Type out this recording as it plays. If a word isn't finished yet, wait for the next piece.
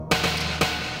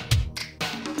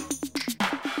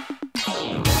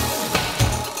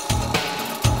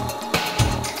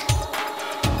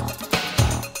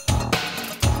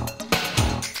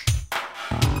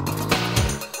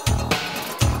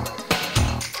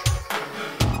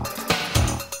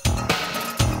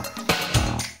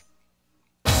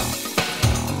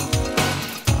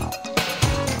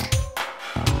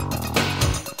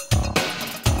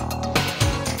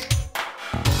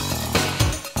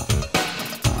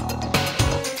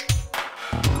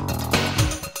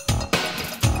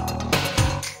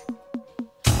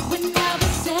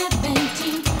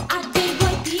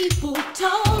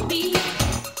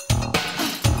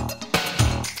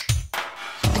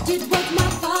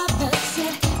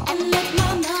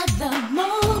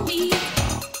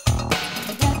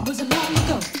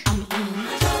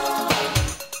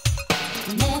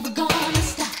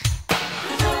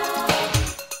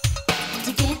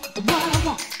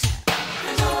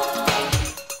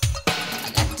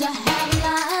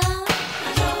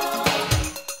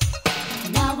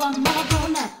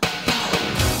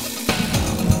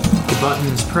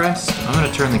Buttons pressed. I'm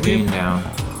gonna turn the gain down.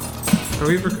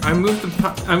 I moved the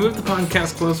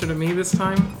podcast closer to me this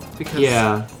time because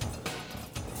Yeah.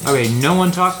 Okay, no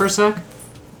one talk for a sec?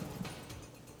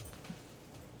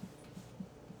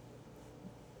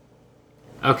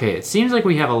 Okay, it seems like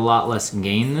we have a lot less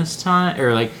gain this time,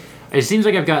 or like, it seems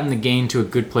like I've gotten the gain to a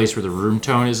good place where the room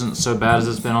tone isn't so bad as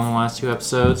it's been on the last 2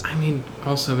 episodes. I mean,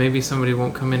 also maybe somebody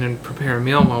won't come in and prepare a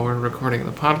meal while we're recording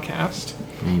the podcast.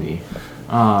 Maybe.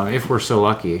 If we're so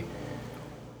lucky.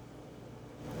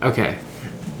 Okay.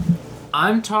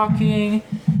 I'm talking,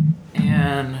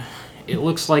 and it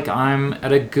looks like I'm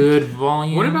at a good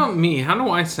volume. What about me? How do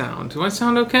I sound? Do I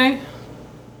sound okay?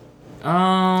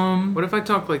 What if I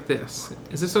talk like this?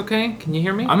 Is this okay? Can you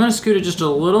hear me? I'm gonna scoot it just a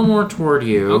little more toward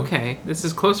you. Okay. This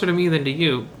is closer to me than to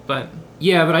you, but...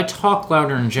 Yeah, but I talk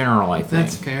louder in general, I think.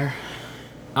 That's fair.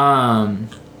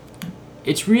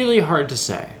 It's really hard to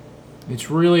say.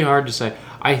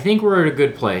 I think we're at a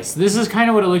good place. This is kind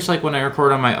of what it looks like when I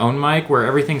record on my own mic, where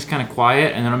everything's kind of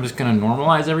quiet, and then I'm just going to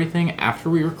normalize everything after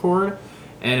we record,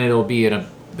 and it'll be in a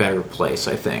better place,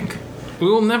 I think. We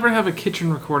will never have a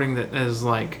kitchen recording that is,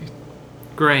 like,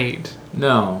 great.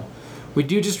 No. We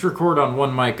do just record on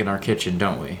one mic in our kitchen,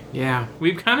 don't we? Yeah.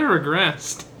 We've kind of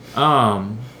regressed.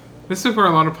 This is where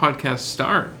a lot of podcasts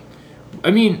start.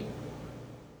 I mean,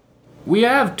 we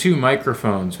have 2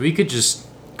 microphones. We could just...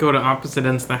 Go to opposite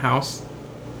ends of the house.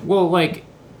 Well, like,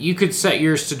 you could set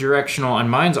yours to directional, and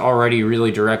mine's already really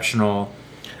directional.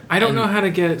 I don't know how to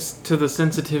get to the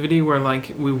sensitivity where,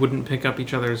 like, we wouldn't pick up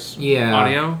each other's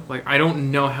audio. Like, I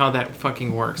don't know how that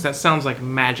fucking works. That sounds like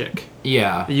magic.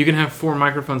 Yeah. You can have 4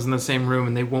 microphones in the same room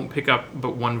and they won't pick up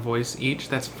but one voice each.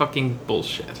 That's fucking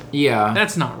bullshit. Yeah.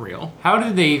 That's not real. How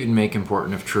did they even make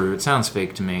important if true? It sounds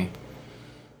fake to me.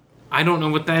 I don't know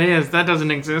what that is. That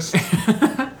doesn't exist.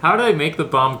 How do they make the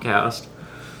Bombcast?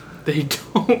 They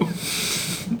don't.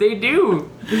 They do.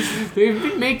 They've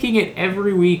been making it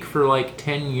every week for like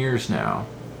 10 years now.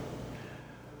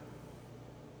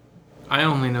 I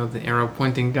only know the arrow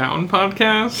pointing down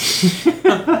podcast.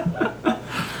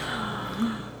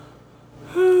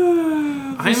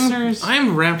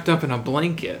 I'm wrapped up in a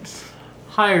blanket.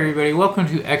 Hi everybody, welcome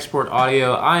to Export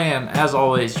Audio. I am, as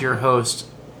always, your host,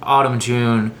 Autumn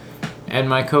June, and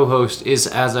my co-host is,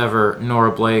 as ever,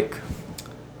 Nora Blake.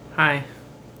 Hi.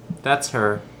 That's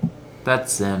her.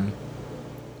 That's Zen.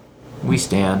 We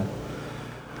stand.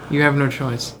 You have no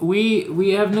choice. We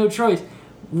have no choice.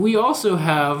 We also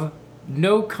have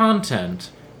no content.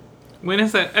 When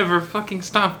has that ever fucking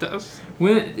stopped us?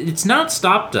 It's not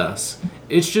stopped us.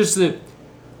 It's just that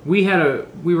we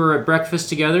were at breakfast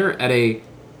together at a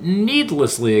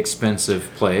needlessly expensive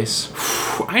place.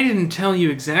 I didn't tell you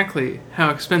exactly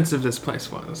how expensive this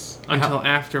place was until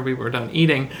after we were done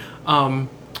eating.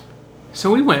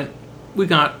 So we went. We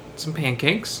got some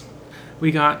pancakes.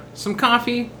 We got some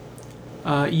coffee.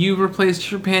 You replaced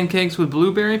your pancakes with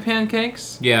blueberry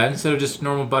pancakes. Yeah, instead of just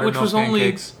normal buttermilk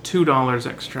pancakes. Which was only $2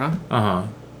 extra. Uh-huh.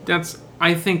 That's,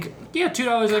 I think... Yeah,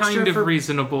 $2 extra kind of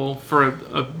reasonable for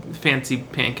a fancy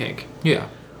pancake. Yeah.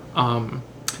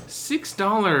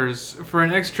 $6 for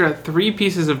an extra 3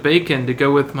 pieces of bacon to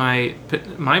go with my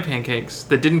pancakes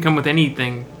that didn't come with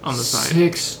anything on the side.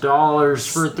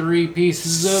 $6 for 3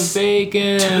 pieces of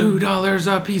bacon.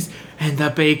 $2 a piece, and the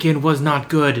bacon was not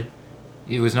good.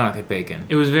 It was not good bacon.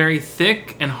 It was very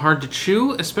thick and hard to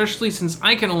chew, especially since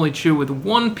I can only chew with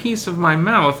one piece of my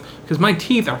mouth because my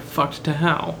teeth are fucked to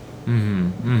hell.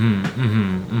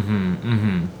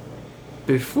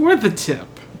 Before the tip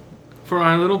for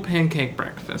our little pancake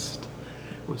breakfast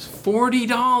was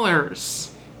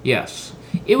 $40. Yes.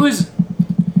 It was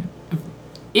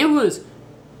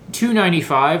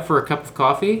 $2.95 for a cup of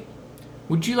coffee.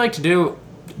 Would you like to do...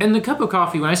 And the cup of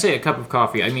coffee, when I say a cup of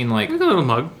coffee, I mean like... Like a little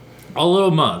mug. A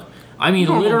little mug. I mean,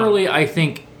 Normal literally, mug. I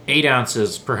think 8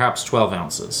 ounces, perhaps 12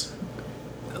 ounces.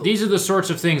 These are the sorts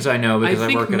of things I know because I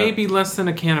work it up. I think maybe less than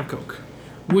a can of Coke.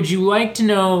 Would you like to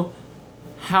know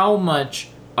how much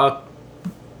a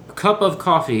cup of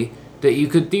coffee that you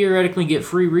could theoretically get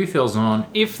free refills on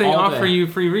if they offer you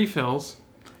free refills?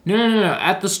 No.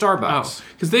 At the Starbucks. Oh,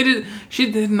 because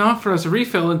she didn't offer us a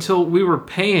refill until we were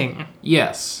paying.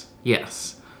 Yes.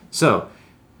 So,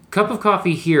 cup of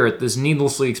coffee here at this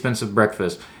needlessly expensive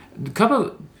breakfast. The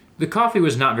coffee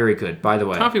was not very good, by the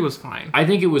way. Coffee was fine. I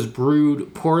think it was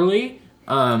brewed poorly.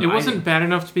 It wasn't bad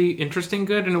enough to be interesting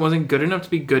good, and it wasn't good enough to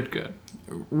be good.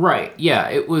 Right, yeah.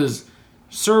 It was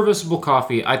serviceable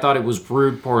coffee. I thought it was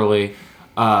brewed poorly.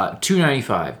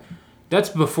 $2.95. That's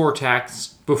before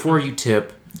tax, before you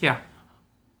tip. Yeah.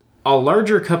 A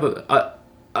larger cup of...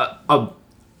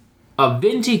 a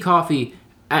venti coffee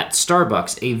at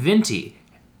Starbucks, a venti,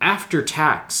 after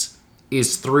tax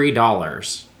is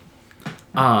 $3.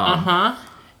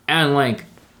 And like,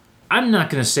 I'm not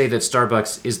gonna say that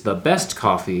Starbucks is the best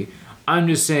coffee. I'm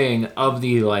just saying of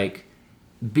the like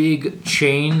big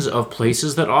chains of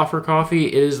places that offer coffee,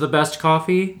 it is the best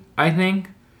coffee, I think.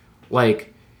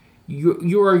 Like,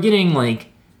 you are getting like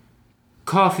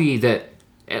coffee that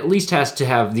at least has to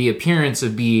have the appearance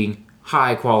of being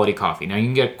high quality coffee. Now you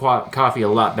can get coffee a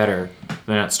lot better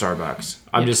than at Starbucks.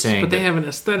 I'm just saying. But they have an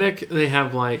aesthetic. They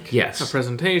have like Yes. a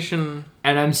presentation.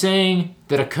 And I'm saying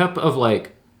that a cup of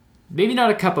like, maybe not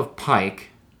a cup of Pike,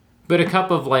 but a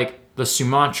cup of like the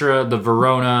Sumatra, the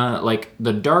Verona, like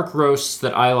the dark roasts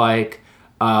that I like,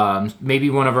 maybe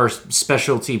one of our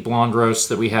specialty blonde roasts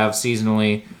that we have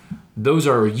seasonally, those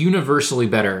are universally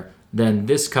better than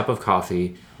this cup of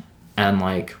coffee. And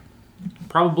like,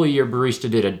 probably your barista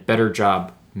did a better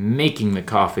job making the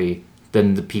coffee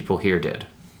than the people here did.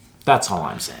 That's all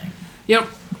I'm saying. Yep.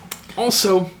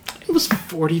 Also, it was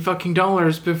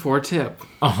 $40 before tip.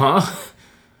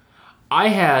 I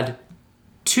had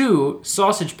 2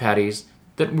 sausage patties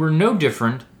that were no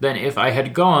different than if I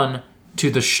had gone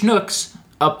to the Schnucks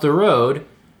up the road,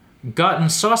 gotten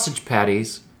sausage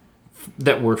patties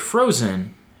that were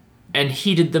frozen, and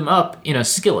heated them up in a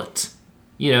skillet,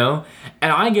 you know?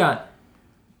 And I got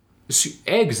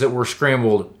eggs that were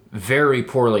scrambled very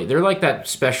poorly. They're like that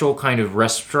special kind of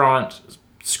restaurant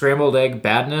scrambled egg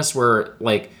badness where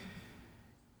like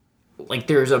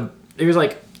there's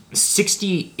like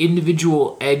 60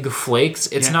 individual egg flakes.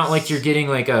 It's not like you're getting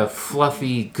like a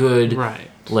fluffy good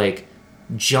like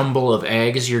jumble of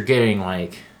eggs. You're getting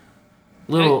like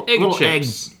little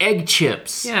egg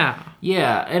chips.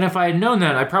 Yeah, and if I had known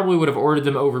that, I probably would have ordered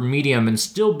them over medium and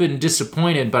still been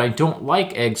disappointed, but I don't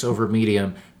like eggs over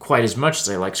medium quite as much as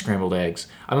I like scrambled eggs.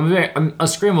 I'm a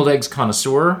scrambled eggs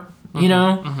connoisseur, you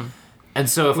know? And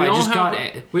so if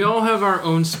we all have our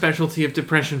own specialty of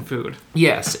depression food.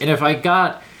 Yes, and if I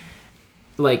got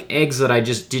like eggs that I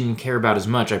just didn't care about as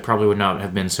much, I probably would not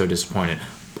have been so disappointed.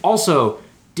 Also,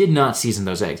 did not season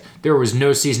those eggs. There was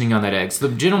no seasoning on that eggs. The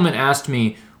gentleman asked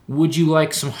me, would you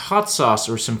like some hot sauce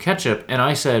or some ketchup? And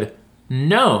I said,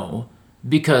 no,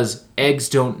 because eggs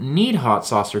don't need hot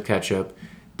sauce or ketchup.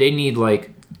 They need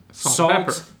like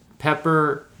salt,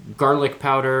 pepper, garlic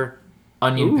powder,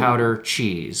 onion powder,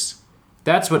 cheese.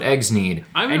 That's what eggs need.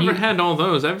 I've never had all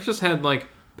those. I've just had like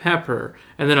pepper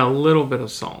and then a little bit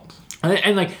of salt.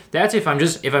 And like that's if I'm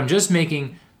just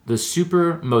making the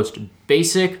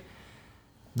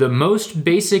most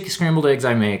basic scrambled eggs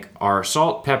I make are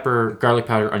salt, pepper, garlic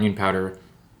powder, onion powder,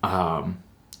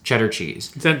 cheddar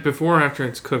cheese. Is that before or after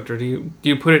it's cooked, or do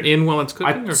you put it in while it's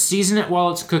cooking? I season it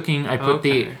while it's cooking. I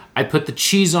put the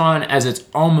cheese on as it's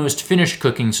almost finished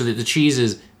cooking, so that the cheese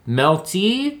is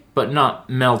melty but not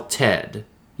melted.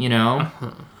 You know,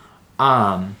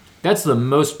 that's the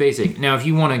most basic. Now, if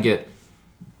you want to get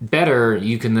better,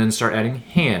 you can then start adding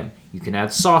ham. You can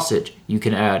add sausage. You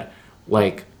can add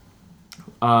like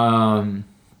ham,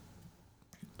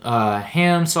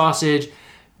 sausage,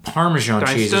 Parmesan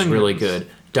cheese is really good.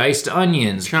 Diced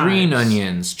onions, green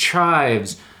onions,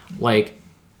 chives, like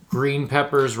green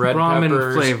peppers, red peppers.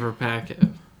 Ramen flavor packet.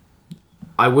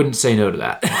 I wouldn't say no to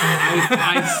that.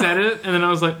 I said it, and then I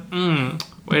was like,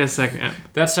 wait a second.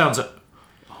 That sounds...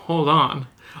 Hold on.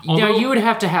 Although, you would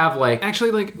have to have like...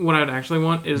 Actually, like, what I'd actually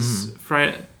want is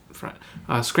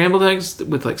scrambled eggs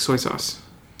with like soy sauce.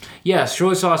 Yeah,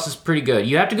 soy sauce is pretty good.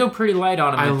 You have to go pretty light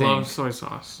on them, I think. I love soy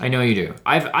sauce. I know you do.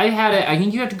 I had it. I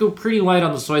think you have to go pretty light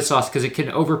on the soy sauce because it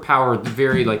can overpower the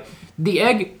very, like... The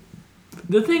egg...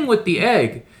 The thing with the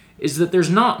egg is that there's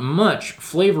not much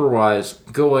flavor-wise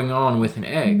going on with an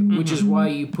egg, which is why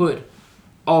you put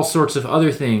all sorts of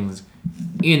other things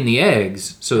in the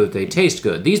eggs so that they taste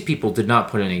good. These people did not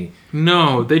put any...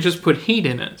 No, they just put heat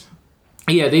in it.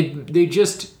 Yeah, they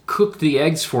just cooked the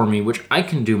eggs for me, which I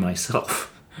can do myself.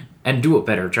 And do a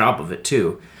better job of it,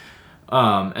 too.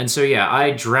 And so, yeah,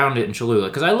 I drowned it in Cholula.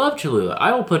 Because I love Cholula.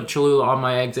 I will put Cholula on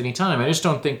my eggs anytime. I just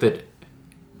don't think that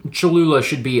Cholula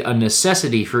should be a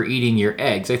necessity for eating your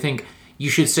eggs. I think you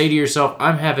should say to yourself,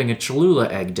 I'm having a Cholula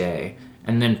egg day.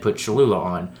 And then put Cholula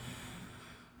on.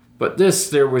 But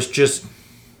there was just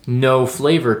no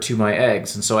flavor to my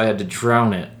eggs. And so I had to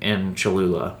drown it in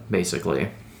Cholula, basically.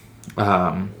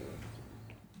 So,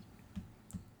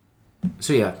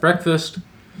 yeah, breakfast...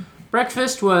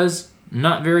 Breakfast was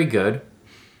not very good.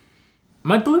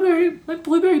 My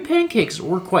blueberry pancakes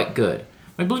were quite good.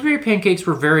 My blueberry pancakes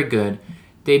were very good.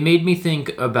 They made me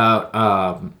think about,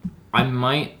 I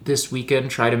might this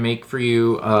weekend try to make for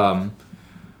you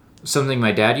something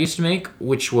my dad used to make,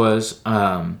 which was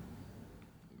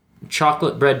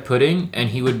chocolate bread pudding, and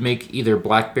he would make either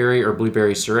blackberry or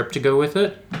blueberry syrup to go with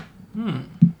it.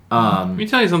 Let me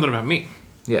tell you something about me.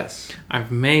 Yes.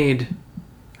 I've made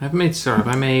syrup.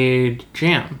 I made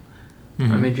jam.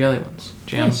 I made jelly ones.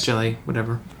 Jam, Nice. jelly,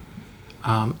 whatever.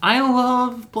 I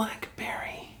love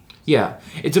blackberry. Yeah,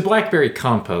 it's a blackberry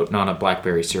compote, not a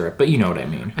blackberry syrup, but you know what I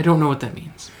mean. I don't know what that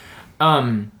means.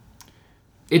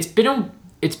 It's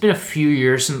been a few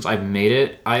years since I've made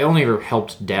it. I only ever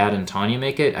helped Dad and Tanya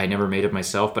make it. I never made it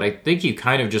myself, but I think you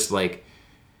kind of just like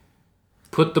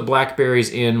put the blackberries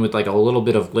in with like a little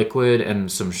bit of liquid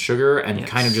and some sugar and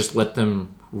kind of just let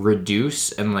them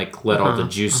reduce and like let all the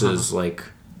juices like,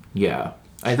 yeah.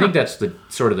 I think that's the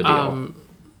sort of the deal.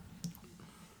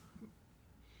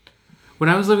 When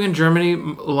I was living in Germany,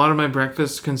 a lot of my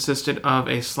breakfast consisted of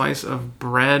a slice of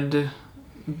bread,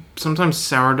 sometimes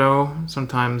sourdough,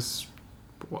 sometimes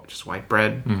just white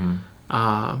bread,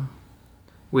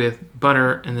 with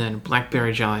butter and then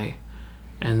blackberry jelly,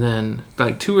 and then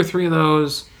like 2 or 3 of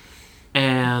those,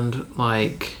 and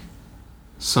like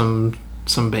some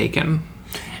bacon.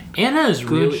 Anna is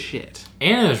Good shit.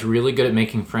 Anna is really good at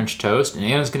making French toast, and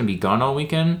Anna's going to be gone all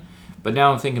weekend. But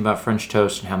now I'm thinking about French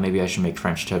toast and how maybe I should make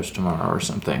French toast tomorrow or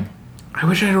something. I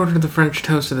wish I'd ordered the French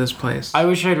toast at this place. I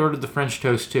wish I'd ordered the French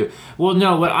toast too. Well,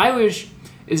 no, what I wish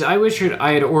is I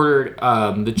had ordered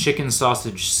the chicken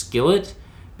sausage skillet,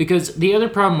 because the other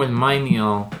problem with my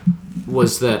meal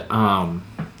was that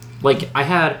like I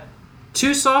had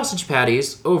 2 sausage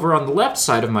patties over on the left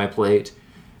side of my plate,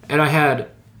 and I had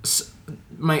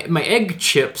my egg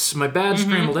chips, my bad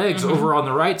scrambled eggs over on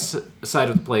the right side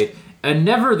of the plate, and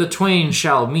never the twain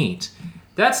shall meet.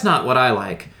 That's not what I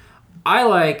like. I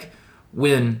like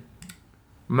when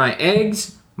my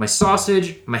eggs, my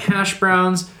sausage, my hash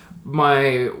browns,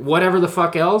 my whatever the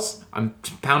fuck else, I'm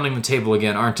pounding the table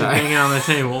again, aren't I? Hanging on the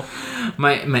table.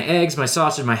 My eggs, my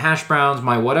sausage, my hash browns,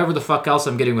 my whatever the fuck else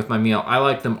I'm getting with my meal, I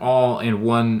like them all in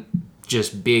one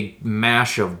just big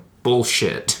mash of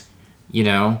bullshit, you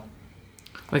know?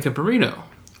 Like a burrito.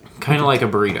 Kind of like a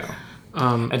burrito.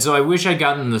 And so I wish I'd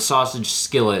gotten the sausage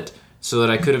skillet so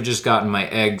that I could have just gotten my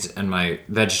eggs and my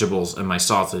vegetables and my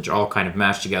sausage all kind of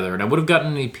mashed together, and I would have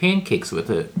gotten any pancakes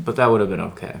with it, but that would have been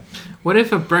okay. What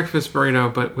if a breakfast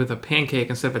burrito but with a pancake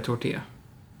instead of a tortilla?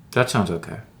 That sounds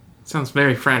okay. Sounds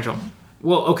very fragile.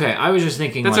 Well, okay, I was just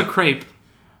thinking That's like... a crepe.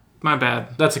 My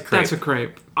bad. That's a crepe. That's a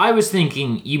crepe. I was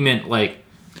thinking you meant like...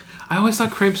 I always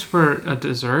thought crepes were a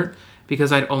dessert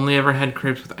because I'd only ever had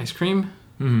crepes with ice cream.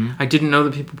 Mm-hmm. I didn't know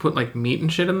that people put like meat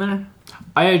and shit in there.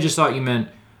 I just thought you meant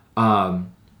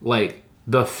like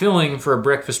the filling for a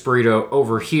breakfast burrito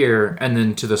over here, and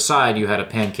then to the side you had a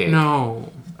pancake.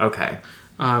 No. Okay.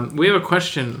 We have a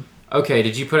question. Okay,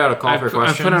 did you put out a call for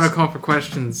questions? I put out a call for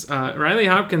questions. Riley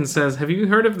Hopkins says, have you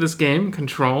heard of this game,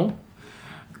 Control?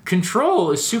 Control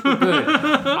is super good.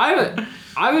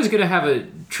 I was going to have a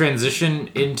transition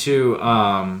into...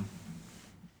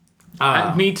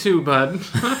 me too, bud.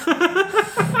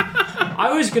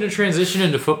 I was going to transition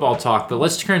into football talk, but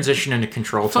let's transition into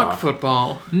Control talk. Fuck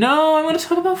football. No, I want to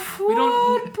talk about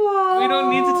football. We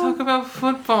don't need to talk about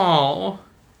football.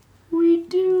 We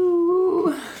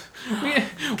do.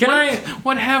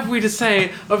 What have we to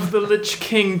say of the Lich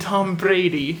King Tom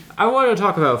Brady? I want to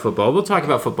talk about football. We'll talk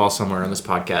about football somewhere on this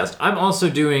podcast.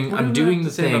 I'm doing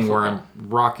the thing where I'm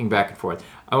rocking back and forth.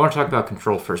 I want to talk about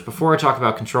Control first. Before I talk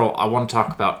about Control, I want to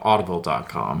talk about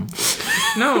Audible.com.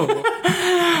 No.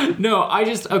 No,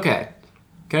 okay.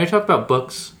 Can I talk about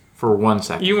books for 1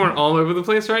 second? You weren't all over the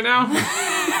place right now?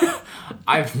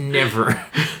 I've never.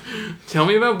 Tell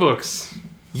me about books.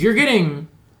 You're getting...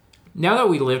 Now that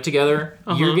we live together,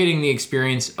 you're getting the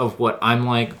experience of what I'm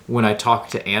like when I talk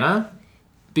to Anna.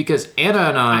 Because Anna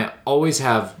and I always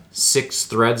have 6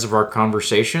 threads of our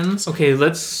conversations. Okay,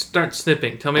 let's start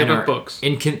snipping. Tell me about books.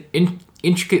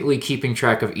 Intricately keeping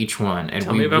track of each one, and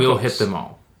we will hit them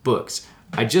all. Books.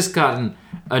 I just gotten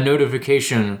a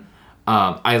notification.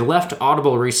 I left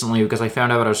Audible recently because I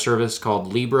found out about a service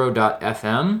called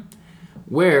Libro.fm,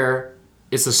 where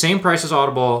it's the same price as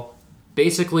Audible.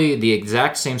 Basically the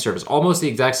exact same service, almost the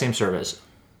exact same service.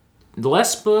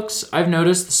 Less books, I've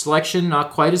noticed. The selection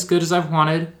not quite as good as I've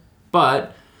wanted,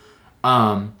 but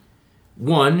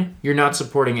one, you're not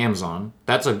supporting Amazon.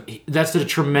 That's a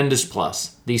tremendous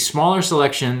plus. The smaller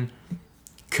selection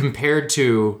compared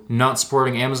to not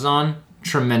supporting Amazon,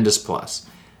 tremendous plus.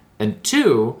 And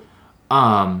 2,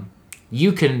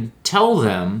 you can tell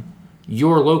them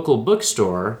your local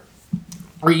bookstore,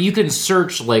 or you can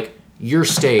search like your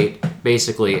state,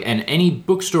 basically, and any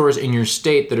bookstores in your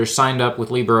state that are signed up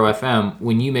with Libro FM,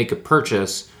 when you make a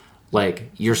purchase,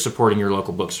 like you're supporting your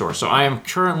local bookstore. So I am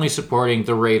currently supporting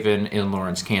The Raven in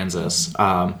Lawrence, Kansas.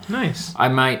 Nice. I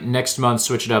might next month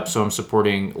switch it up, so I'm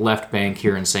supporting Left Bank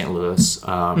here in St. Louis.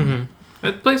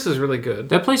 That place is really good.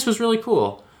 That place was really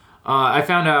cool. I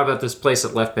found out about this place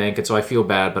at Left Bank, and so I feel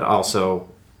bad, but also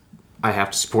I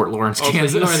have to support Lawrence,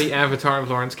 Kansas. You are the avatar of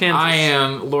Lawrence, Kansas. I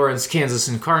am Lawrence, Kansas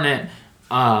incarnate.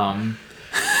 And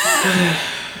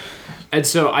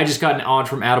so I just got an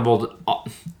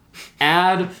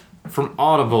ad from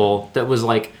Audible that was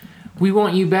like, we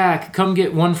want you back. Come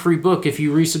get one free book if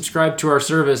you resubscribe to our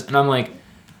service. And I'm like,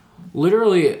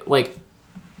 literally, like,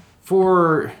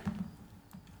 for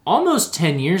almost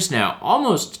 10 years now,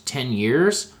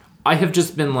 I have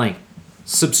just been, like,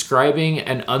 subscribing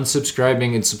and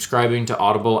unsubscribing and subscribing to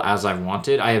Audible as I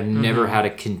wanted. I have never had a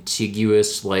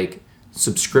contiguous, like,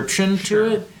 subscription to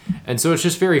it. And so it's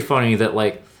just very funny that,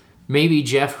 like, maybe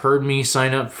Jeff heard me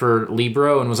sign up for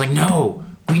Libro and was like, no,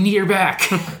 we need her back.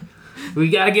 We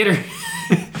gotta get her.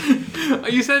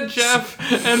 You said Jeff,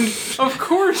 and of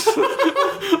course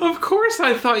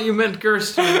I thought you meant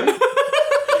Gerster.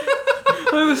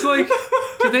 I was like,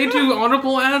 do they do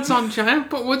Audible ads on Jeff?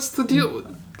 But what's the deal?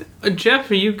 Jeff,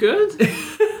 are you good?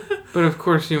 But of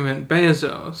course you meant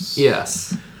Bezos.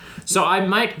 Yes. So I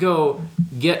might go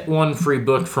get one free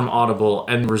book from Audible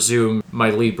and resume my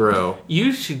Libro.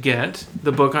 You should get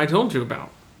the book I told you about.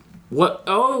 What?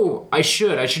 Oh, I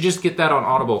should. I should just get that on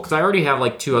Audible, because I already have,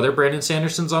 like, 2 other Brandon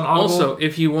Sandersons on Audible. Also,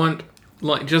 if you want,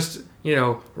 like, just,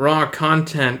 raw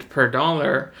content per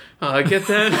dollar, get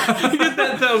that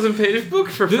 1,000-page book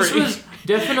for free. This was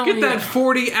definitely... Get that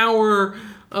 40-hour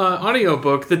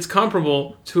audiobook that's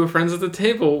comparable to a Friends at the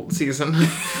Table season.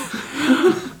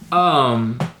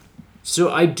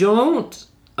 So I don't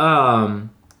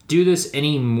do this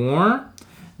anymore.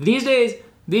 These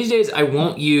days I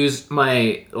won't use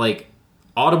my, like,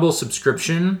 Audible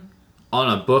subscription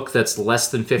on a book that's less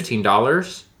than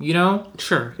 $15,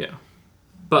 Sure, yeah.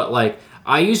 But, like,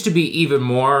 I used to be even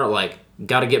more, like,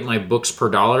 gotta get my books per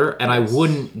dollar, and I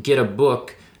wouldn't get a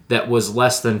book that was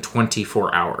less than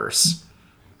 24 hours.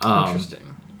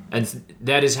 Interesting. And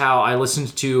that is how I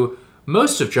listened to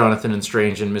most of Jonathan and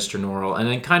Strange and Mr. Norrell, and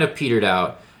then kind of petered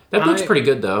out. That book's pretty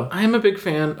good, though. I am a big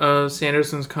fan of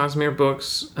Sanderson's Cosmere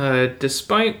books,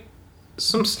 despite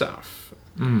some stuff.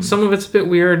 Some of it's a bit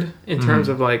weird in terms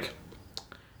of, like,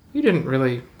 you didn't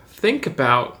really think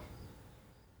about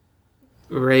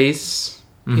race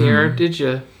here, did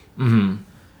you,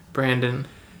 Brandon?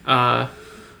 But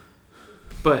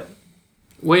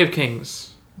Way of Kings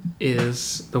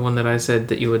is the one that I said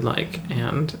that you would like,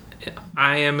 and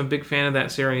I am a big fan of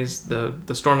that series, the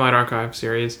Stormlight Archive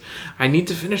series. I need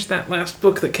to finish that last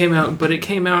book that came out, but it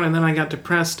came out and then I got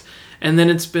depressed, and then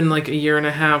it's been like a year and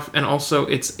a half, and also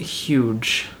it's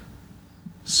huge,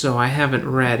 so I haven't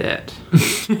read it.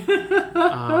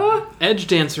 Edge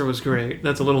Dancer was great.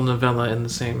 That's a little novella in the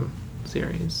same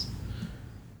series.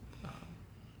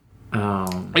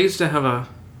 I used to have a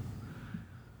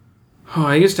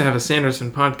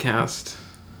Sanderson podcast.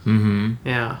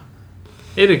 Yeah.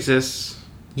 It exists.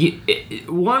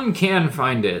 One can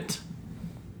find it.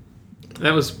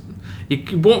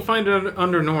 You won't find it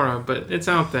under Nora, but it's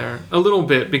out there a little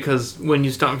bit, because when you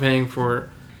stop paying for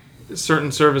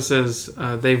certain services,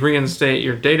 they reinstate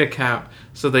your data cap,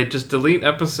 so they just delete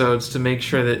episodes to make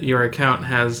sure that your account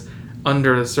has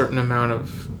under a certain amount of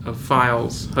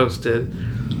files hosted.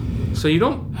 So you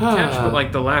don't catch but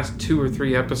like the last 2 or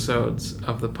 3 episodes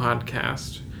of the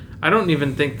podcast. I don't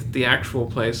even think that the actual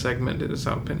play segment is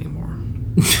up anymore.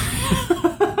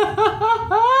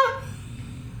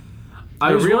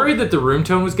 I was worried that the room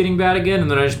tone was getting bad again,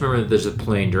 and then I just remembered that there's a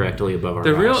plane directly above our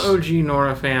house. The real OG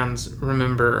Nora fans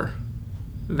remember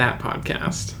that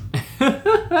podcast.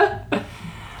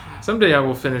 Someday I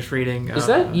will finish reading... Is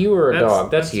that you or a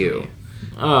dog? That's you.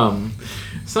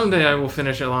 Someday I will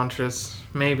finish Elantris.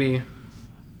 Maybe.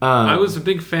 I was a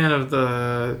big fan of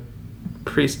the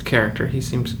priest character. He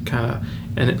seems kind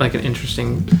of like an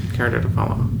interesting character to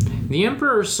follow. The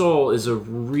Emperor's Soul is a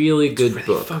really good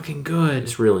book. It's fucking good.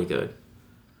 It's really good.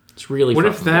 It's really What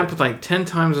if that, but like 10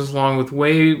 times as long, with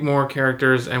way more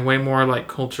characters and way more like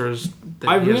cultures that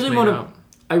I really want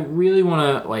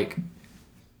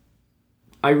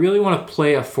to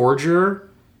play a forger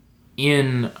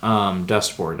in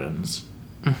Dust Wardens.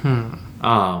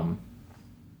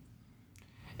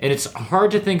 And it's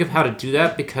hard to think of how to do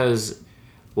that, because,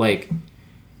 like,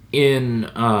 in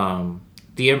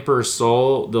The Emperor's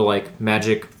Soul, the, like,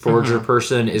 magic forger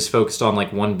person is focused on,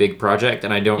 like, one big project,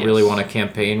 and I don't really want a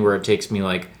campaign where it takes me,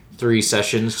 like, 3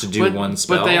 sessions to do one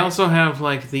spell. But they also have,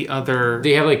 like, the other...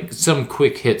 They have, like, some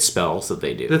quick hit spells that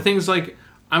they do. The things like...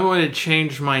 I'm going to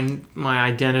change my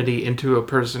identity into a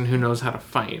person who knows how to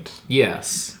fight.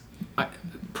 Yes.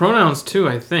 Pronouns too,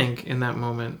 I think, in that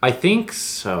moment. I think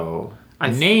so.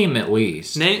 Name at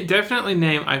least. Definitely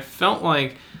name. I felt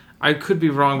like, I could be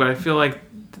wrong, but I feel like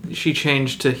she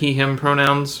changed to he, him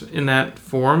pronouns in that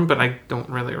form, but I don't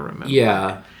really remember.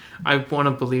 Yeah. I want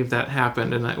to believe that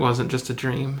happened and that wasn't just a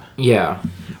dream. Yeah.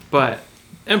 But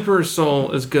Emperor's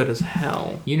Soul is good as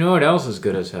hell. You know what else is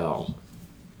good as hell?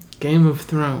 Game of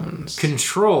Thrones.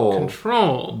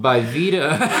 Control by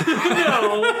Vita.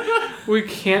 No, we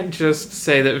can't just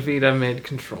say that Vita made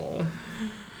Control.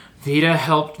 Vita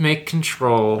helped make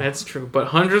Control. That's true, but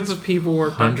hundreds of people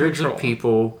worked on Control. Hundreds of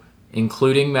people,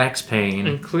 including Max Payne.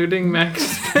 Including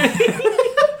Max Payne.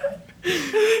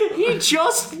 He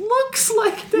just looks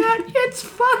like that. It's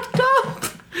fucked up.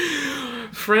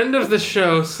 Friend of the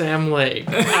show, Sam Lake.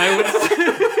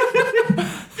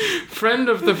 Friend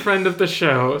of the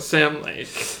show, Sam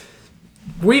Lake.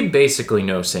 We basically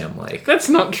know Sam Lake. That's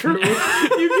not true.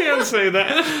 You can't say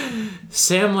that.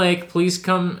 Sam Lake, please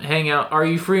come hang out. Are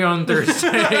you free on Thursday?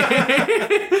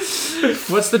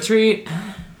 What's the treat?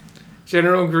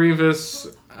 General Grievous.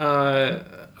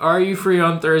 Are you free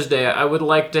on Thursday? I would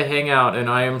like to hang out, and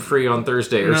I am free on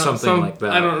Thursday, or something like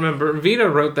that. I don't remember. Vita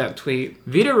wrote that tweet.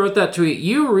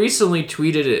 You recently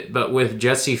tweeted it, but with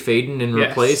Jesse Faden in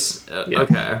replace. Yeah.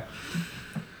 Okay.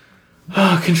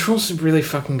 Control's really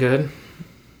fucking good.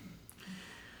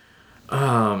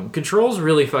 Control's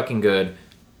really fucking good.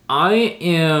 I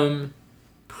am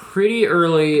pretty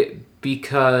early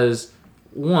because,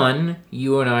 one,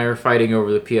 you and I are fighting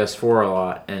over the PS4 a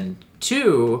lot, and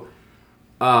two,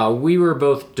 we were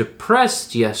both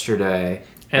depressed yesterday.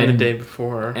 And the day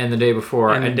before. And the day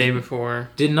before. And the day before.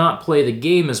 Did not play the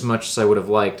game as much as I would have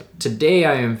liked. Today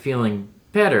I am feeling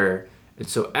better. And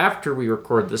so after we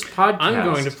record this podcast... I'm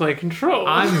going to play Control.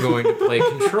 I'm going to play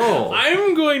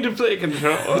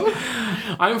Control.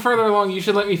 I'm further along. You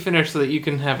should let me finish so that you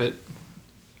can have it.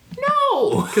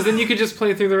 No! Because then you could just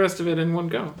play through the rest of it in one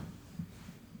go.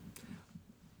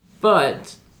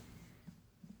 But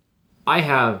I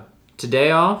have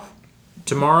today off,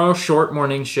 tomorrow short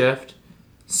morning shift,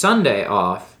 Sunday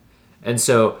off, and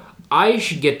so I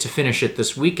should get to finish it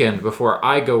this weekend before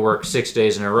I go work 6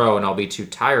 days in a row, and I'll be too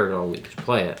tired all week to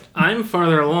play it. I'm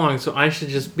farther along, so I should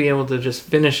just be able to just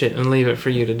finish it and leave it for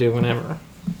you to do whenever.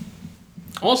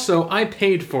 Also, I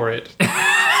paid for it.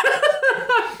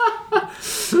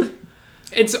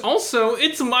 It's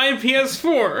my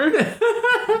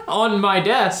PS4. On my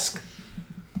desk.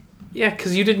 Yeah,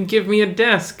 because you didn't give me a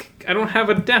desk. I don't have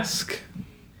a desk.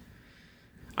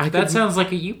 That sounds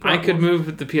like a you problem. I could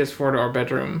move the PS4 to our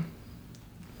bedroom.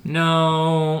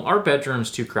 No, our bedroom's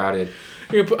too crowded.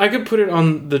 I could put it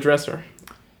on the dresser.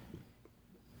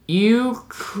 You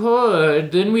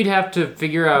could. Then we'd have to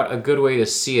figure out a good way to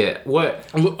see it. What?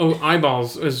 Oh,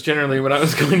 eyeballs is generally what I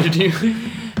was going to do.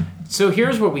 So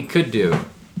here's what we could do.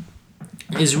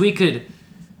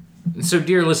 So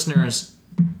dear listeners,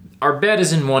 our bed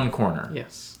is in one corner.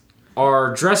 Yes.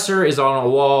 Our dresser is on a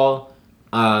wall.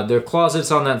 The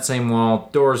closet's on that same wall.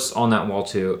 Doors on that wall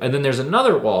too. And then there's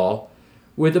another wall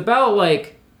with about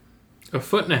like... a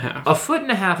foot and a half. A foot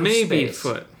and a half of space. Maybe a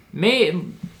foot.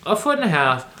 A foot and a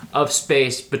half of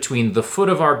space between the foot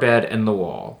of our bed and the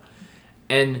wall.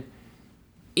 And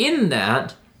in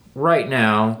that, right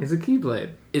now... is a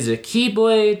Keyblade.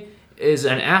 Is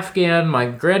an Afghan my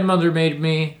grandmother made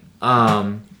me.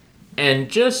 And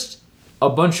just... a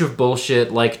bunch of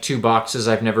bullshit, like 2 boxes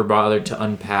I've never bothered to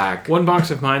unpack. 1 box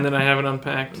of mine that I haven't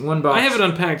unpacked. 1 box. I haven't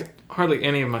unpacked hardly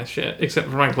any of my shit, except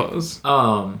for my clothes.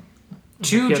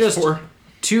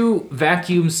 2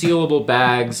 vacuum sealable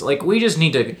bags. Like, we just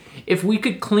need to... if we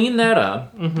could clean that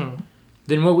up,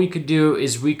 then what we could do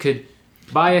is we could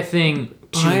buy a thing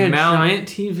to mount... giant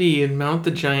TV and mount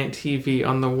the giant TV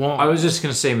on the wall. I was just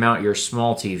going to say mount your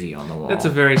small TV on the wall. That's a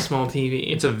very small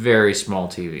TV. It's a very small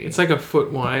TV. It's like a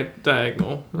foot wide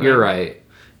diagonal. Right? You're right.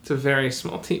 It's a very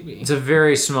small TV. It's a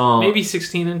very small... maybe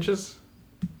 16 inches?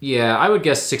 Yeah, I would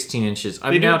guess 16 inches.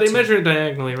 They measure it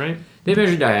diagonally, right? They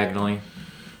measure diagonally.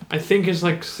 I think it's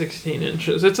like 16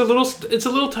 inches. It's a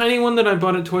little tiny one that I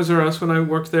bought at Toys R Us when I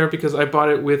worked there because I bought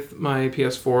it with my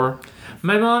PS4.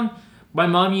 My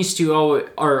mom used to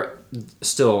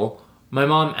my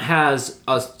mom has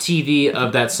a TV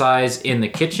of that size in the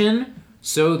kitchen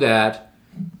so that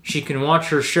she can watch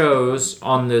her shows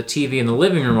on the TV in the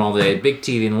living room all day, big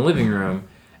TV in the living room,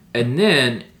 and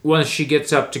then once she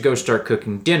gets up to go start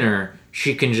cooking dinner,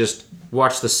 she can just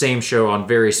watch the same show on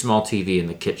very small TV in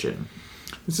the kitchen.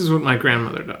 This is what my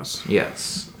grandmother does.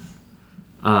 Yes.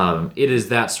 It is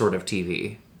that sort of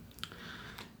TV.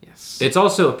 Yes. It's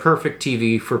also a perfect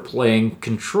TV for playing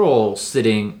Control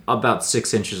sitting about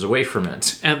 6 inches away from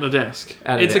it. At the desk.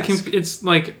 At a desk. It's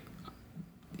like...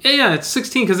 Yeah, it's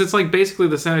 16 because it's like basically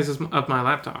the size of my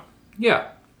laptop. Yeah.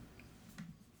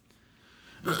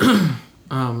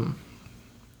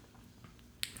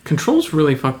 Control's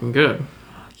really fucking good.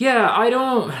 Yeah, I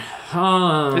don't...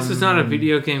 This is not a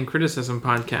video game criticism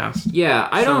podcast. Yeah,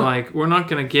 I don't... like, we're not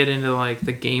going to get into, like,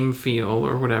 the game feel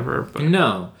or whatever. But.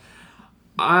 No.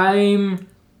 I'm...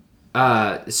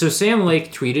 so Sam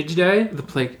Lake tweeted today...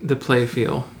 The play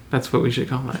feel. That's what we should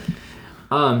call it.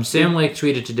 Sam Lake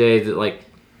tweeted today that, like,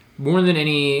 more than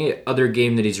any other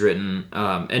game that he's written,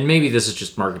 and maybe this is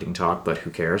just marketing talk, but who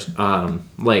cares?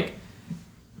 Which...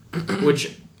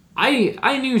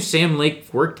 I knew Sam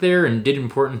Lake worked there and did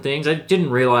important things. I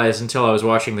didn't realize until I was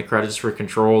watching the credits for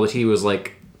Control that he was,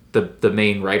 like, the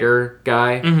main writer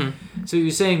guy. Mm-hmm. So he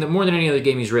was saying that more than any other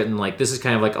game he's written, like, this is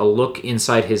kind of like a look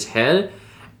inside his head.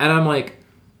 And I'm like,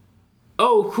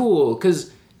 oh, cool,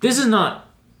 because this is not...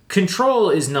 Control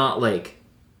is not, like,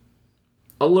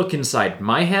 a look inside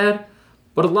my head,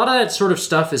 but a lot of that sort of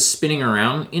stuff is spinning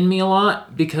around in me a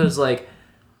lot, because, like,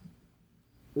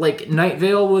 Night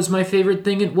Vale was my favorite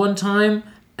thing at one time,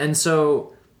 and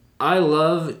so I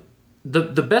love...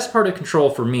 The best part of Control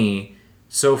for me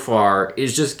so far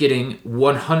is just getting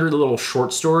 100 little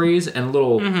short stories and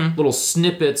little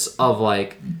snippets of,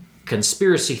 like,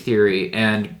 conspiracy theory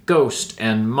and ghost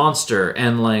and monster,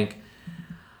 and, like...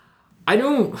 I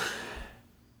don't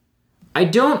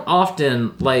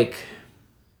often, like...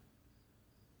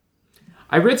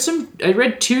 I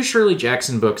read 2 Shirley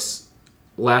Jackson books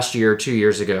last year or 2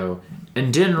 years ago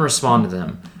and didn't respond to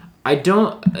them.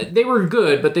 They were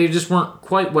good, but they just weren't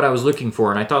quite what I was looking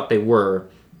for, and I thought they were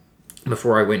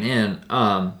before I went in.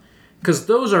 Because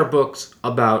those are books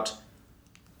about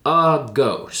a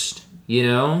ghost, you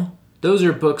know? Those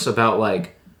are books about,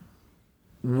 like,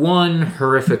 one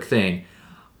horrific thing.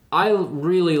 I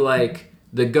really like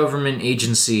the government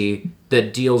agency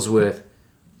that deals with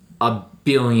a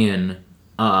billion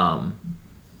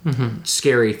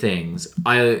scary things.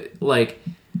 I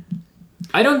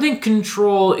don't think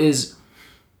Control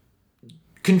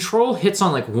hits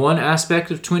on, like, one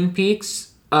aspect of Twin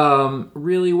Peaks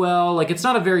really well. Like, it's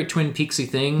not a very Twin Peaksy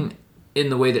thing in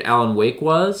the way that Alan Wake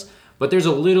was, but there's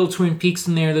a little Twin Peaks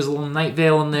in there, there's a little Night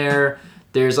Vale in there,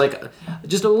 there's, like,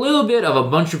 just a little bit of a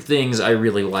bunch of things I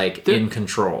really like in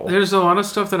Control. There's a lot of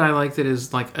stuff that I like that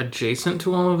is, like, adjacent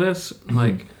to all of this,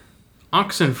 like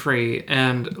Oxenfree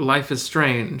and Life is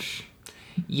Strange.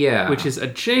 Yeah. Which is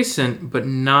adjacent, but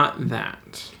not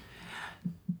that.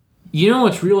 You know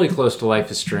what's really close to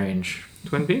Life is Strange?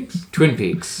 Twin Peaks? Twin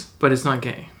Peaks. But it's not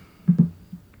gay.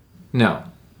 No.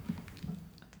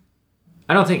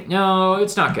 I don't think... No,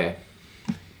 it's not gay.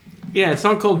 Yeah, it's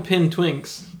not called Pin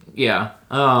Twinks. Yeah.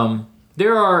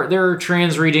 There are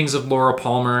trans readings of Laura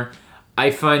Palmer.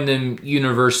 I find them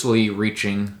universally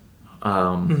reaching.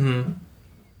 I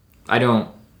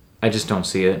just don't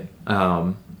see it.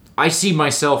 I see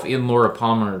myself in Laura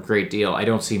Palmer a great deal. I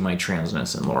don't see my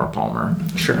transness in Laura Palmer.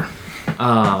 Sure.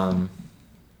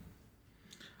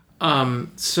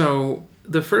 So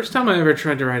the first time I ever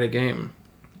tried to write a game,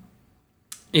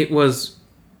 it was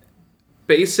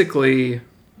basically...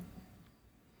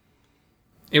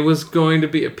 It was going to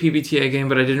be a PBTA game,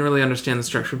 but I didn't really understand the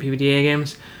structure of PBTA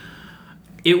games.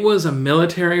 It was a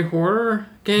military horror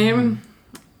game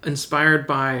inspired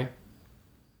by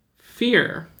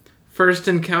Fear. First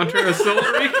Encounter Assault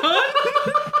Recon?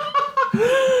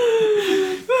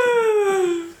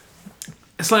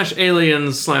 /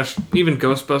 Aliens / even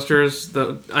Ghostbusters.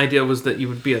 The idea was that you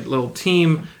would be a little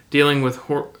team dealing with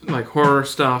horror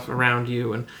stuff around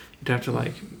you, and you'd have to,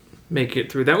 like, make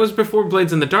it through. That was before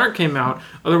Blades in the Dark came out.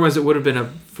 Otherwise, it would have been a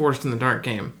Forest in the Dark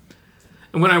game.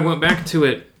 And when I went back to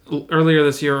it earlier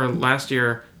this year or last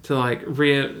year to, like,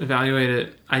 reevaluate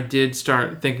it, I did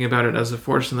start thinking about it as a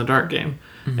Forest in the Dark game.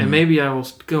 And maybe I will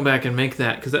go back and make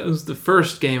that, because that was the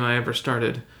first game I ever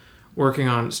started working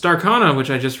on. Starcana,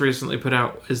 which I just recently put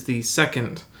out, is the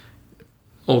second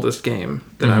oldest game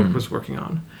that I was working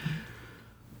on.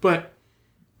 But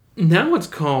now it's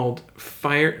called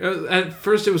at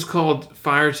first it was called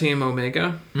Fireteam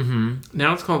Omega.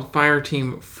 Now it's called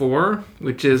Fireteam 4,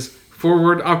 which is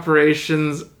Forward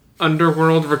Operations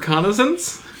Underworld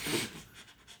Reconnaissance.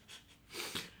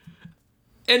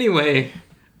 Anyway,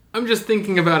 I'm just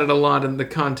thinking about it a lot in the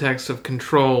context of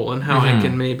Control and how I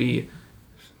can maybe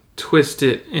twist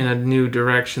it in a new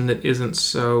direction that isn't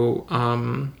so...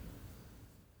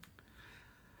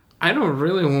 I don't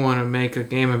really want to make a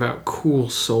game about cool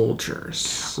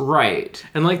soldiers. Right.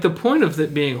 And, like, the point of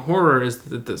it being horror is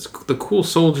that the cool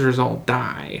soldiers all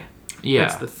die. Yeah.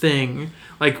 That's the thing.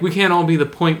 Like, we can't all be the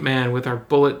point man with our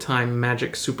bullet time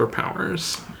magic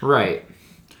superpowers. Right.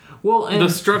 Well, and The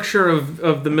structure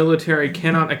of the military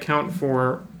cannot account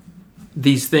for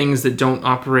these things that don't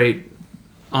operate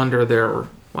under their,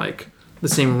 like, the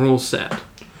same rule set.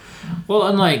 well,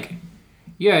 and like,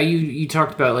 yeah, you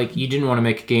talked about like you didn't want to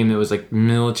make a game that was like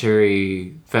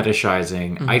military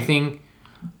fetishizing. Mm-hmm. I think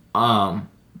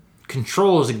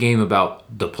Control is a game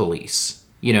about the police,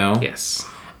 you know? Yes.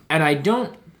 And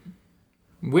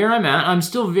where I'm at, I'm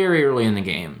still very early in the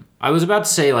game. I was about to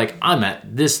say, like, I'm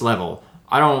at this level.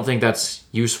 I don't think that's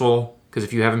useful, because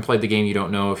if you haven't played the game, you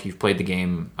don't know if you've played the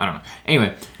game. I don't know.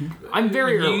 Anyway, I'm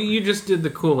very early. You just did the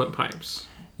coolant pipes.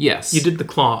 Yes. You did the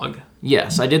clog.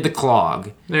 Yes, I did the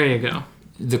clog. There you go.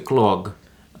 The clog.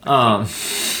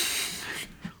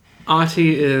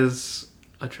 Ahti is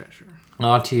a treasure.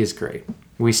 Tea is great.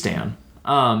 We stand.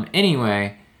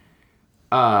 Anyway,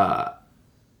 I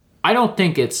don't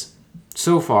think it's,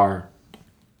 so far,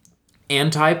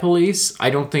 anti-police. I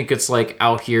don't think it's, like,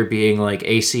 out here being, like,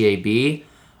 ACAB.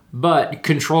 But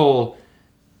Control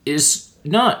is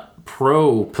not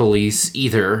pro-police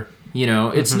either. You know,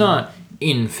 it's not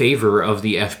in favor of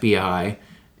the FBI.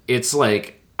 It's,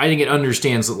 like, I think it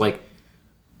understands that, like,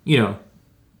 you know,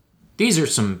 these are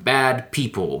some bad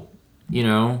people. You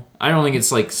know, I don't think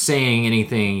it's like saying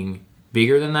anything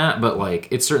bigger than that, but like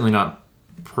it's certainly not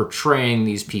portraying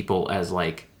these people as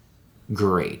like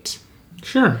great.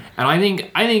 Sure. And I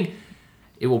think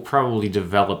it will probably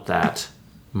develop that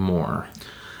more.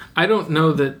 I don't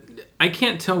know that... I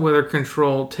can't tell whether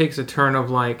Control takes a turn of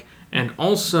like... And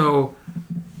also,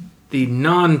 the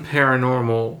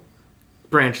non-paranormal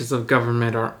branches of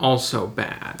government are also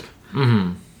bad.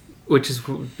 Mm-hmm. Which is...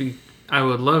 I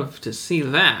would love to see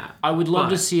that. I would love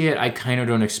to see it. I kind of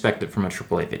don't expect it from a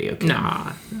AAA video game.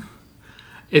 Nah.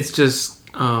 It's just...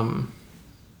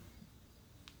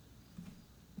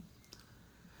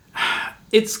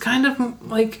 it's kind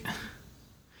of like...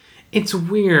 It's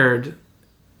weird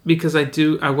because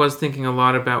I was thinking a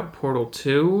lot about Portal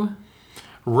 2.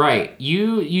 Right.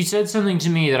 You said something to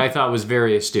me that I thought was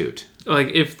very astute. Like,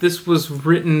 if this was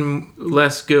written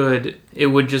less good, it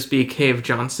would just be Cave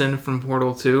Johnson from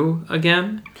Portal 2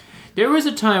 again. There was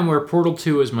a time where Portal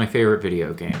 2 was my favorite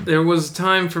video game. There was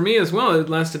time for me as well. It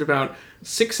lasted about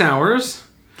 6 hours.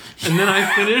 And then I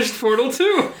finished Portal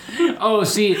 2. Oh,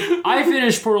 see, I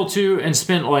finished Portal 2 and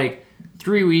spent like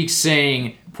 3 weeks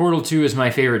saying Portal 2 is my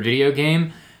favorite video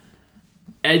game.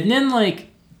 And then, like,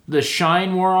 the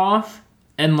shine wore off.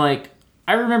 And, like,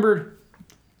 I remembered...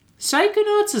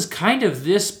 Psychonauts is kind of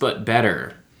this, but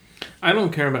better. I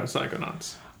don't care about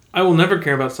Psychonauts. I will never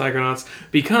care about Psychonauts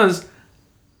because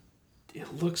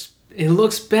it looks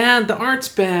bad. The art's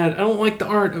bad. I don't like the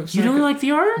art of You don't like the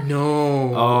art?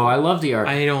 No. Oh, I love the art.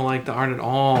 I don't like the art at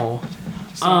all.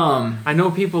 So, I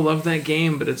know people love that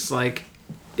game, but it's like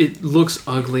it looks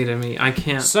ugly to me. I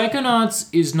can't. Psychonauts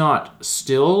is not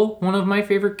still one of my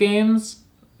favorite games,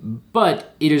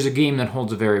 but it is a game that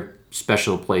holds a very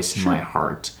special place in my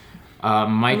heart.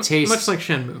 My taste... Much like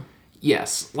Shenmue.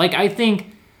 Yes. Like, I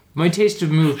think my taste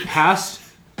have moved past...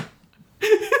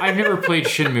 I've never played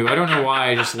Shenmue. I don't know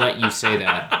why I just let you say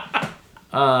that.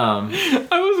 I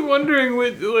was wondering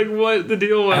what the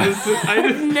deal was.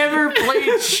 I've never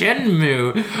played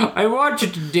Shenmue. I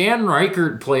watched Dan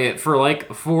Reichert play it for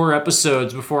like 4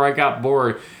 episodes before I got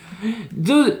bored.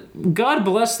 God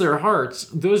bless their hearts,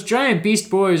 those Giant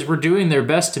Beast Boys were doing their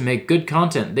best to make good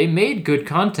content. They made good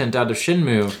content out of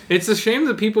Shenmue. It's a shame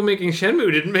that people making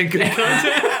Shenmue didn't make good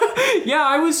content. Yeah,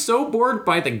 I was so bored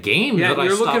by the game that I stopped.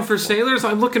 You're looking for sailors,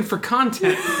 I'm looking for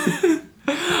content.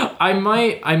 I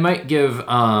might give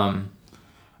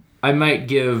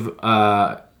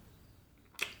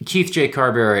Keith J.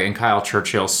 Carberry and Kyle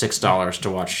Churchill $6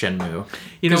 to watch Shenmue.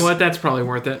 You know what? That's probably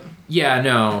worth it. Yeah,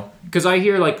 no. Because I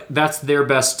hear, like, that's their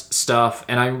best stuff,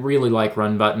 and I really like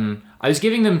Run Button. I was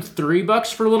giving them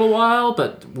 $3 for a little while,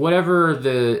 but whatever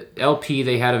the LP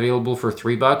they had available for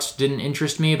 $3 didn't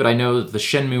interest me, but I know that the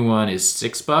Shenmue one is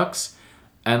 $6,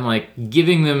 and, like,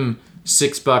 giving them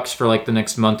 $6 for, like, the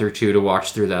next month or two to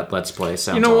watch through that Let's Play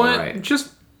sounds alright.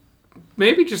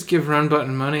 Maybe just give Run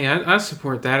Button money. I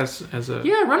support that as a...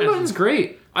 Yeah, Run Button's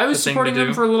great. I was supporting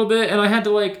them for a little bit, and I had to,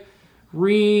 like,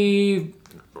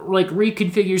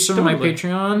 reconfigure some of my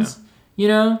Patreons, you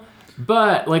know?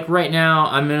 But, like, right now,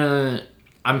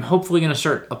 I'm hopefully gonna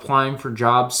start applying for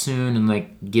jobs soon and,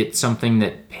 like, get something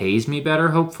that pays me better,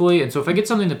 hopefully. And so if I get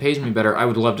something that pays me better, I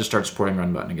would love to start supporting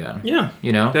Run Button again. Yeah.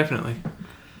 You know? Definitely.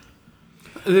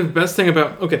 The best thing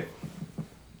about... Okay.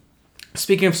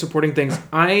 Speaking of supporting things,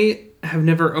 I have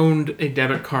never owned a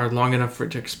debit card long enough for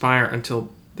it to expire until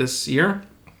this year.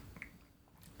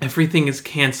 Everything is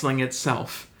canceling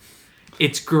itself.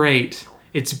 It's great.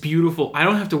 It's beautiful. I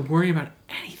don't have to worry about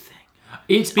anything.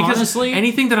 It's Because honestly,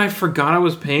 anything that I forgot I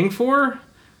was paying for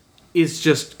is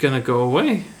just gonna go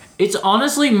away. it's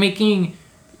honestly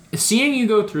seeing you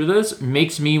go through this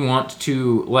makes me want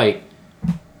to, like,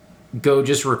 go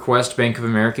just request Bank of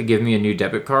America give me a new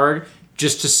debit card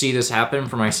just to see this happen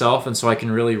for myself, and so I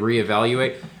can really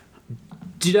reevaluate.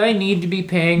 Did I need to be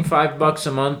paying $5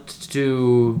 a month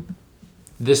to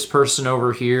this person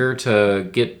over here to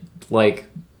get, like,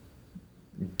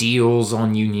 deals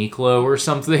on Uniqlo or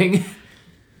something?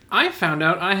 I found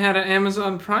out I had an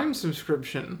Amazon Prime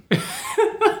subscription.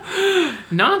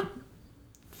 Not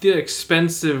the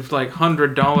expensive, like,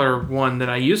 $100 one that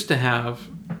I used to have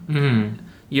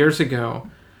years ago.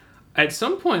 At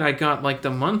some point, I got, like, the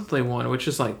monthly one, which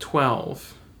is, like,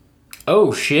 $12.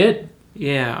 Oh, shit.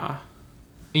 Yeah.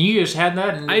 And you just had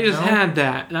that? And I just had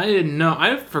that, and I didn't know.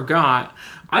 I forgot.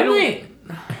 I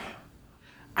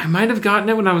might have gotten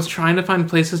it when I was trying to find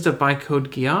places to buy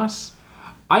Code Geass.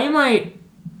 I might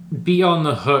be on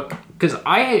the hook because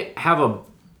I have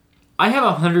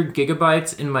 100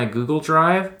 gigabytes in my Google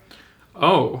Drive,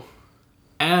 Oh.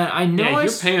 and I know Yeah,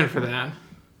 you're paying for that.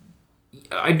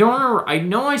 I don't remember. I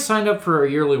know I signed up for a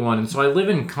yearly one, and so I live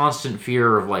in constant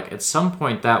fear of, like, at some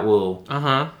point that will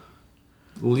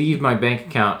leave my bank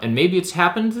account, and maybe it's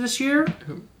happened this year.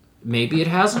 Maybe it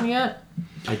hasn't yet.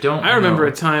 I remember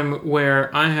a time where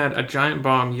I had a Giant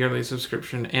Bomb yearly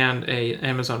subscription and a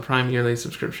Amazon Prime yearly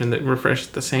subscription that refreshed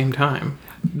at the same time.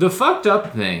 The fucked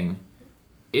up thing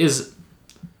is...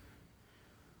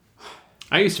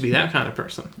 I used to be that kind of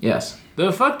person. Yes.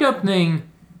 The fucked up thing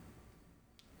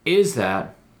is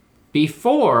that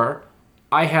before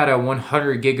I had a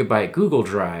 100 gigabyte Google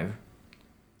Drive,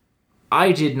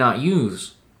 I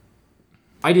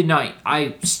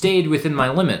stayed within my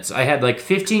limits. I had like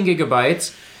 15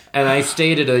 gigabytes, and I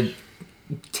stayed at a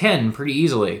 10 pretty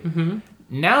easily. Mm-hmm.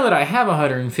 Now that I have a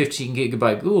 115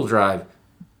 gigabyte Google Drive,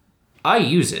 I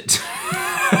use it.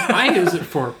 I use it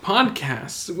for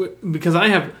podcasts because I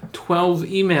have 12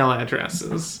 email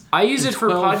addresses. I use it for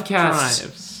podcasts.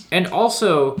 Drives. And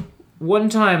also, one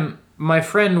time my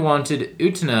friend wanted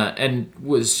Utena and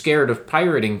was scared of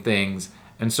pirating things,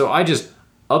 and so I just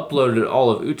uploaded all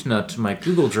of Utena to my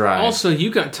Google Drive. Also, you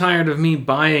got tired of me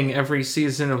buying every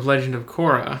season of Legend of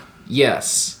Korra.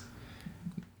 Yes.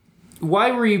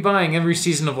 Why were you buying every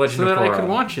season of Legend of Korra? So that I could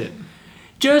watch it.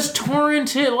 Just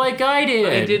torrent it like I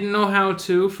did. I didn't know how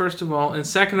to, first of all. And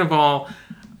second of all,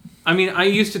 I mean, I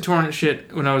used to torrent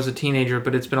shit when I was a teenager,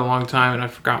 but it's been a long time and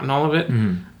I've forgotten all of it.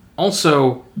 Mm-hmm.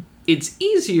 Also, it's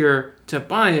easier to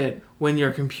buy it when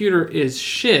your computer is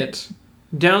shit,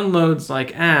 downloads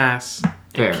like ass,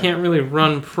 Fair. and can't really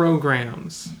run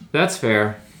programs. That's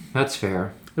fair. That's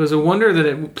fair. It was a wonder that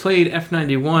it played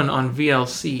F91 on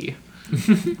VLC.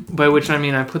 By which I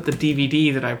mean I put the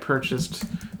DVD that I purchased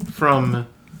from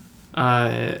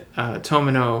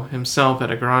Tomino himself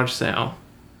at a garage sale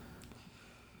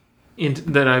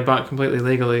that I bought completely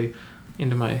legally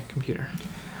into my computer.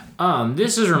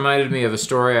 This has reminded me of a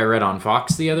story I read on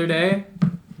Vox the other day.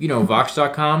 You know,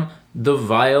 Vox.com, the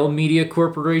vile media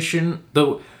corporation.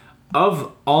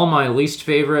 Of all my least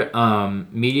favorite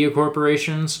media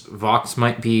corporations, Vox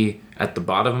might be at the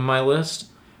bottom of my list.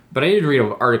 But I did read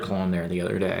an article on there the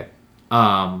other day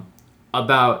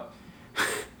about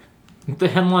the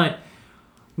headline,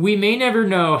 "We may never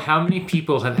know how many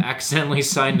people have accidentally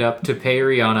signed up to pay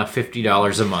Rihanna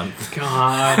 $50 a month."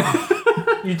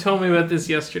 God. You told me about this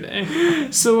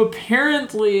yesterday. So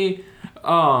apparently,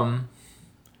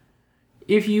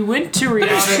 if you went to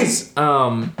Rihanna's...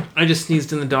 I just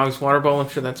sneezed in the dog's water bowl. I'm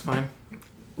sure that's fine.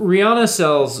 Rihanna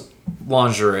sells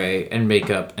lingerie and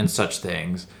makeup and such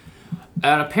things.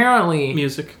 And apparently...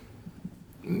 Music.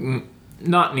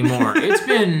 Not anymore. It's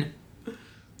been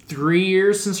 3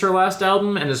 years since her last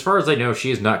album, and as far as I know, she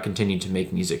has not continued to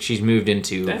make music. She's moved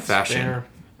into fashion.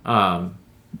 Fair.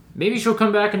 Maybe she'll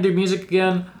come back and do music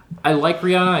again. I like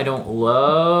Rihanna. I don't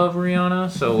love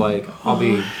Rihanna, so, like, I'll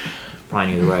be fine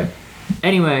either way.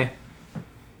 Anyway,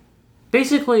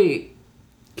 basically...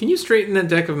 Can you straighten that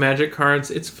deck of magic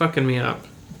cards? It's fucking me up.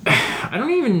 I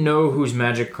don't even know whose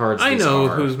magic cards these are. I know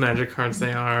whose magic cards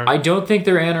they are. I don't think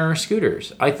they're Anna or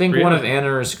Scooter's. I think one of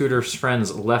Anna or Scooter's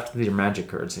friends left their magic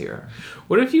cards here.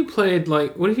 What if you did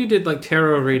like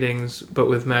tarot readings, but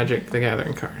with Magic the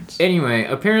Gathering cards? Anyway,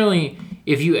 apparently,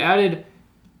 if you added...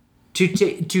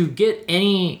 To get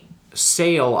any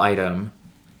sale item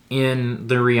in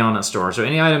the Rihanna store, so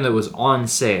any item that was on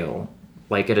sale,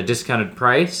 like at a discounted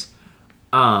price,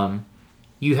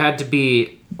 you had to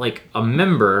be like a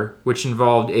member, which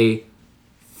involved a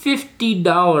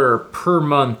 $50 per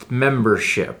month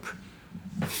membership.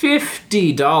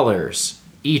 $50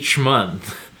 each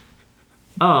month.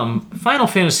 Final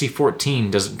Fantasy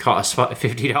XIV doesn't cost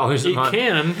 $50 a month. It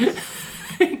can.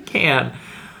 It can.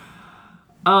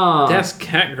 That's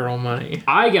Catgirl money.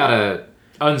 I gotta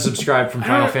unsubscribe from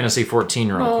Final Fantasy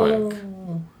XIV real quick.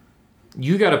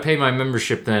 You gotta pay my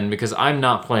membership then, because I'm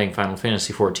not playing Final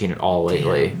Fantasy XIV at all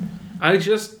lately. I was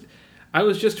just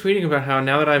tweeting about how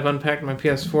now that I've unpacked my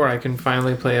PS4, I can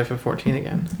finally play FF14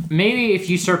 again. Maybe if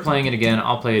you start playing it again,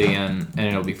 I'll play it again, and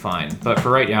it'll be fine. But for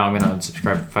right now, I'm gonna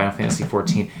unsubscribe from Final Fantasy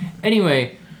XIV.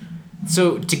 Anyway,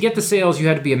 so to get the sales, you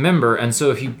had to be a member, and so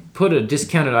if you put a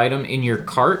discounted item in your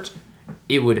cart,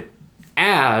 it would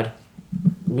add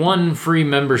one free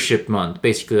membership month,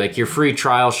 basically like your free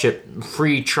trial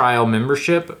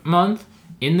membership month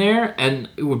in there, and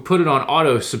it would put it on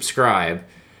auto subscribe.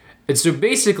 And so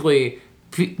basically,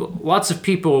 lots of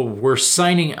people were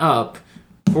signing up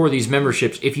for these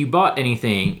memberships. If you bought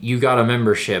anything, you got a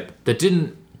membership that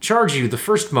didn't charge you the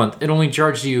first month. It only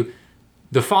charged you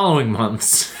the following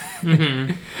months.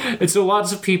 Mm-hmm. And so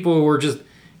lots of people were just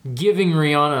giving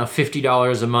Rihanna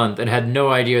 $50 a month and had no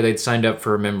idea they'd signed up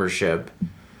for a membership.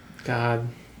 God.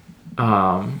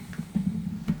 I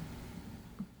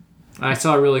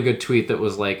saw a really good tweet that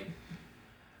was like,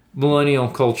 millennial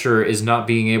culture is not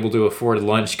being able to afford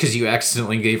lunch because you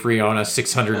accidentally gave Rihanna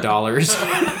 $600.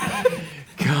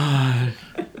 God.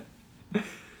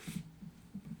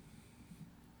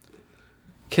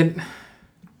 Can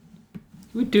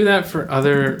we do that for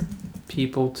other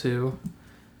people too?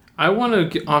 I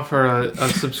want to offer a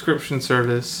subscription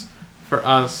service for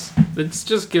us. Let's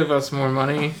just give us more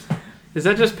money. Is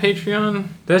that just Patreon?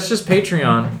 That's just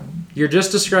Patreon. You're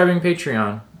just describing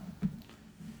Patreon.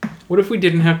 What if we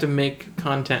didn't have to make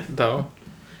content though?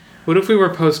 What if we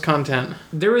were post content?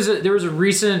 There was a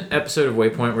recent episode of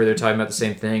Waypoint where they're talking about the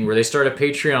same thing, where they start a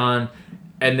Patreon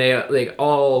and they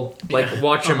all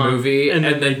watch a movie and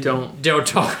then they don't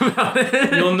talk about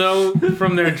it. You'll know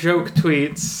from their joke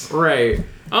tweets. Right.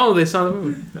 Oh, they saw the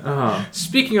movie. Uh-huh.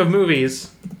 Speaking of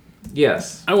movies,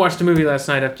 yes, I watched a movie last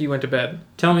night after you went to bed.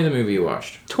 Tell me the movie you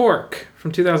watched. Torque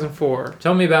from 2004.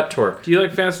 Tell me about Torque. Do you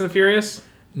like Fast and the Furious?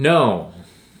 No.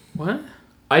 What?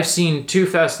 I've seen 2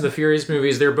 Fast and the Furious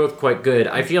movies. They're both quite good.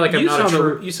 I feel like you saw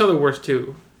the worst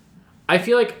 2. I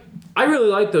feel like I really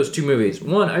like those 2 movies.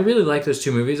 One, I really like those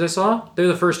 2 movies I saw. They're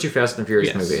the first 2 Fast and the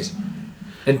Furious movies.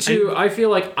 And 2, I feel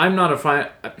like I'm not a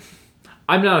Fast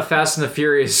and the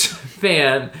Furious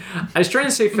fan. I was trying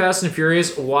to say Fast and the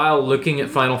Furious while looking at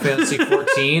Final Fantasy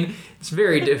XIV. It's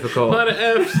very difficult. A lot of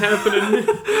F's happening.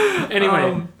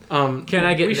 Anyway. Can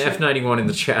I get an F91 in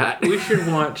the chat? We should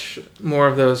watch more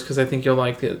of those because I think you'll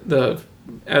like it.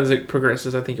 As it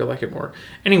progresses, I think you'll like it more.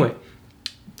 Anyway.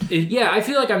 I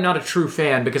feel like I'm not a true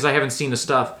fan because I haven't seen the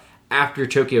stuff after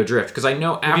Tokyo Drift. Because I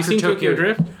know after Have you seen Tokyo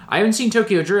Drift? I haven't seen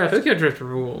Tokyo Drift. Tokyo Drift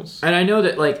rules. And I know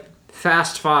that like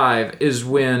Fast 5 is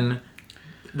when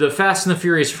the Fast and the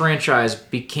Furious franchise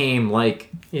became like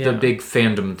the big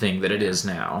fandom thing that it is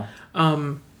now.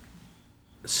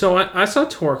 So I saw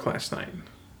Torque last night.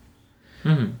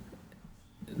 Mm-hmm.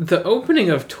 The opening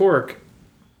of Torque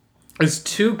is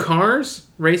 2 cars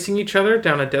racing each other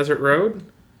down a desert road.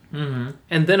 Mm-hmm.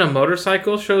 And then a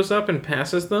motorcycle shows up and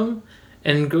passes them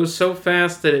and goes so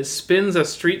fast that it spins a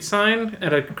street sign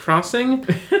at a crossing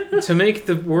to make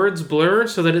the words blur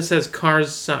so that it says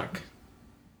cars suck.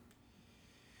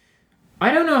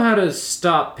 I don't know how to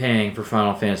stop paying for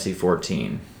Final Fantasy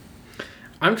XIV.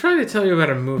 I'm trying to tell you about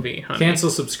a movie, honey.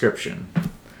 Cancel subscription.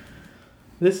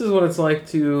 This is what it's like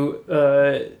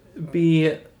to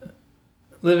be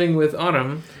living with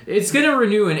Autumn. It's going to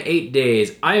renew in 8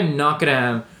 days. I am not going to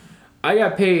have... I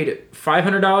got paid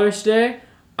 $500 today.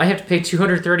 I have to pay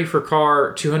 $230 for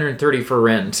car, $230 for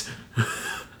rent.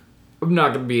 I'm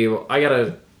not going to be able... I got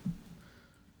to...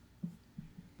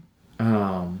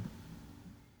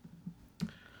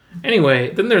 Anyway,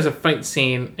 then there's a fight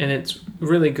scene, and it's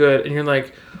really good, and you're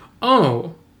like,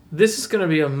 oh, this is going to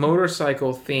be a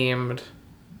motorcycle-themed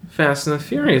Fast and the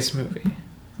Furious movie.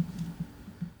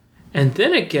 And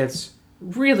then it gets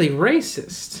really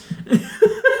racist.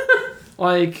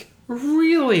 Like,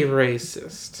 really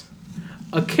racist.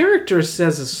 A character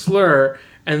says a slur,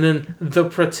 and then the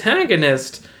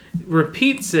protagonist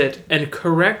repeats it and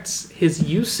corrects his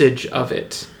usage of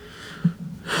it.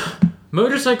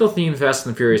 Motorcycle themed Fast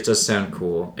and the Furious does sound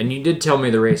cool, and you did tell me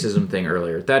the racism thing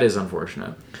earlier. That is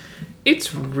unfortunate.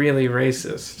 It's really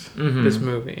racist, this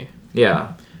movie.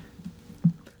 Yeah.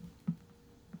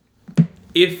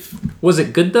 Was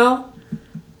it good, though?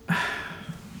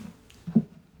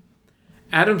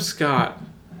 Adam Scott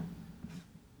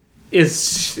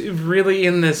is really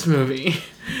in this movie.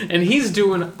 And he's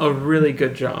doing a really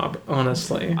good job,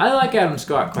 honestly. I like Adam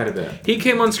Scott quite a bit. He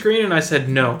came on screen and I said,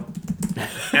 no.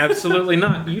 Absolutely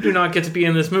not. You do not get to be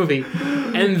in this movie.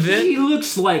 And then... He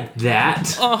looks like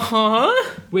that.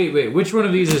 Uh-huh. Wait. Which one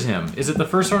of these is him? Is it the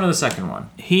first one or the second one?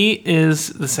 He is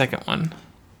the second one.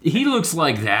 He looks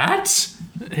like that?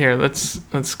 Here, let's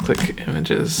click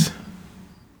images.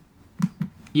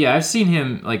 Yeah, I've seen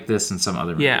him like this in some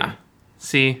other movie. Yeah.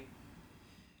 See?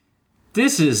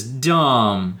 This is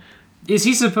dumb. Is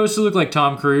he supposed to look like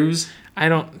Tom Cruise? I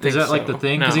don't think so. Is that like the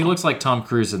thing? Because he looks like Tom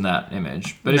Cruise in that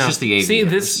image. But it's just the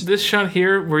aviators. See, this shot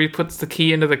here where he puts the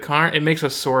key into the car, it makes a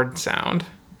sword sound.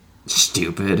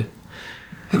 Stupid.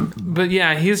 But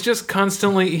yeah, he's just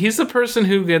constantly... He's the person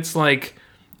who gets like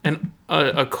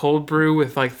a cold brew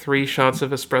with like 3 shots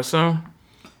of espresso.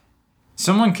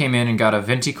 Someone came in and got a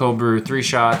venti cold brew, 3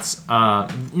 shots.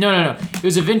 No. It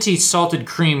was a venti salted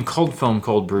cream cold foam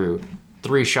cold brew,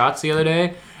 3 shots the other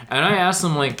day. And I asked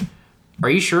them, like, are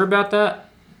you sure about that?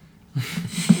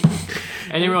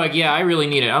 And they were like, yeah, I really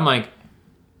need it. I'm like,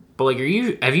 but like,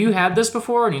 have you had this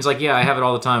before? And he's like, yeah, I have it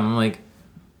all the time. I'm like,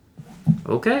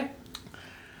 okay.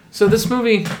 So this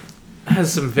movie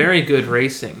has some very good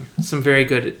racing, some very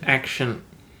good action.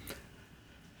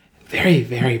 Very,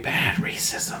 very bad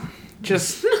racism.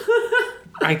 Just,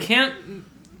 I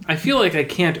feel like I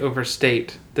can't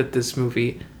overstate that this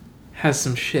movie has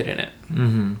some shit in it.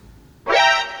 Mm-hmm.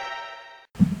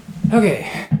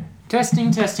 Okay.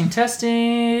 Testing.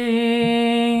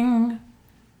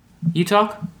 You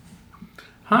talk?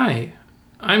 Hi,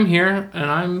 I'm here and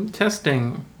I'm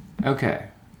testing. Okay.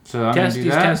 So I'm going to do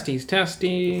that.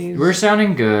 Testies. We're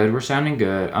sounding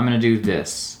good. I'm going to do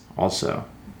this also.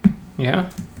 Yeah?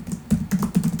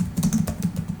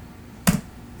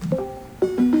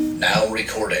 Now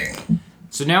recording.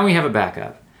 So now we have a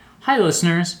backup. Hi,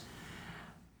 listeners.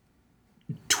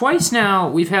 Twice now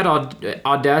we've had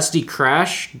Audacity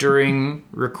crash during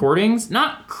recordings.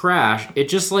 Not crash, it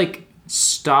just like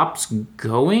stops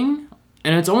going.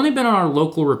 And it's only been on our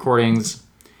local recordings.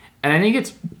 And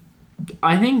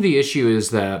I think the issue is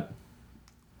that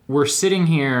we're sitting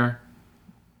here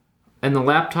and the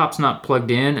laptop's not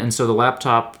plugged in, and so the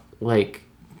laptop like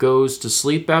goes to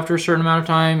sleep after a certain amount of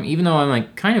time, even though I'm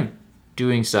like kind of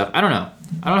doing stuff. I don't know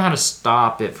how to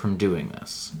stop it from doing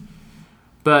this.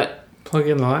 But plug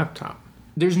in the laptop.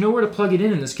 There's nowhere to plug it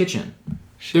in this kitchen.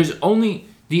 The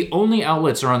only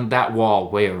outlets are on that wall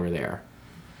way over there.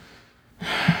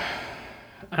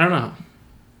 I don't know.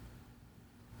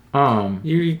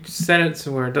 You set it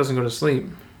to where it doesn't go to sleep.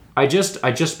 I just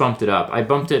bumped it up. I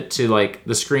bumped it to like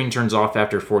the screen turns off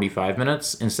after 45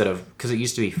 minutes instead of, because it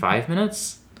used to be 5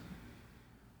 minutes.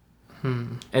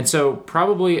 And so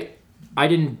probably I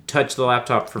didn't touch the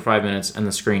laptop for 5 minutes and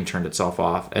the screen turned itself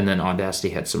off, and then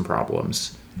Audacity had some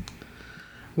problems.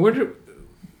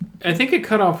 I think it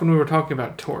cut off when we were talking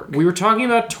about Torque. We were talking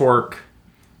about Torque,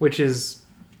 which is,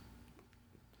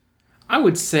 I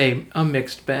would say, a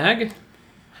mixed bag.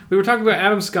 We were talking about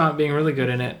Adam Scott being really good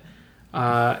in it,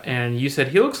 and you said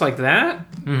he looks like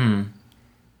that. Mm-hmm.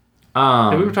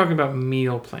 And we were talking about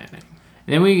meal planning.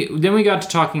 Then we got to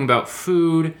talking about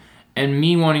food and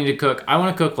me wanting to cook. I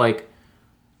want to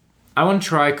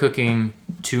try cooking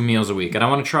 2 meals a week, and I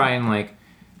want to try and like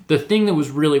the thing that was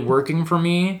really working for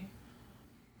me.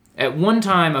 At one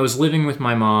time, I was living with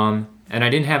my mom, and I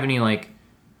didn't have any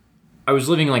I was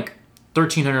living like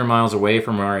 1,300 miles away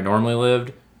from where I normally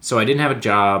lived. So I didn't have a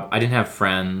job, I didn't have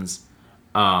friends,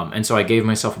 and so I gave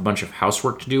myself a bunch of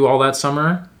housework to do all that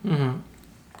summer. Mm-hmm.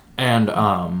 And,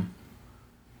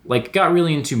 got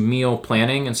really into meal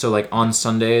planning, and so, on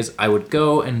Sundays, I would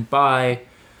go and buy...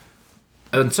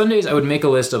 On Sundays, I would make a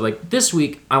list of, this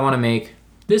week, I want to make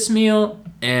this meal,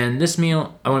 and this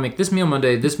meal... I want to make this meal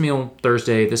Monday, this meal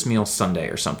Thursday, this meal Sunday,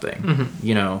 or something.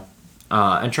 Mm-hmm.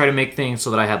 And try to make things so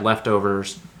that I had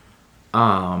leftovers.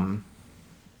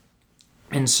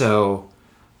 And so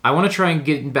I want to try and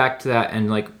get back to that and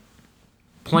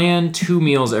plan 2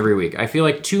 meals every week. I feel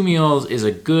like 2 meals is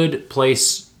a good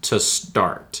place to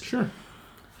start. Sure.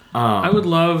 I would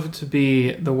love to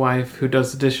be the wife who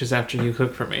does the dishes after you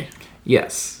cook for me.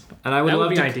 Yes. And I would love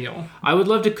be to ideal. I would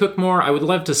love to cook more. I would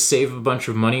love to save a bunch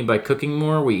of money by cooking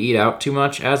more. We eat out too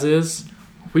much as is.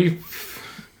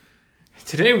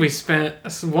 Today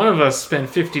one of us spent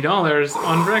 $50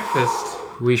 on breakfast.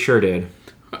 We sure did.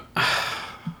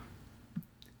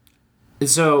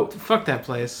 So fuck that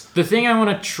place. The thing I want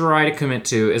to try to commit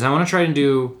to is I want to try to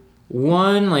do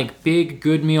one big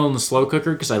good meal in the slow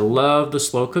cooker, because I love the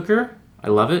slow cooker. I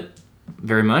love it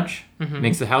very much. Mm-hmm.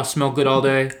 Makes the house smell good all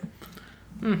day.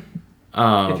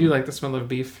 If you like the smell of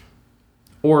beef.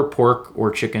 or pork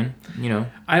or chicken. You know.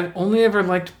 I've only ever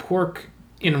liked pork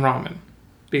in ramen.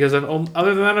 Because other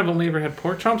than that, I've only ever had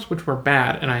pork chops, which were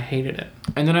bad, and I hated it.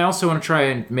 And then I also want to try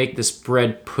and make this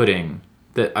bread pudding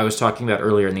that I was talking about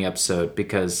earlier in the episode,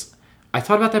 because I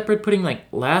thought about that bread pudding like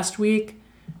last week,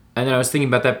 and then I was thinking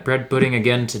about that bread pudding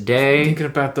again today. Thinking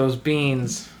about those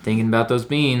beans.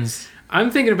 I'm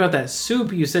thinking about that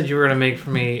soup you said you were going to make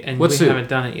for me, and What we soup? haven't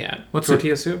done it yet. What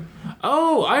tortilla soup?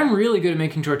 Oh, I'm really good at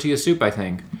making tortilla soup, I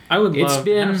think. I would love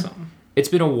to have some. It's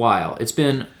been a while. It's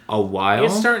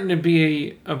starting to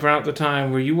be about the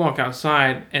time where you walk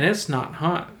outside and it's not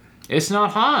hot. It's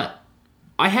not hot.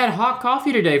 I had hot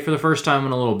coffee today for the first time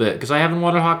in a little bit because I haven't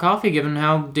wanted hot coffee given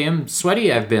how damn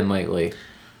sweaty I've been lately.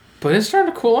 But it's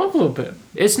starting to cool off a little bit.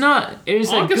 It's not. It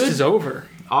is August is over.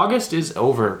 August is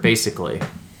over, basically.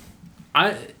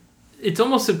 It's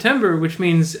almost September, which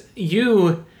means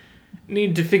you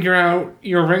need to figure out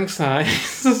your ring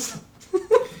size.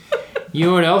 You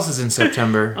know what else is in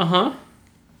September? Uh-huh.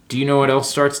 Do you know what else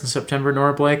starts in September,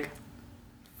 Nora Blake?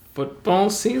 Football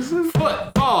season?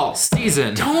 Football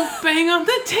season! Don't bang on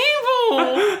the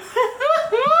table!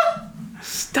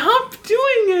 Stop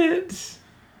doing it!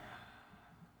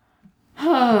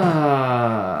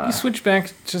 You switch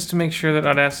back just to make sure that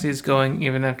Audacity is going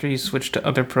even after you switch to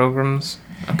other programs?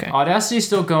 Okay. Audacity's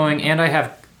still going, and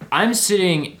I'm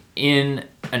sitting in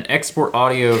an export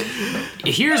audio.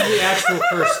 Here's the actual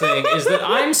first thing, is that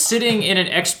I'm sitting in an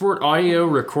export audio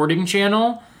recording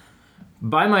channel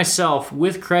by myself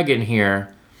with Craig in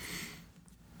here.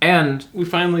 And we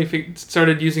finally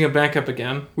started using a backup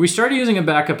again. We started using a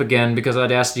backup again because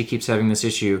Audacity keeps having this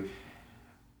issue.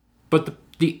 But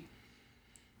the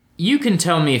you can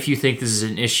tell me if you think this is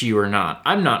an issue or not.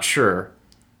 I'm not sure.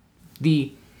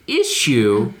 The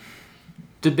issue,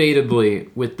 debatably,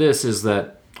 with this is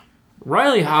that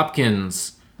Riley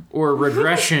Hopkins, or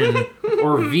Regression,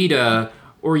 or Vita,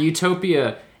 or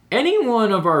Utopia, any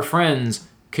one of our friends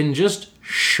can just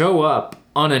show up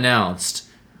unannounced,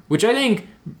 which I think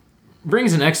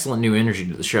brings an excellent new energy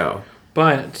to the show.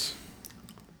 But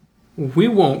we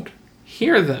won't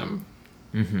hear them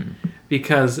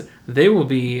because they will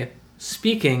be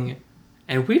speaking,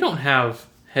 and we don't have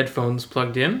headphones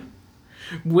plugged in.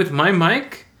 With my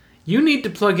mic, you need to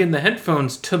plug in the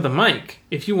headphones to the mic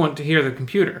if you want to hear the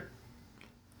computer.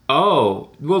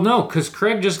 Oh, well no, because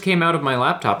Craig just came out of my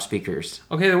laptop speakers.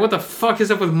 Okay, then what the fuck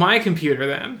is up with my computer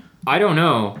then? I don't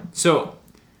know. So,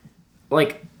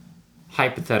 like,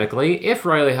 hypothetically, if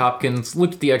Riley Hopkins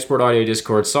looked at the Export Audio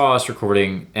Discord, saw us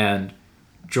recording, and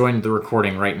joined the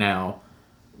recording right now,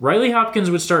 Riley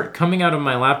Hopkins would start coming out of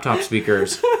my laptop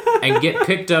speakers and get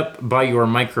picked up by your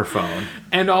microphone.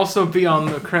 And also be on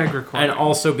the Craig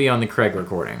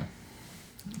recording.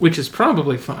 Which is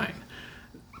probably fine.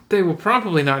 They will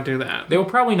probably not do that.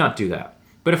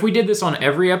 But if we did this on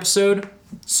every episode,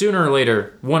 sooner or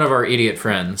later, one of our idiot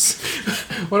friends.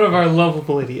 One of our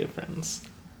lovable idiot friends.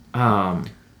 I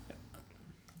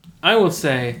will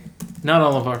say, not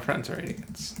all of our friends are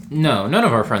idiots. No, none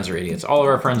of our friends are idiots. All of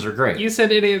our friends are great. You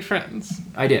said idiot friends.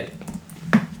 I did.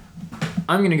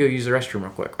 I'm going to go use the restroom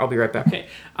real quick. I'll be right back. Okay,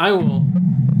 I will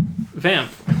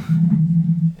vamp.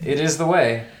 It is the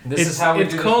way. This is how we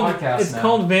do the podcast It's now.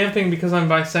 called vamping because I'm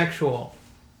bisexual.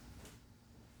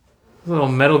 A little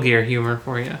Metal Gear humor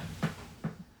for you.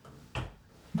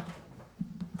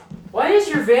 Why is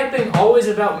your vamping always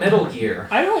about Metal Gear?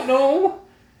 I don't know.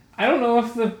 I don't know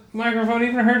if the microphone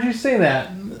even heard you say that.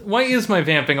 Why is my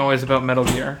vamping always about Metal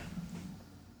Gear?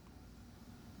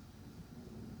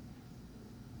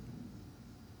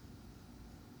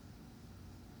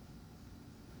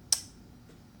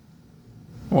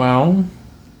 Well,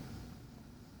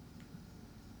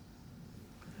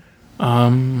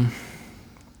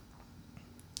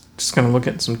 just gonna look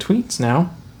at some tweets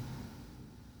now.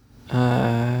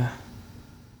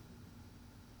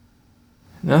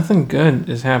 Nothing good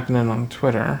is happening on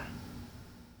Twitter.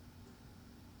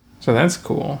 So that's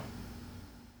cool.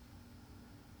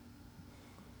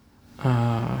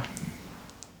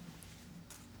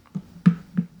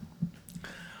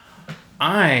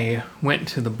 I went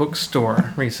to the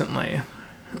bookstore recently.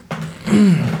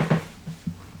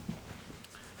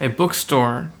 A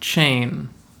bookstore chain.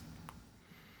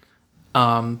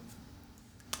 And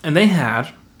they had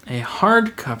a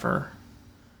hardcover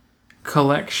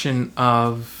collection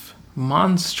of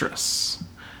Monstrous.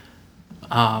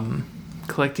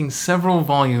 Collecting several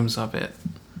volumes of it.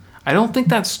 I don't think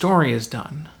that story is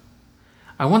done.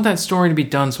 I want that story to be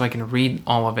done so I can read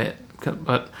all of it.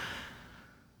 But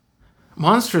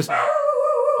Monstrous.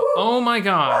 Oh my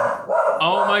god.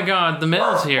 Oh my god, the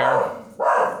mail's here.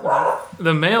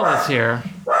 The mail is here.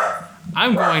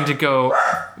 I'm going to go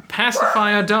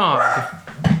Pacify a dog.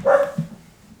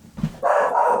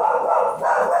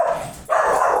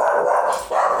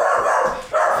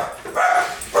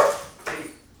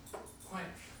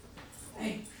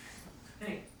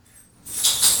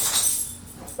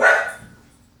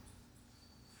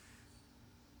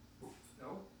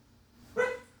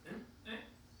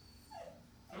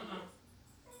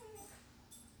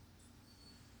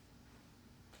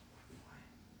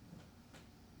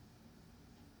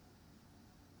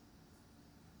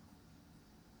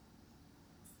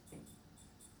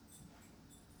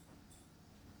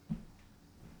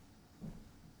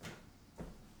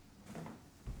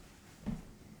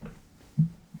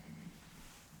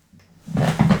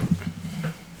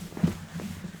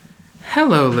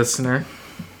 Hello, listener.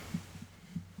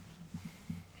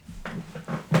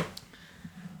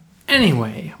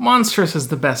 Anyway, Monstrous is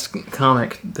the best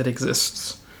comic that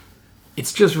exists.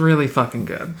 It's just really fucking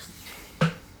good.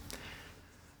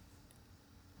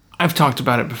 I've talked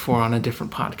about it before on a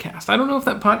different podcast. I don't know if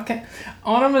that podcast...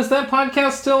 Autumn, is that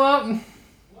podcast still up?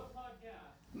 What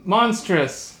podcast?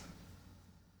 Monstrous.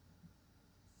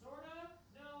 Sorta?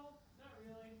 No, not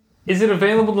really. Is it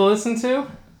available to listen to?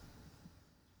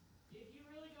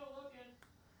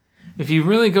 If you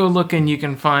really go looking, you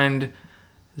can find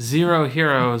Zero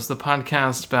Heroes, the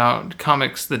podcast about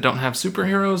comics that don't have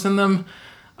superheroes in them.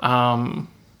 I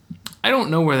don't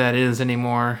know where that is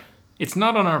anymore. It's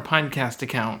not on our podcast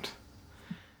account.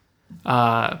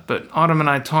 But Autumn and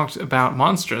I talked about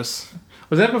Monstrous.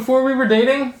 Was that before we were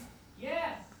dating?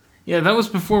 Yes. Yeah, that was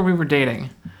before we were dating.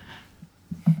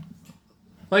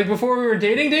 Like before we were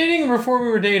dating, or before we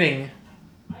were dating?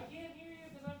 I can't hear you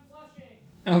because I'm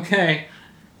flushing. Okay.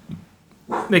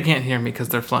 They can't hear me because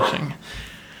they're flushing.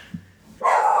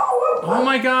 Oh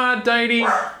my god, Didy!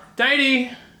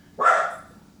 Didy!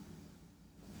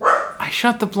 I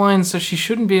shut the blinds so she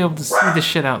shouldn't be able to see the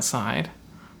shit outside.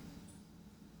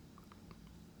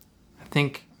 I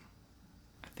think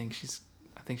she's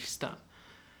done.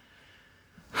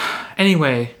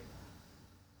 Anyway.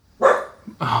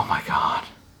 Oh my god.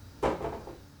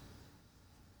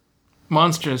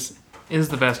 Monstrous is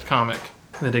the best comic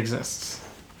that exists.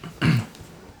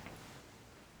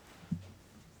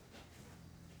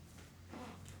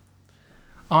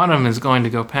 Autumn is going to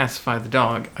go pacify the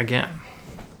dog again.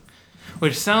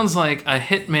 Which sounds like a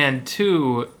Hitman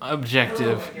 2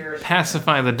 objective.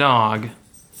 Pacify the dog.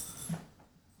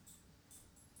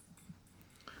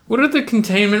 What are the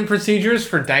containment procedures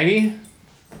for Didy?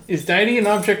 Is Didy an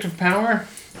object of power?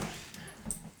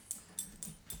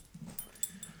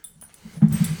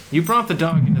 You brought the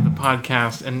dog into the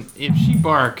podcast, and if she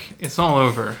bark, it's all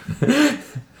over.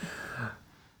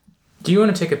 Do you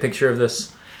want to take a picture of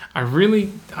this? I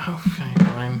really... Oh, okay,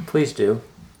 fine. Please do.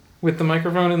 With the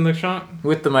microphone in the shot?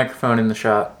 With the microphone in the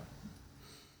shot.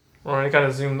 Or I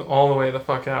gotta zoom all the way the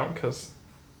fuck out, because...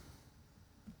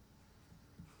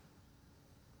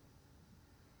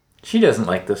 She doesn't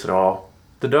like this at all.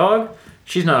 The dog,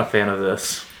 she's not a fan of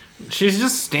this. She's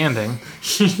just standing.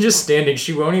 She's just standing.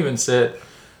 She won't even sit.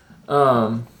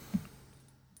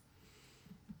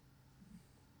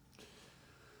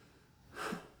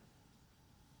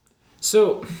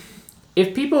 So,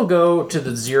 if people go to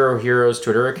the Zero Heroes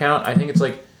Twitter account, I think it's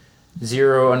like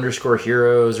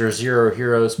 0_heroes or Zero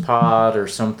Heroes Pod or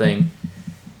something,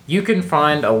 you can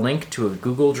find a link to a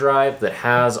Google Drive that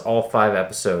has all 5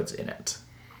 episodes in it.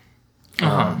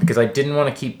 Because I didn't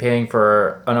want to keep paying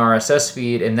for an RSS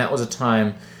feed, and that was a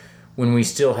time when we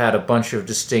still had a bunch of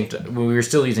when we were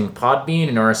still using Podbean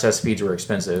and RSS feeds were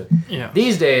expensive. Yeah.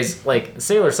 These days, like,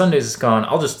 Sailor Sundays is gone,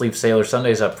 I'll just leave Sailor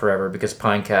Sundays up forever because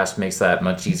Pinecast makes that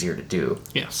much easier to do.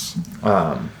 Yes.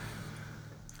 And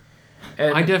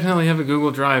I definitely have a Google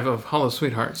Drive of Hollow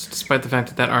Sweethearts, despite the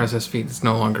fact that RSS feed is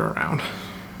no longer around.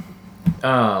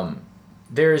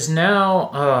 There is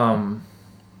now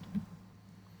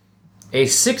a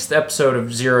 6th episode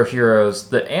of Zero Heroes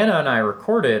that Anna and I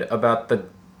recorded about the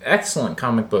excellent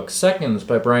comic book Seconds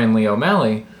by Brian Lee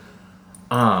O'Malley.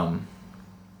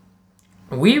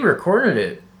 We recorded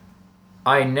it.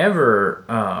 I never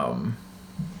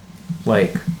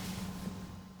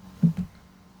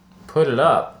put it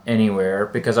up anywhere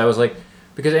because Anna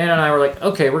and I were like,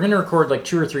 okay, we're gonna record like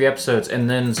 2 or 3 episodes and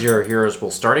then Zero Heroes will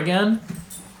start again.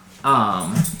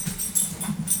 And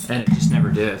it just never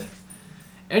did.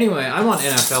 Anyway, I'm on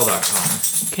NFL.com.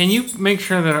 Can you make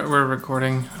sure that we're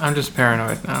recording? I'm just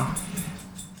paranoid now.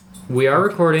 We are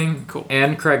recording, Cool.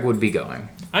 And Craig would be going.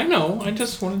 I know, I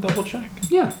just want to double check.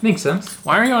 Yeah, makes sense.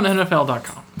 Why are you on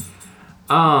NFL.com?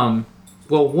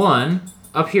 Well, one,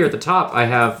 up here at the top, I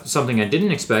have something I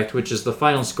didn't expect, which is the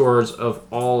final scores of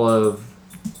all of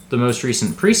the most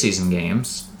recent preseason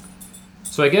games.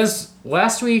 So I guess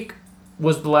last week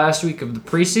was the last week of the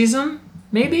preseason,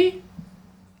 maybe?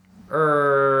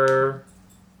 Or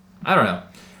I don't know.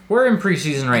 We're in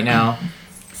preseason right now.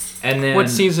 And then What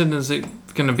season is it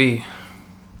going to be?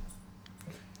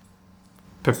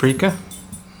 Paprika?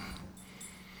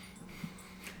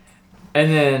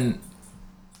 And then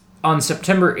on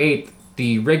September 8th,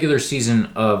 the regular season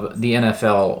of the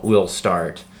NFL will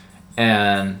start.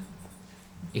 And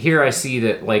here I see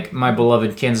that, like, my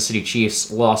beloved Kansas City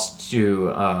Chiefs lost to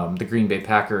the Green Bay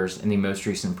Packers in the most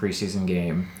recent preseason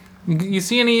game. You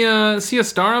see see a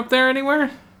star up there anywhere?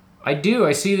 I do.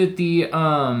 I see that the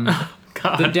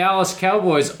Dallas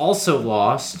Cowboys also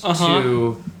lost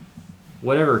to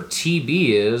whatever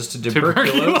TB is, to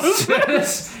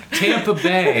tuberculosis. Tampa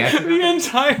Bay. The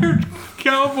entire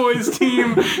Cowboys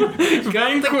team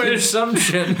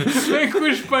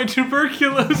Vanquished by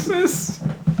tuberculosis.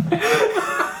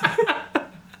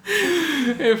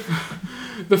 If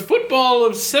the football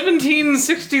of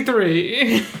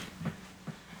 1763.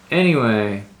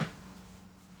 Anyway,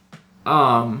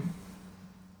 I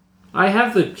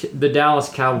have the Dallas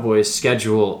Cowboys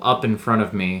schedule up in front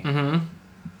of me. Mm-hmm.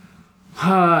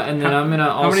 And then I'm gonna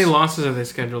also... How many losses are they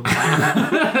scheduled?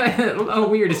 Oh,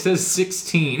 weird. It says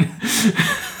 16.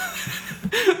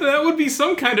 That would be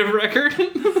some kind of record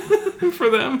for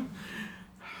them.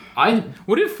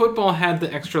 What if football had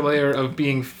the extra layer of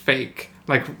being fake,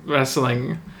 like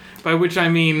wrestling? By which I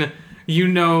mean,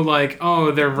 like,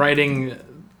 oh, they're writing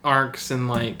arcs and,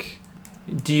 like,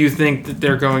 do you think that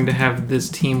they're going to have this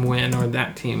team win or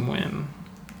that team win?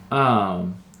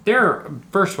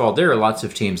 First of all, there are lots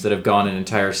of teams that have gone an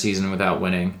entire season without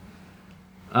winning.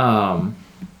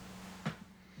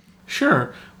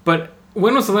 Sure, but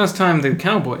when was the last time the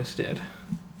Cowboys did?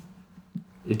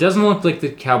 It doesn't look like the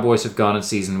Cowboys have gone a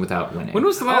season without winning. When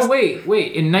was the last... Oh, wait.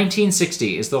 In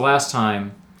 1960 is the last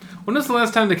time... When was the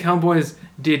last time the Cowboys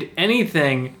did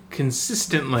anything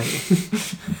consistently?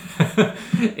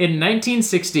 In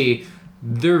 1960,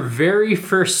 their very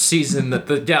first season that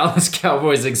the Dallas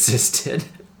Cowboys existed,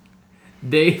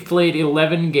 they played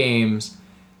 11 games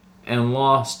and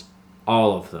lost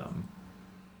all of them.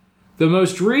 The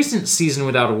most recent season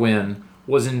without a win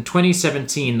was in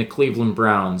 2017. The Cleveland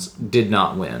Browns did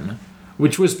not win,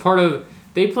 which was part of...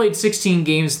 They played 16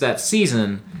 games that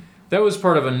season. That was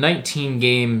part of a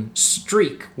 19-game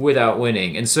streak without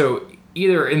winning. And so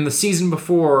either in the season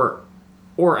before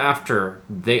or after,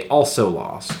 they also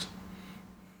lost.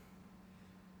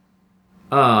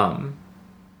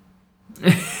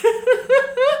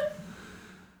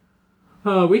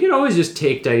 We could always just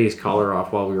take Daity's collar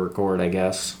off while we record, I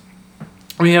guess.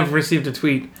 We have received a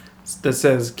tweet that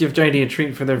says, give Daity a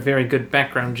treat for their very good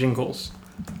background jingles.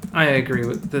 I agree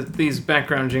with these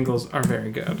background jingles are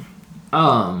very good.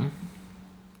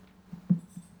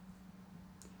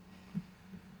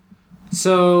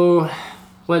 So,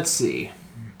 let's see.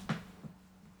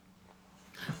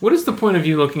 What is the point of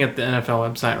you looking at the NFL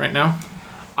website right now?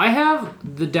 I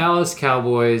have the Dallas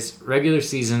Cowboys regular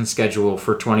season schedule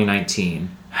for 2019.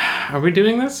 Are we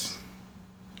doing this?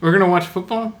 We're going to watch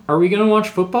football? Are we going to watch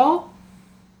football?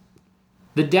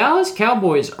 The Dallas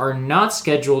Cowboys are not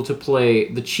scheduled to play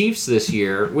the Chiefs this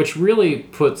year, which really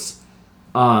puts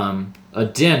a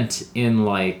dent in,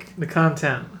 like... The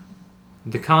content.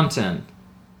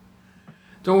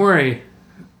 Don't worry.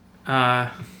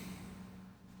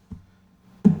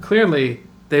 Clearly,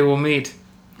 they will meet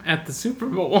at the Super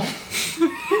Bowl.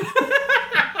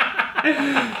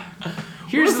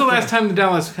 Here's the last time the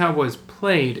Dallas Cowboys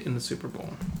played in the Super Bowl.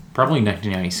 Probably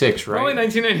 1996, right? Probably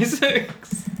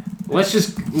 1996.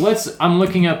 I'm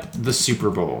looking up the Super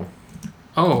Bowl.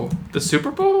 Oh, the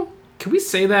Super Bowl? Can we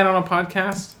say that on a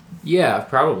podcast? Yeah,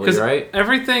 probably, right?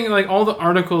 Everything, like all the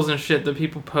articles and shit that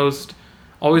people post,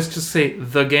 always just say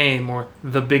the game or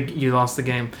you lost the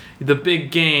game. The big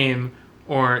game,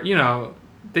 or, you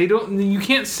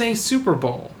can't say Super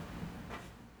Bowl.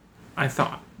 I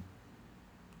thought.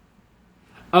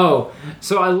 Oh,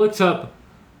 so I looked up,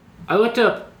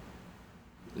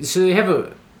 so they have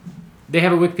a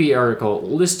Wikipedia article,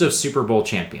 list of Super Bowl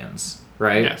champions,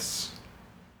 right? Yes.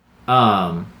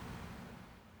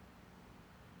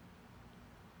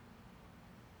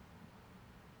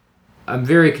 I'm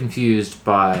very confused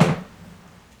by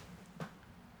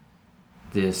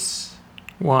this.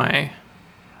 Why?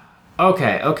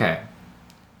 Okay.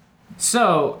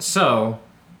 So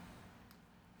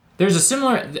there's a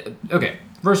similar... Okay,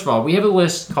 first of all, we have a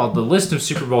list called the List of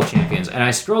Super Bowl Champions, and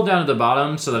I scrolled down to the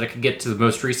bottom so that I could get to the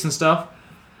most recent stuff.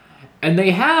 And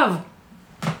they have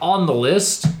on the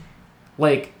list,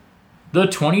 like, the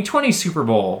 2020 Super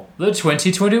Bowl, the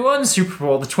 2021 Super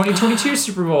Bowl, the 2022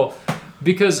 Super Bowl.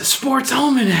 Because Sports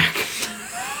Almanac.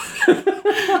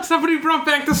 Somebody brought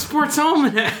back the Sports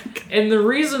Almanac. And the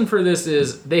reason for this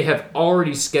is they have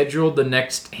already scheduled the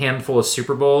next handful of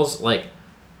Super Bowls. Like,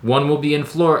 one will be in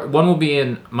Florida, one will be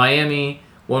in Miami,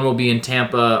 one will be in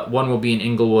Tampa, one will be in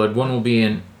Inglewood, one will be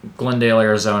in Glendale,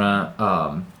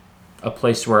 Arizona, a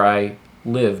place where I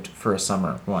lived for a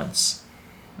summer once.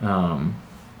 One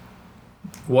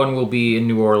will be in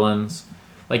New Orleans.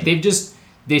 Like,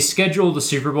 they schedule the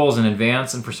Super Bowls in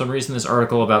advance, and for some reason this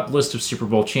article about list of Super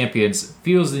Bowl champions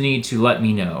feels the need to let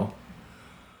me know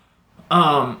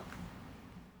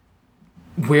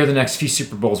where the next few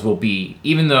Super Bowls will be,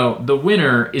 even though the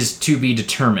winner is to be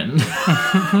determined.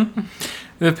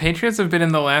 The Patriots have been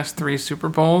in the last 3 Super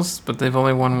Bowls, but they've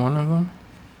only won one of them.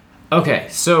 Okay,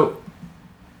 so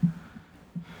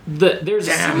there's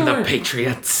a similar...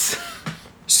 Patriots.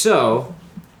 So...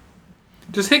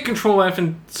 Just hit Control F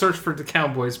and search for the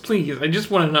Cowboys, please. I just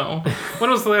want to know.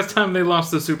 When was the last time they lost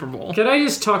the Super Bowl? Can I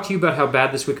just talk to you about how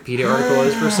bad this Wikipedia article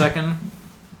is for a second?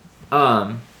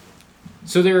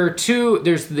 So there are two.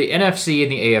 There's the NFC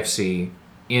and the AFC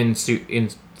in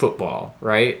football,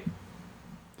 right?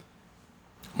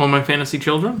 All my fantasy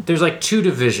children? There's like 2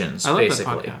 divisions, I love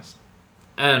basically. that podcast.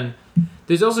 And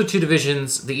there's also 2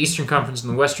 divisions, the Eastern Conference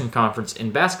and the Western Conference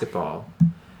in basketball.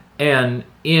 And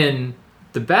in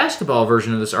the basketball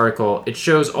version of this article, it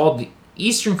shows all the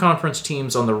Eastern Conference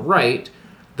teams on the right,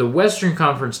 the Western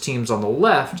Conference teams on the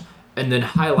left, and then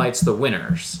highlights the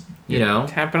winners. You know?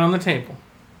 Tapping on the table.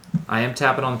 I am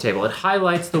tapping on the table. It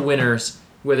highlights the winners,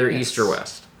 whether East or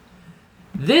West.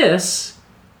 This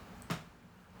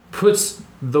puts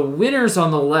the winners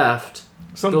on the left,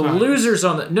 Sometimes. the losers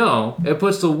on the... No, it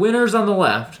puts the winners on the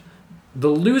left, the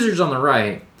losers on the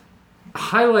right,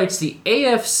 highlights the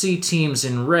AFC teams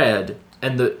in red,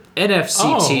 and the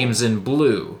NFC teams in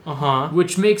blue. Uh-huh.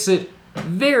 Which makes it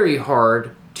very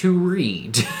hard to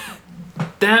read.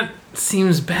 That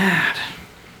seems bad.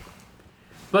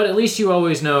 But at least you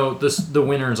always know the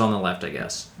winners on the left, I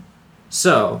guess.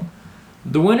 So,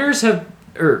 the winners have...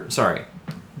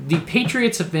 the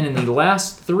Patriots have been in the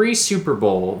last 3 Super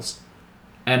Bowls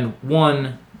and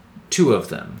won 2 of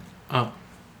them. Oh.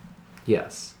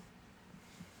 Yes.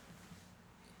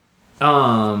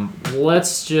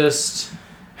 Let's just...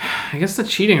 I guess the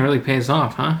cheating really pays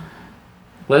off, huh?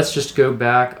 Let's just go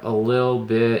back a little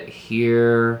bit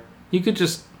here. You could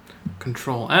just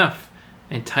Control F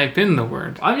and type in the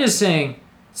word. I'm just saying,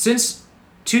 since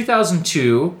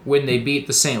 2002, when they beat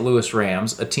the St. Louis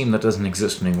Rams, a team that doesn't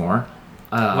exist anymore.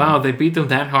 Wow, they beat them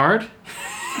that hard?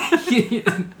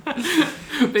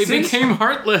 They became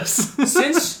heartless.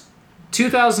 Since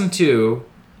 2002,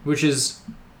 which is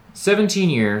 17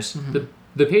 years,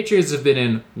 the Patriots have been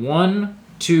in 1,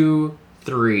 2,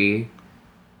 3,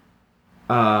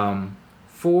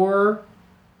 4,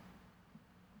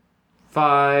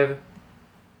 5,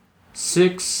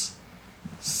 6,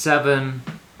 7,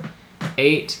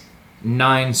 8,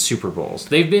 9 Super Bowls.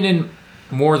 They've been in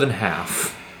more than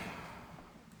half.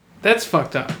 That's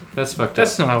fucked up. That's fucked up.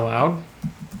 That's not allowed.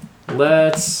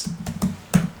 Let's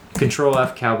Control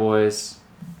F Cowboys.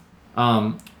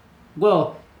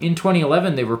 Well, in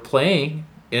 2011 they were playing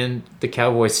in the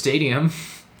Cowboys Stadium.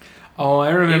 Oh, I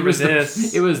remember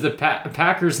this. It was the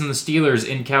Packers and the Steelers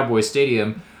in Cowboys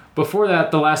Stadium. Before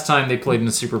that, the last time they played in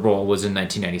the Super Bowl was in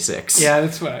 1996. Yeah,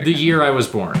 that's what the year I was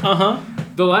born. Uh-huh.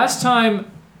 The last time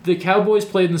the Cowboys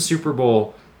played in the Super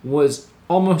Bowl was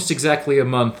almost exactly a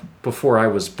month before I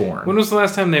was born. When was the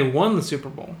last time they won the Super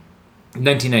Bowl?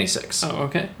 1996. Oh,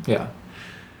 okay. Yeah.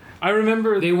 I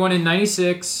remember... They won in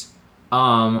 96,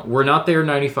 were not there in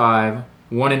 95,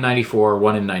 won in 94,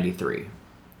 won in 93.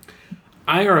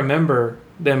 I remember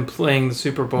them playing the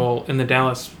Super Bowl in the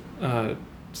Dallas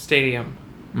stadium.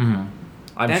 Mm-hmm.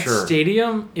 I'm sure. That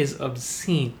stadium is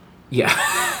obscene. Yeah.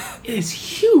 It is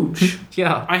huge.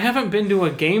 Yeah. I haven't been to a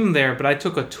game there, but I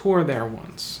took a tour there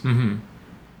once. Mm-hmm.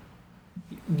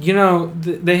 You know,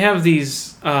 they have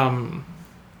these...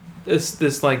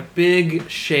 this like big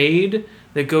shade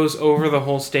that goes over the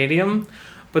whole stadium,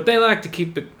 but they like to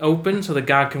keep it open so that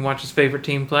God can watch his favorite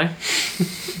team play.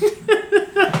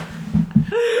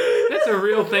 That's a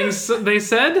real thing they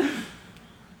said.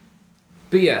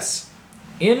 But yes,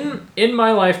 in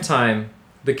my lifetime,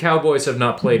 the Cowboys have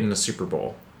not played in the Super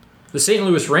Bowl. The St.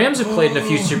 Louis Rams have played in a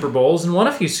few Super Bowls and won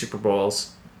a few Super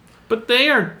Bowls. But they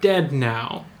are dead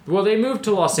now. Well, they moved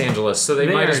to Los Angeles, so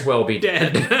they might as well be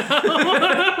dead.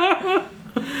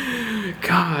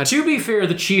 God. To be fair,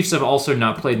 the Chiefs have also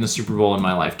not played in the Super Bowl in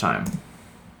my lifetime.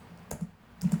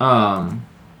 The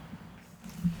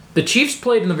Chiefs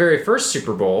played in the very first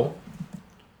Super Bowl,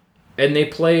 and they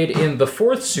played in the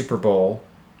 4th Super Bowl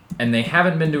and they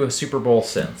haven't been to a Super Bowl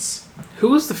since. Who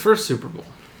was the first Super Bowl?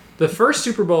 The first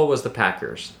Super Bowl was the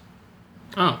Packers.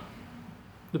 Oh.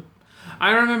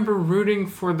 I remember rooting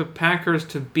for the Packers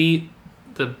to beat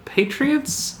the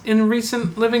Patriots in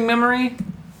recent living memory.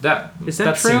 Is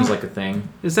that true? Seems like a thing.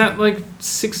 Is that like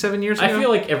 6-7 years ago? I feel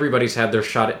like everybody's had their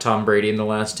shot at Tom Brady in the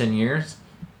last 10 years.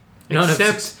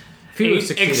 Except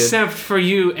for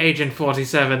you, Agent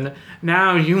 47.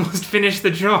 Now you must finish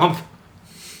the job.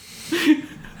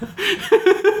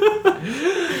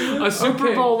 A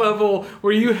Super Bowl level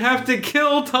where you have to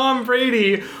kill Tom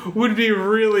Brady would be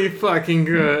really fucking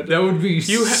good. That would be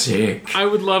sick. I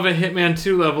would love a Hitman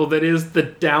 2 level that is the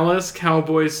Dallas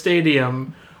Cowboys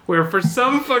Stadium, where for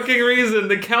some fucking reason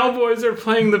the Cowboys are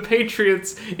playing the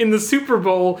Patriots in the Super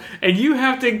Bowl and you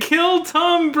have to kill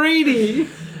Tom Brady.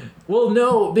 Well,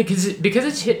 no, because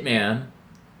it's Hitman.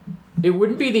 It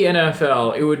wouldn't be the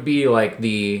NFL. It would be like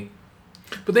the...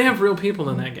 But they have real people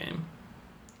in that game.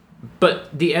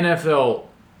 But the NFL,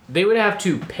 they would have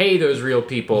to pay those real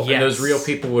people, and those real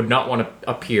people would not want to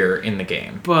appear in the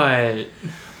game.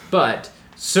 But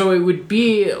so it would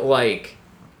be like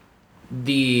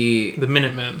the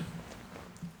Minutemen.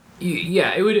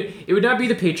 Yeah, it would not be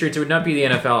the Patriots. It would not be the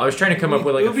NFL. I was trying to come up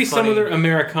with like it would be some other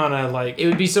Americana like. It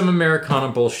would be some Americana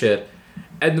bullshit,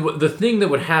 and the thing that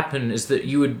would happen is that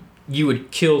you would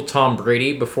kill Tom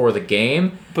Brady before the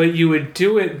game, but you would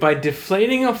do it by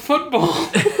deflating a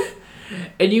football.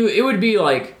 And it would be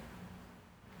like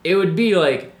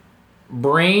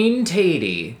Brain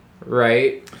Tatey,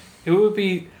 right? It would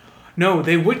be no,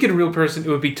 they would get a real person. It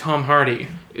would be Tom Hardy.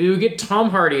 You would get Tom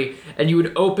Hardy, and you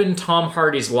would open Tom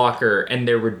Hardy's locker, and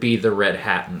there would be the red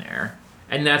hat in there,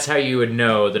 and that's how you would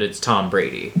know that it's Tom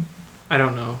Brady. I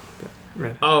don't know.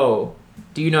 Red hat. Oh,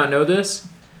 do you not know this?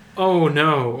 Oh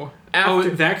no!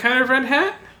 That kind of red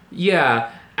hat?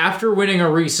 Yeah. After winning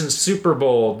a recent Super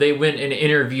Bowl, they went and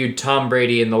interviewed Tom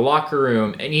Brady in the locker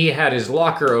room, and he had his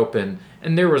locker open,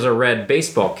 and there was a red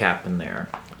baseball cap in there.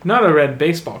 Not a red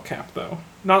baseball cap, though.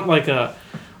 Not like a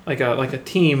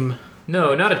team.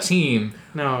 No, not a team.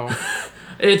 No.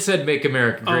 It said "Make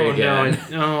America Great Again."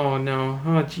 No.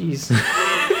 Oh, jeez.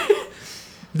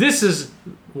 This is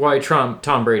why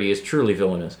Tom Brady is truly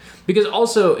villainous. Because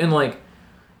also in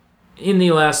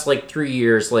the last 3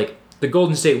 years, the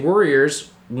Golden State Warriors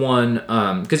won,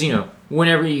 because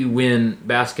whenever you win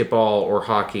basketball or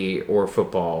hockey or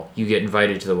football, you get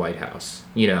invited to the White House.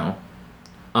 Sure,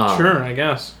 I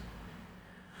guess.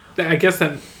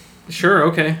 Sure,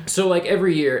 okay. So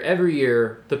every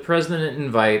year, the president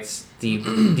invites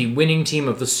the winning team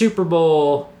of the Super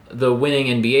Bowl, the winning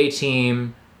NBA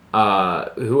team,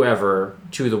 whoever,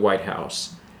 to the White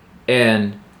House.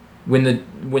 And when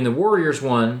the Warriors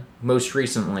won most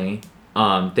recently,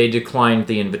 they declined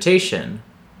the invitation,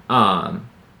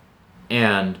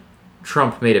 and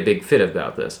Trump made a big fit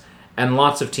about this, and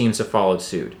lots of teams have followed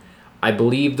suit. I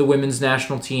believe the women's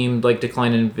national team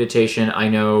declined an invitation. I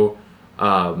know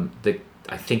I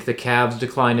think the Cavs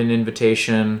declined an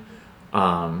invitation.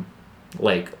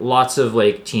 Lots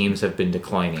of teams have been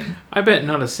declining. I bet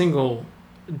not a single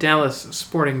Dallas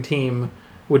sporting team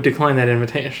would decline that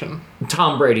invitation.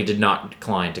 Tom Brady did not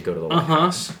decline to go to the White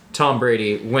House. Tom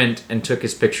Brady went and took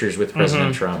his pictures with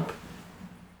President Trump.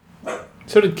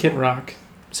 So did Kid Rock.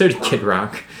 Kid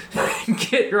Rock,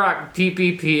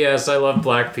 PPPS, I love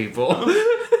black people.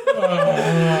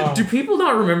 Do people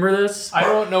not remember this? I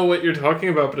don't know what you're talking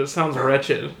about, but it sounds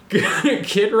wretched.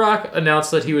 Kid Rock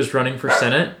announced that he was running for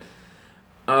Senate.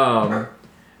 And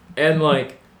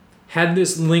had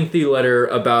this lengthy letter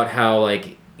about how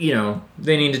they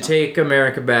need to take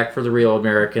America back for the real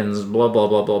Americans, blah blah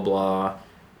blah blah blah,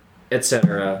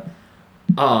 etc.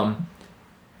 And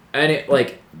it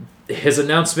his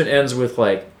announcement ends with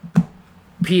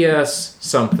P.S.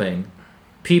 something,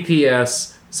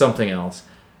 P.P.S. something else,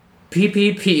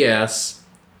 P.P.P.S.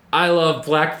 I love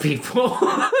black people!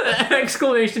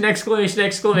 Exclamation! Exclamation!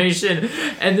 Exclamation!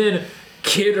 And then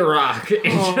Kid Rock. It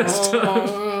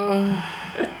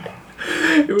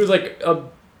was a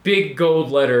big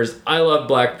gold letters. I love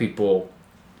black people.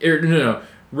 No,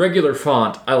 regular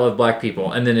font. I love black people,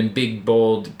 and then in big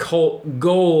bold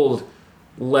gold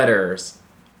letters.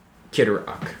 Kid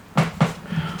Rock.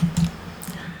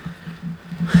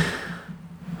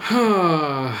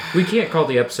 We can't call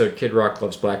the episode Kid Rock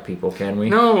Loves Black People, can we?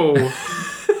 No.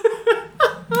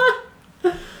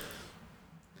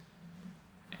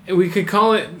 We could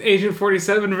call it Agent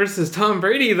 47 versus Tom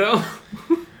Brady, though.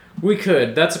 We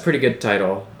could. That's a pretty good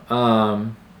title. I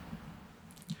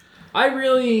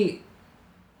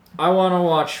want to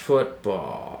watch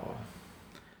football.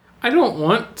 I don't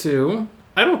want to.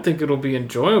 I don't think it'll be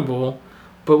enjoyable,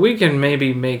 but we can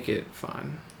maybe make it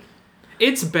fun.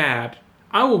 It's bad.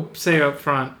 I will say up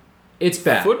front, It's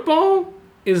bad. football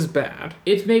is bad.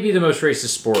 It's maybe the most racist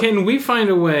sport. Can we find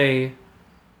a way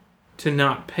to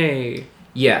not pay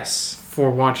Yes. for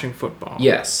watching football?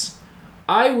 Yes.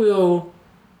 I will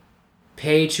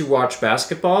pay to watch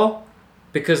basketball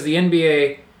because the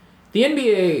NBA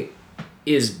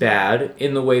is bad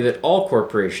in the way that all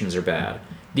corporations are bad.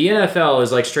 The NFL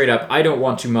is like straight up, I don't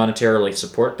want to monetarily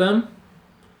support them.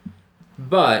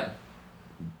 But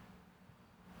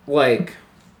like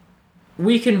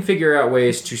we can figure out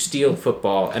ways to steal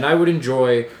football, and I would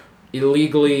enjoy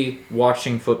illegally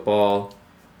watching football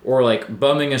or like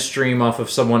bumming a stream off of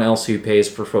someone else who pays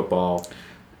for football.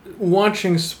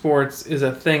 Watching sports is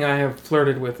a thing I have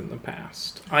flirted with in the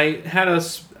past. I had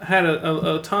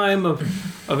a time of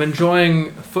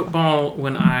enjoying football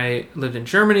when I lived in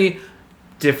Germany.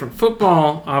 Different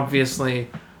football, obviously.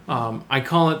 I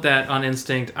call it that on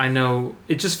instinct. I know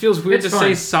it just feels weird It's to say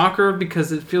fine. soccer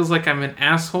because it feels like I'm an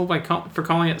asshole for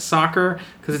calling it soccer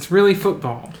because it's really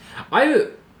football. I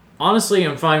honestly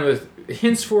am fine with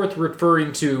henceforth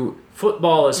referring to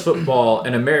football as football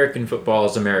and American football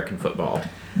as American football.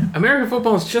 American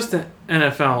football is just the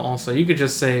NFL also. You could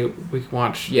just say we can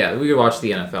watch. Yeah, we could watch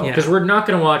the NFL. Yeah. Because we're not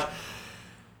going to watch...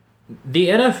 The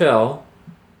NFL,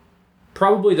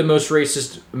 probably the most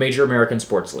racist major American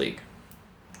sports league.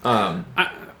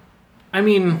 I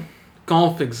mean,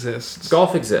 golf exists.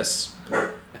 Golf exists.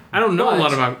 I don't know a But-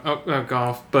 lot about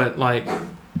golf, but like,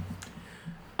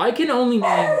 I can only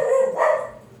name...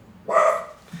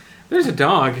 there's a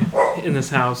dog in this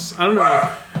house. I don't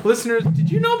know. Listeners,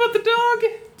 did you know about the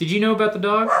dog? Did you know about the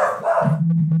dog?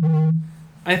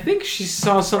 I think she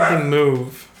saw something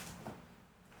move.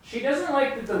 She doesn't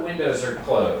like that the windows are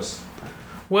closed.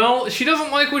 Well, she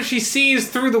doesn't like what she sees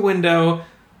through the window,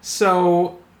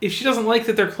 so if she doesn't like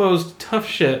that they're closed, tough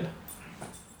shit.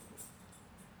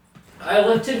 I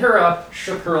lifted her up,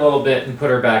 shook her a little bit, and put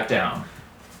her back down.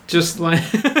 Just like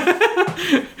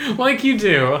like you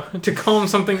do to calm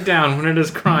something down when it is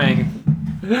crying.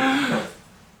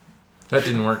 That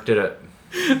didn't work, did it?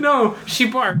 No, she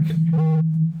barked.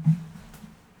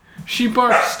 She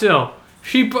barked still.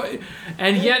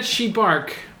 And yet she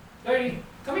bark. Lady,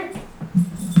 come here.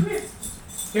 Come here.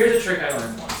 Here's a trick I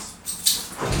learned once.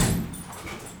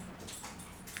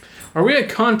 Are we a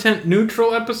content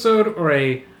neutral episode or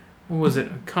a what was it?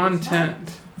 A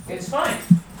content. It's fine.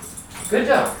 Good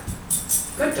dog.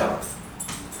 Good dog.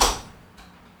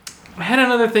 I had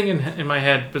another thing in my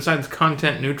head besides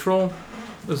content neutral.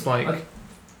 It was like Okay.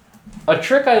 A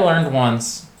trick I learned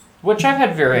once, which I've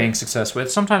had varying success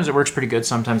with, sometimes it works pretty good,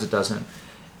 sometimes it doesn't,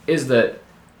 is that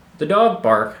the dog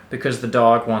bark because the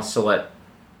dog wants to let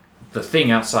the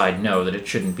thing outside know that it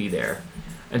shouldn't be there.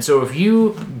 And so if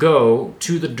you go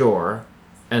to the door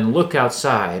and look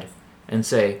outside and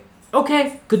say,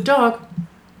 okay, good dog,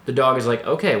 the dog is like,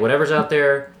 okay, whatever's out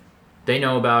there, they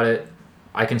know about it,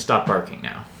 I can stop barking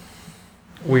now.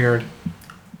 weird.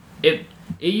 It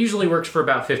usually works for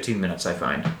about 15 minutes, I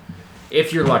find.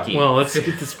 If you're lucky. Well, let's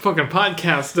get this fucking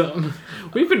podcast done.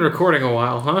 We've been recording a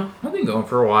while, huh? I've been going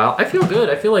for a while. I feel good.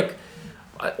 I feel like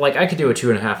I could do a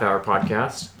 2.5 hour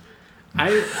podcast.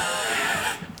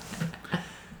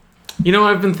 You know,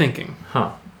 I've been thinking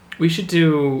Huh. we should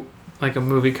do like a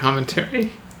movie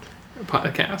commentary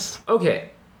podcast. Okay.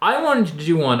 I wanted to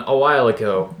do one a while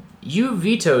ago. You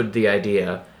vetoed the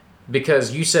idea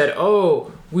because you said,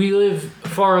 oh, we live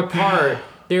far apart.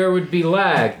 There would be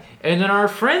lag. And then our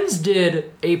friends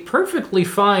did a perfectly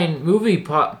fine movie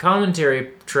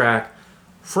commentary track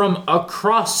from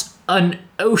across an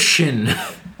ocean.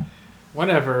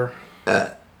 Whatever.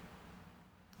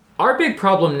 Our big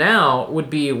problem now would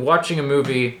be watching a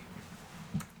movie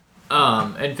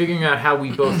and figuring out how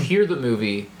we both hear the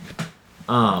movie.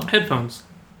 Headphones.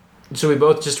 So we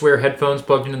both just wear headphones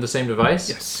plugged into the same device?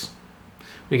 Yes.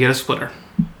 We get a splitter.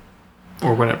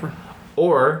 Or whatever.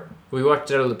 Or we watch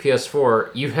it out of the PS4.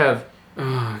 You have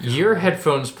your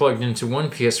headphones plugged into one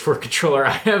PS4 controller.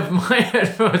 I have my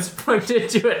headphones plugged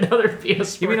into another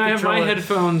PS4 You mean I have my controller.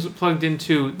 headphones plugged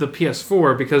into the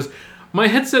PS4 because my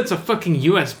headset's a fucking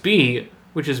USB,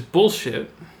 which is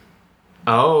bullshit.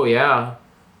 Oh, yeah.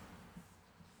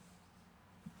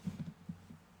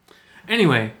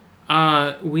 Anyway,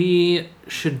 we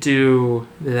should do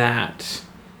that.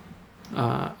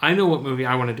 I know what movie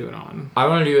I want to do it on. I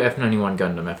want to do F91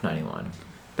 Gundam F91.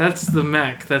 That's the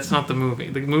mech. That's not the movie.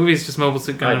 The movie is just Mobile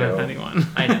Suit Gundam F91.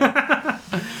 I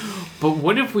know. But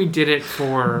what if we did it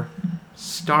for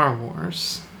Star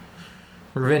Wars?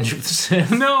 Revenge of the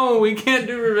Sith. No, we can't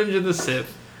do Revenge of the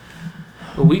Sith.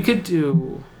 But we could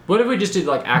do What if we just did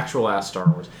like actual ass Star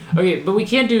Wars? Okay, but we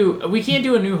can't do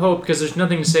A New Hope because there's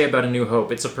nothing to say about A New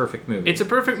Hope. It's a perfect movie. It's a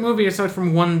perfect movie aside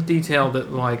from one detail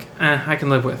that like I can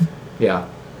live with, yeah.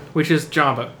 which is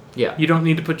Jabba. Yeah. You don't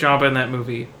need to put Jabba in that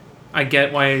movie. I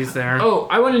get why he's there. Oh,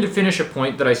 I wanted to finish a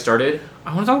point that I started.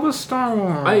 I want to talk about Star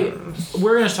Wars.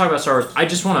 We're going to talk about Star Wars. I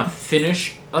just want to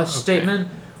finish a statement,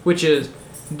 which is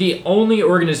the only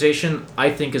organization I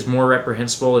think is more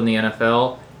reprehensible in the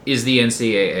NFL is the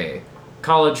NCAA.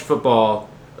 College football,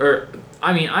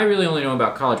 I really only know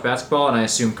about college basketball, and I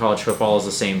assume college football is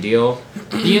the same deal.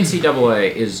 The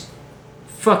NCAA is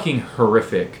fucking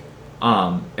horrific,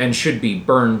 and should be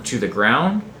burned to the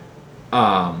ground.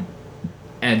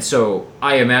 And so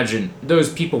I imagine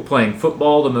those people playing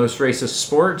football, the most racist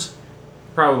sport,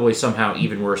 probably somehow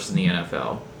even worse than the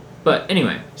NFL. But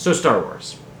anyway, so Star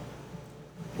Wars.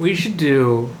 We should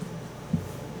do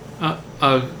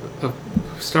a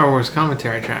Star Wars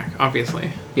commentary track,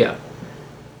 obviously. Yeah.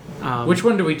 Which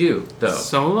one do we do, though?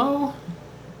 Solo?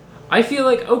 I feel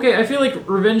like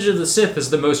Revenge of the Sith is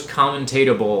the most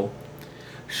commentatable.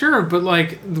 Sure, but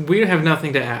like we have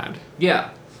nothing to add.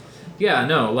 Yeah. Yeah,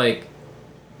 no, like,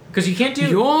 because you can't do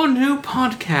your new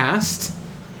podcast.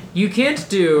 You can't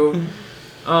do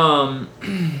A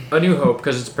New Hope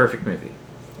because it's a perfect movie.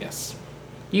 Yes.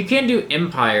 You can't do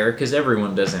Empire because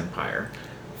everyone does Empire.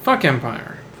 Fuck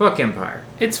Empire. Fuck Empire.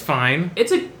 It's fine.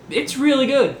 It's really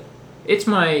good. It's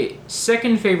my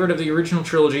second favorite of the original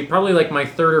trilogy, probably like my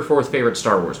third or fourth favorite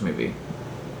Star Wars movie.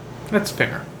 That's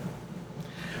fair.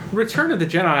 Return of the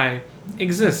Jedi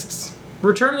exists.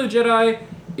 Return of the Jedi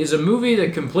is a movie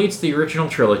that completes the original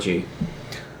trilogy.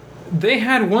 They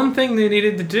had one thing they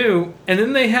needed to do, and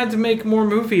then they had to make more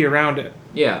movie around it.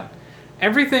 Yeah.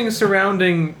 Everything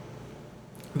surrounding...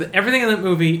 everything in that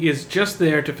movie is just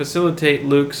there to facilitate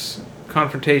Luke's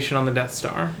confrontation on the Death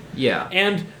Star. Yeah.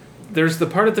 And there's the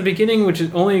part at the beginning which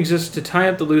only exists to tie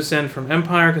up the loose end from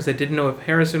Empire because they didn't know if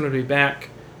Harrison would be back.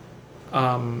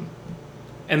 And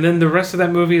then the rest of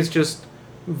that movie is just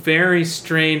very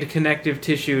strained connective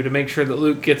tissue to make sure that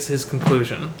Luke gets his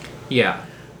conclusion. Yeah.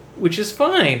 Which is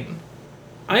fine.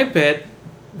 I bet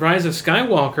Rise of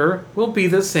Skywalker will be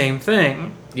the same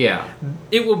thing. Yeah.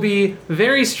 It will be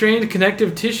very strained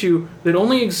connective tissue that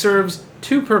only serves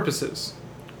two purposes.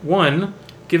 One,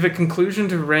 give a conclusion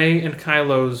to Rey and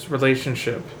Kylo's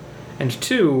relationship. And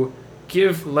two,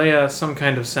 give Leia some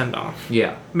kind of send-off.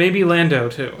 Yeah. Maybe Lando,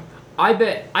 too. I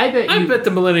bet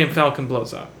the Millennium Falcon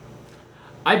blows up.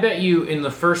 I bet you in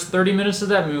the first 30 minutes of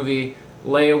that movie,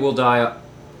 Leia will die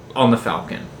on the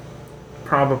Falcon.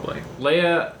 Probably.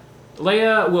 Leia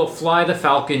will fly the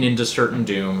Falcon into certain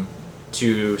doom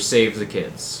to save the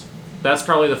kids. That's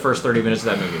probably the first 30 minutes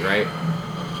of that movie, right?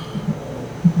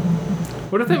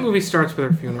 What if that movie starts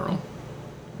with her funeral?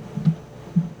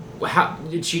 How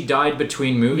did she died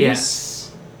between movies?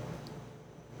 Yes.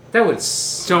 That would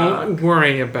suck. Don't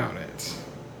worry about it.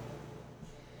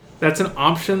 That's an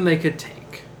option they could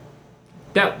take.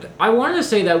 I wanted to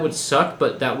say that would suck,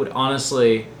 but that would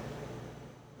honestly...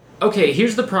 Okay,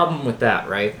 here's the problem with that,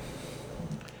 right?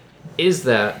 Is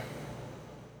that...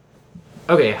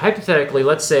 Okay, hypothetically,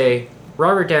 let's say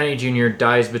Robert Downey Jr.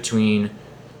 dies between,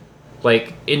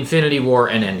 like, Infinity War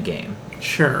and Endgame.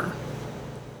 Sure.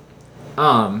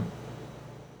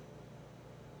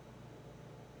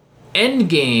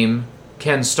 Endgame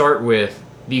can start with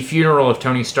the funeral of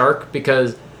Tony Stark,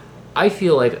 because I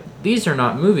feel like these are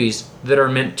not movies that are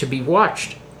meant to be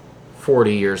watched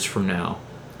 40 years from now.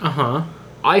 Uh-huh.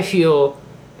 I feel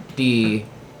these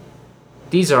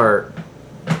are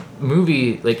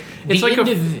movie, like, it's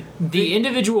the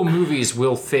individual movies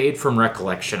will fade from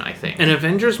recollection, I think. An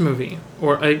Avengers movie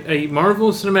or a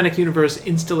Marvel Cinematic Universe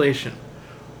installation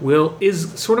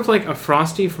is sort of like a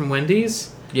Frosty from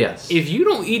Wendy's. Yes. If you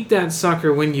don't eat that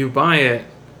sucker when you buy it,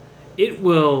 it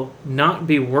will not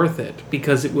be worth it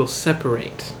because it will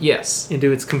separate. Yes.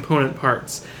 Into its component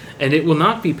parts. And it will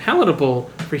not be palatable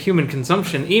for human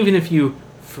consumption even if you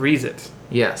freeze it.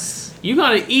 Yes. You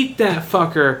gotta eat that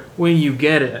fucker when you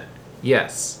get it.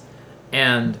 Yes.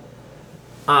 And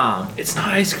it's not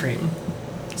ice cream.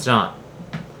 It's not.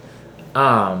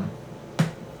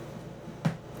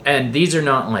 And these are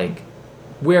not like...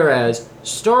 Whereas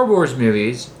Star Wars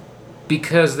movies,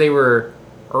 because they were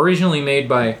originally made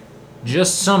by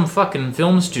just some fucking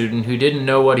film student who didn't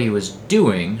know what he was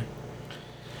doing,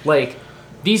 like,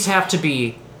 these have to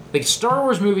be... Like, Star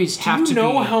Wars movies have to be... Do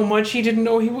you know how much he didn't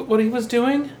know what he was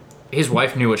doing? His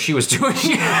wife knew what she was doing.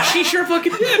 She sure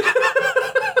fucking did.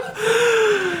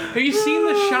 Have you seen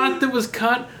the shot that was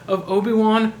cut of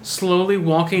Obi-Wan slowly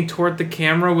walking toward the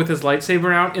camera with his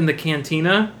lightsaber out in the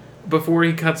cantina? before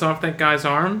he cuts off that guy's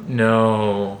arm?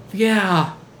 No.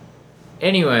 Yeah.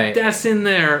 Anyway. That's in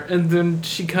there, and then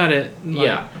she cut it.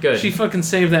 Yeah, good. She fucking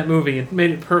saved that movie and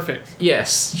made it perfect.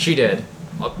 Yes, she did.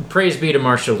 Praise be to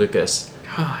Marcia Lucas.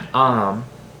 God.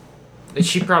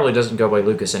 She probably doesn't go by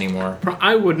Lucas anymore.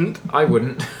 I wouldn't. I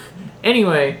wouldn't.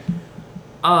 Anyway,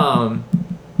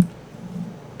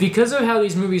 because of how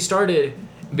these movies started,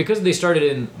 because they started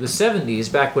in the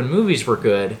 70s, back when movies were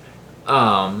good,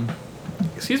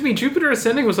 Excuse me, Jupiter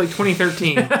Ascending was like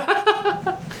 2013.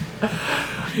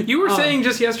 You were saying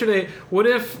just yesterday, what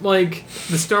if, like,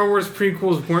 the Star Wars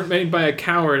prequels weren't made by a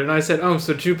coward? And I said, oh,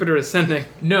 so Jupiter Ascending.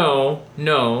 No.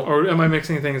 Or am I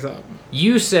mixing things up?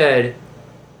 You said...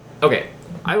 Okay,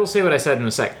 I will say what I said in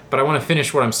a sec, but I want to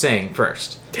finish what I'm saying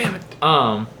first. Damn it.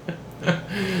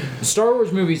 Star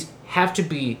Wars movies have to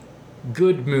be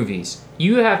good movies.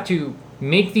 You have to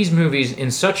make these movies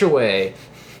in such a way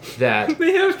that...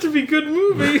 They have to be good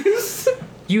movies.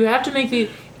 You have to make the...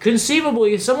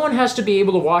 Conceivably, someone has to be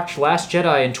able to watch Last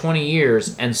Jedi in 20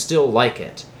 years and still like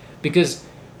it. Because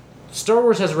Star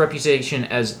Wars has a reputation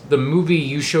as the movie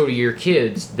you show to your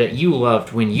kids that you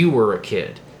loved when you were a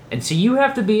kid. And so you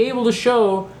have to be able to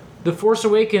show The Force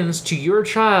Awakens to your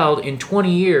child in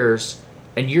 20 years,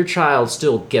 and your child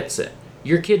still gets it.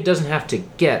 Your kid doesn't have to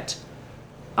get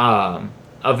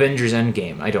Avengers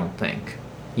Endgame, I don't think.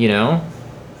 You know?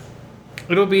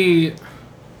 It'll be...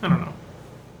 I don't know.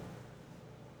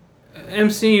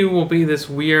 MCU will be this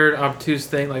weird, obtuse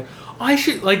thing, like, I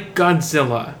should... Like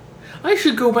Godzilla. I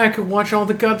should go back and watch all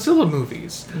the Godzilla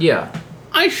movies. Yeah.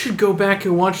 I should go back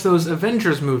and watch those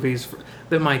Avengers movies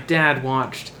that my dad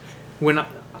watched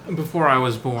before I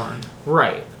was born.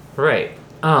 Right.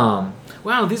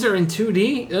 Wow, these are in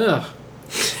 2D? Ugh.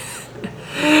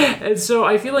 And so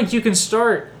I feel like you can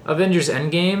start Avengers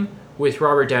Endgame with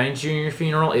Robert Downey Jr.'s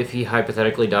funeral if he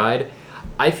hypothetically died.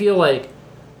 I feel like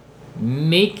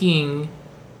making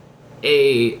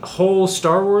a whole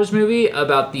Star Wars movie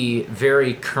about the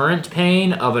very current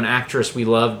pain of an actress we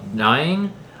love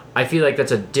dying, I feel like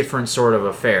that's a different sort of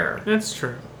affair. That's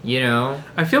true. You know?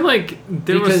 I feel like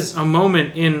there was a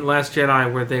moment in Last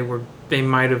Jedi where they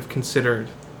might have considered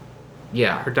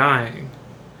her dying.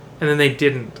 And then they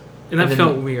didn't. And that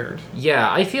felt weird.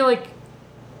 Yeah, I feel like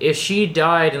if she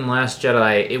died in Last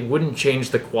Jedi, it wouldn't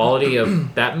change the quality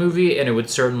of that movie, and it would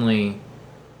certainly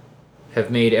have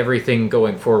made everything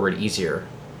going forward easier.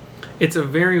 It's a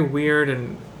very weird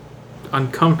and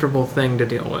uncomfortable thing to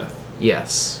deal with.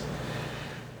 Yes.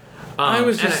 I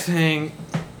was just saying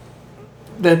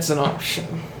that's an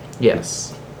option.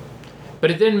 Yes.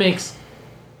 But it then makes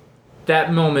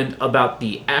that moment about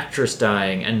the actress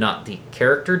dying and not the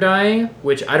character dying,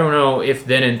 which I don't know if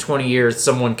then in 20 years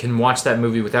someone can watch that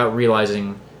movie without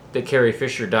realizing that Carrie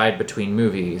Fisher died between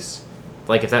movies.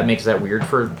 Like, if that makes that weird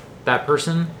for that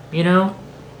person, you know?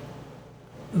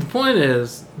 The point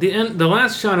is, the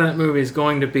last shot of that movie is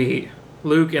going to be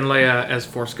Luke and Leia as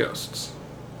Force ghosts.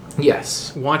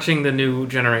 Yes. Watching the new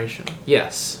generation.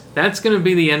 Yes. That's going to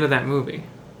be the end of that movie.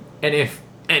 And if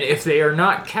they are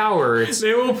not cowards,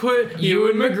 they will put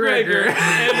Ewan McGregor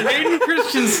and Hayden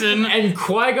Christensen and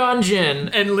Qui-Gon Jinn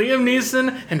and Liam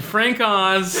Neeson and Frank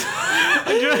Oz.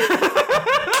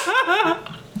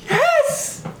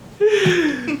 Yes!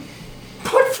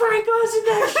 Put Frank Oz in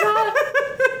that shot.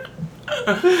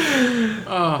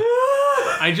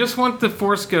 I just want the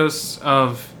Force ghosts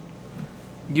of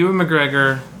Ewan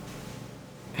McGregor,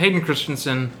 Hayden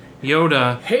Christensen,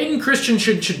 Yoda. Hayden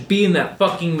Christensen should be in that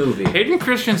fucking movie. Hayden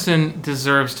Christensen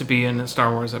deserves to be in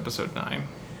Star Wars Episode 9.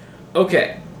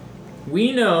 Okay.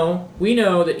 We know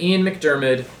that Ian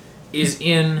McDiarmid is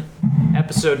in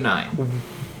Episode 9.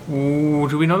 Ooh,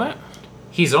 do we know that?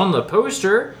 He's on the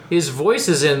poster. His voice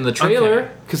is in the trailer.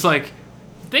 Because, like,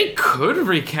 they could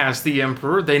recast the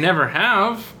Emperor. They never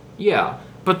have. Yeah.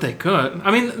 But they could.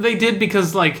 I mean, they did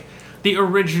because, like, the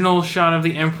original shot of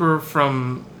the Emperor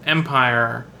from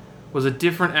Empire was a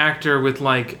different actor with,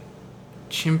 like,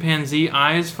 chimpanzee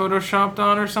eyes photoshopped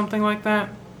on or something like that.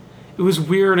 It was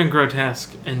weird and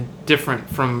grotesque and different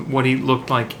from what he looked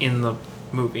like in the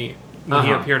movie when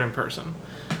he appeared in person.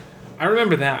 I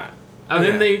remember that. And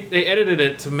then they edited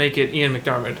it to make it Ian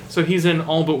McDiarmid. So he's in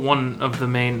all but one of the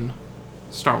main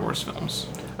Star Wars films.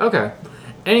 Okay.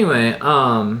 Anyway,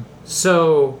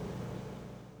 so,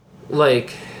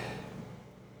 like,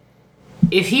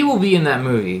 if he will be in that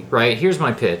movie, right, here's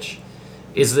my pitch,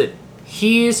 is that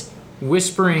he's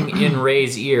whispering in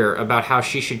Rey's ear about how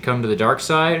she should come to the dark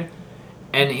side,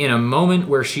 and in a moment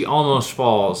where she almost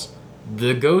falls,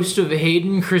 the ghost of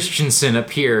Hayden Christensen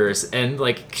appears and,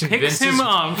 like, convinces... Picks him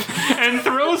up and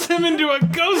throws him into a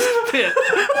ghost pit.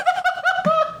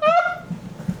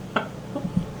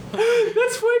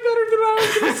 That's way better than I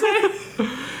was going to say.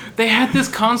 They had this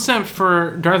concept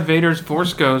for Darth Vader's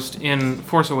Force Ghost in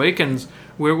Force Awakens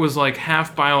where it was like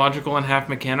half biological and half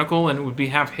mechanical, and it would be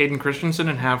half Hayden Christensen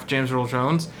and half James Earl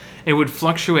Jones. It would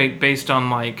fluctuate based on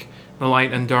like the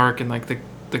light and dark and like the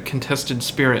contested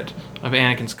spirit of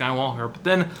Anakin Skywalker. But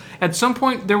then at some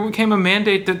point there became a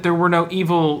mandate that there were no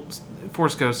evil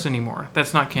Force Ghosts anymore.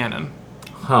 That's not canon.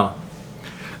 Huh.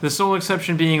 The sole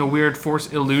exception being a weird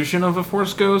Force illusion of a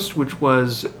Force Ghost, which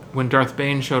was when Darth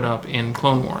Bane showed up in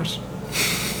Clone Wars.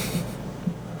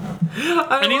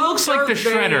 And he looks like the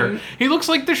Shredder. He looks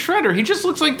like the Shredder. He just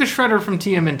looks like the Shredder from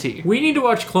TMNT. We need to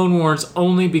watch Clone Wars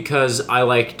only because I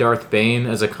like Darth Bane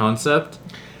as a concept.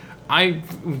 I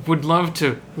would love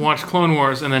to watch Clone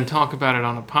Wars and then talk about it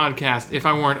on a podcast if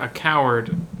I weren't a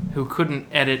coward who couldn't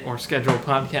edit or schedule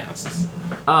podcasts.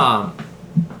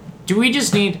 Do I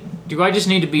just need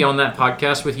to be on that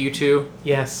podcast with you two?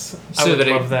 Yes, I would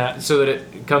love that. So that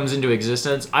it comes into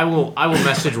existence. I will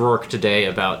message Rourke today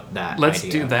about that. Let's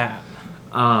idea. do that.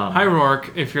 Hi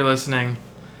Rourke, if you're listening,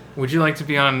 would you like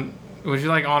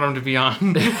Autumn to be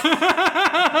on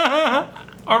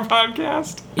our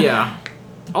podcast? Yeah.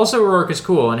 Also, Rourke is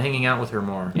cool, and hanging out with her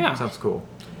more. Yeah. Sounds cool.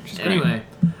 She's great. Anyway,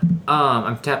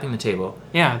 I'm tapping the table.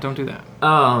 Yeah, don't do that.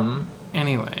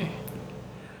 Anyway.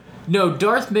 No,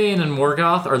 Darth Bane and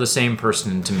Morgoth are the same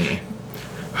person to me.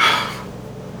 Oh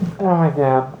my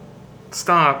god.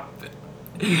 Stop.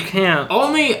 You can't.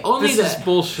 Only this that. is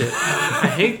bullshit. I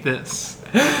hate this.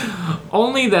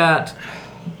 Only that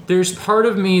there's part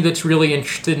of me that's really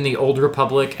interested in the Old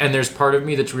Republic, and there's part of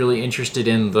me that's really interested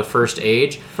in the First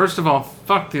Age. First of all,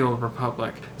 fuck the Old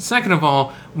Republic. Second of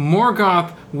all,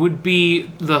 Morgoth would be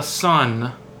the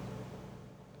son,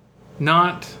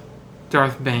 not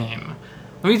Darth Bane.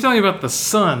 Let me tell you about the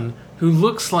son, who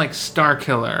looks like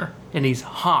Starkiller, and he's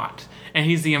hot, and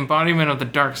he's the embodiment of the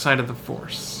dark side of the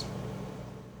Force.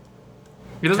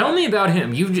 Tell me about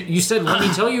him. You said, let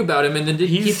me tell you about him, and then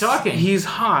didn't keep talking. He's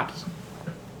hot.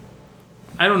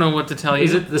 I don't know what to tell you.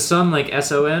 Is it the son like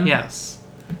S-O-N? Yes.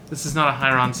 This is not a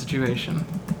Hyron situation.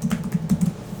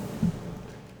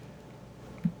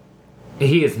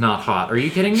 He is not hot. Are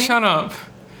you kidding me? Shut up.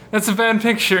 That's a bad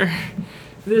picture.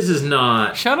 This is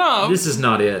not. Shut up. This is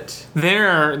not it.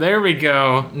 There we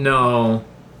go. No,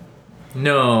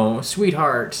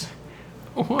 sweetheart.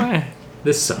 What?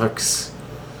 This sucks.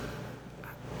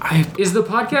 Is the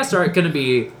podcast art going to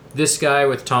be this guy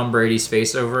with Tom Brady's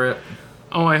face over it?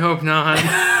 Oh, I hope not.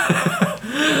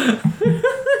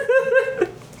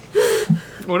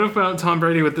 What about Tom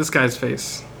Brady with this guy's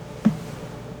face?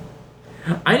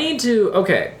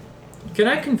 Okay. Can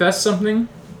I confess something?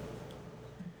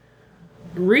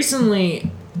 Recently,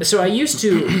 so I used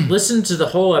to listen to the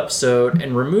whole episode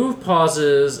and remove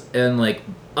pauses and like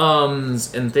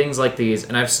and things like these,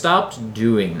 and I've stopped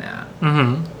doing that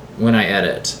when I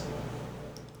edit.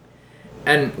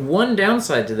 And one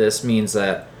downside to this means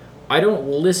that I don't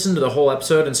listen to the whole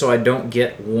episode, and so I don't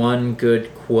get one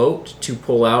good quote to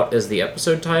pull out as the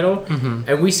episode title.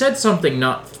 And we said something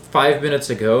not 5 minutes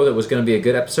ago that was going to be a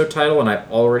good episode title, and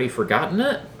I've already forgotten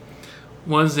it.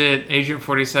 Was it Agent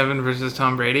 47 versus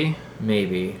Tom Brady?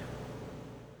 Maybe.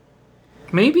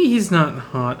 Maybe he's not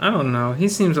hot. I don't know. He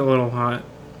seems a little hot.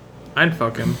 I'd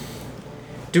fuck him.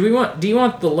 Do you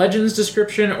want the Legends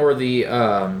description or the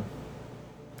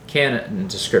canon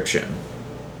description?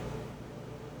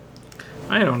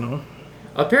 I don't know.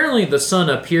 Apparently the sun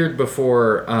appeared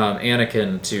before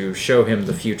Anakin to show him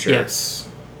the future. Yes.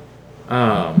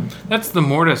 That's the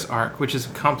Mortis arc, which is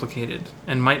complicated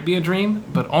and might be a dream,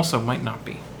 but also might not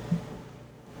be.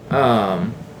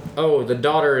 Oh, the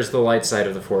daughter is the light side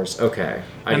of the Force. Okay.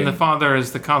 And the father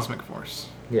is the Cosmic Force.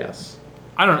 Yes.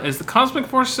 I don't know. Is the Cosmic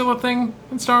Force still a thing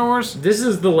in Star Wars? This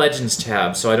is the Legends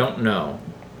tab, so I don't know.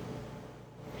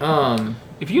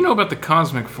 If you know about the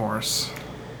Cosmic Force...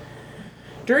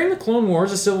 During the Clone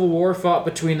Wars, a civil war fought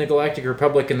between the Galactic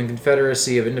Republic and the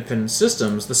Confederacy of Independent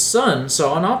Systems, the Son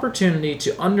saw an opportunity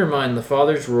to undermine the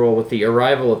Father's rule with the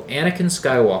arrival of Anakin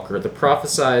Skywalker, the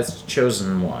prophesied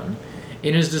Chosen One.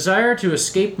 In his desire to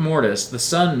escape Mortis, the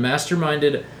Son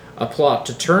masterminded a plot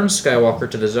to turn Skywalker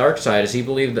to the dark side, as he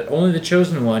believed that only the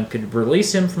Chosen One could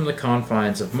release him from the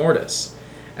confines of Mortis.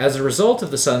 As a result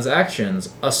of the Son's actions,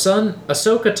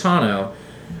 Ahsoka Tano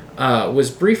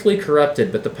was briefly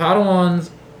corrupted, but the Padawan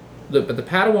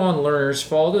learner's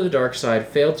fall to the dark side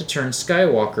failed to turn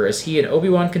Skywalker, as he and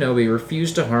Obi-Wan Kenobi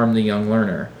refused to harm the young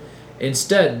learner.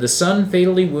 Instead, the son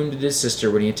fatally wounded his sister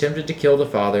when he attempted to kill the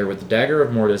father with the dagger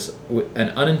of Mortis, an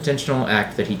unintentional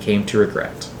act that he came to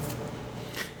regret.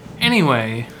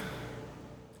 Anyway.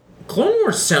 Clone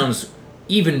Wars sounds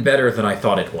even better than I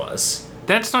thought it was.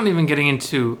 That's not even getting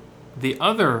into the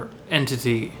other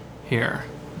entity here.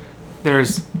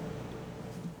 There's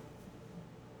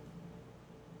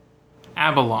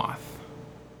Abeloth.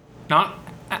 Not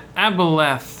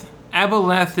Aboleth.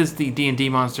 Aboleth is the D&D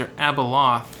monster.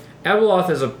 Abeloth. Abeloth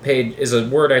is a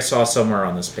word I saw somewhere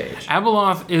on this page.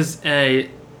 Abeloth is an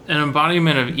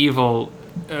embodiment of evil,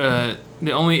 the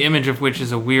only image of which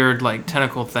is a weird, like,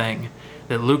 tentacle thing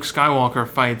that Luke Skywalker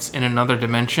fights in another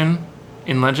dimension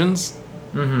in Legends.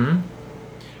 Mm-hmm.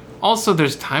 Also,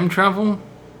 there's time travel.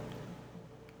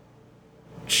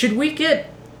 Should we get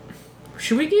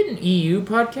an EU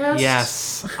podcast?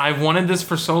 Yes. I've wanted this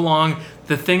for so long.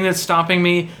 The thing that's stopping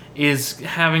me is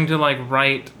having to, like,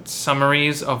 write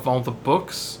summaries of all the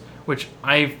books, which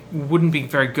I wouldn't be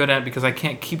very good at because I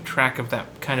can't keep track of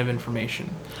that kind of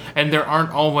information. And there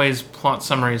aren't always plot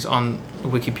summaries on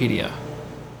Wikipedia.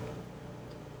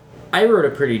 I wrote a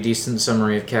pretty decent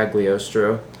summary of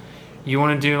Cagliostro. You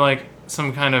want to do, like,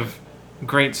 some kind of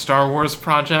great Star Wars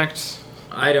project?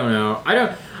 I don't know. I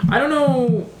don't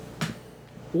know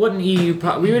what an EU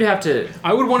we would have to...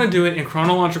 I would want to do it in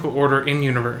chronological order in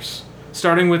universe,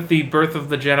 starting with the Birth of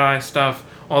the Jedi stuff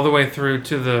all the way through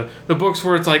to the books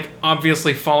where it's, like,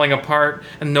 obviously falling apart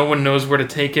and no one knows where to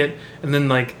take it, and then,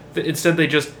 like, instead they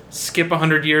just skip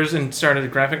 100 years and start a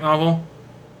graphic novel.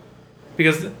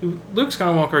 Because Luke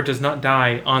Skywalker does not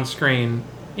die on screen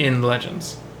in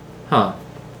Legends. Huh.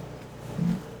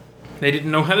 They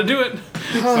didn't know how to do it,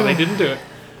 so they didn't do it.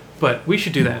 But we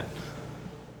should do that.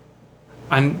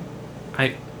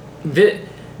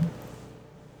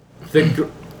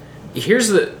 Here's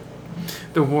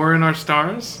the War in Our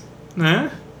Stars. Eh?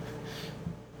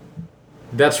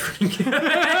 That's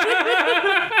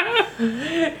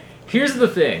here's the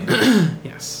thing.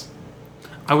 Yes.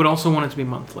 I would also want it to be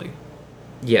monthly.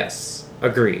 Yes,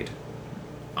 agreed.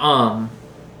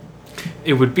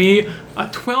 It would be a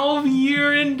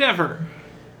 12-year endeavor.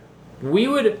 We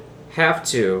would have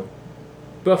to,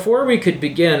 before we could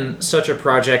begin such a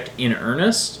project in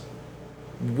earnest,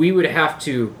 we would have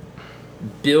to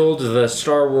build the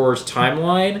Star Wars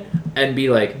timeline and be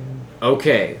like,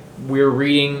 okay, we're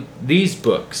reading these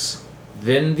books,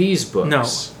 then these books. No,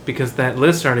 because that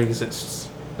list already exists.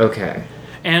 Okay.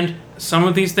 And some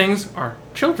of these things are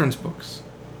children's books,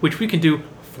 which we can do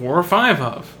 4 or 5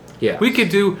 of. Yeah. We could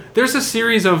do... There's a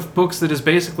series of books that is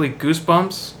basically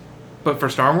Goosebumps, but for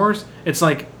Star Wars. It's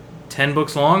like 10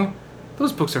 books long.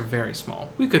 Those books are very small.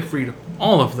 We could read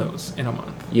all of those in a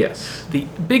month. Yes. The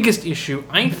biggest issue,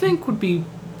 I think, would be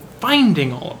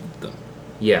finding all of them.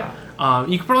 Yeah.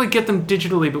 You could probably get them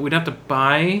digitally, but we'd have to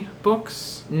buy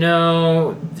books.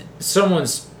 No,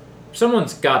 someone's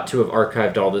got to have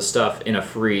archived all this stuff in a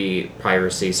free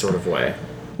piracy sort of way.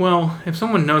 Well, if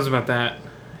someone knows about that,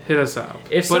 hit us up.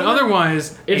 If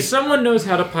someone knows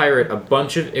how to pirate a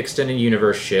bunch of extended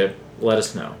universe shit, let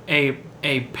us know. A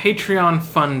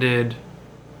Patreon-funded,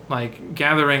 like,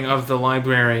 gathering of the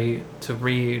library to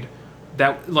read,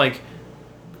 that, like,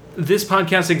 this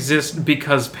podcast exists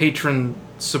because patron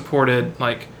supported,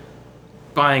 like,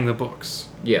 buying the books.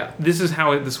 Yeah. This is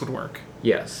how this would work.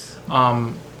 Yes.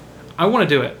 I want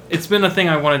to do it. It's been a thing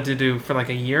I wanted to do for like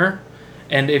a year,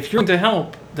 and if you're going to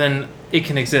help, then it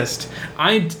can exist.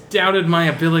 I doubted my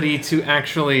ability to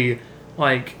actually,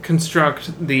 like,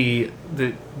 construct the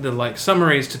like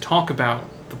summaries to talk about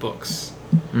the books.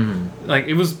 Mm-hmm. Like,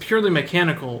 it was purely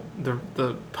mechanical.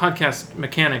 The podcast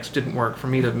mechanics didn't work for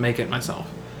me to make it myself.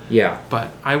 Yeah.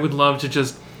 But I would love to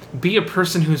just be a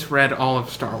person who's read all of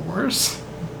Star Wars.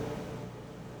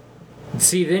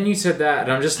 See, then you said that,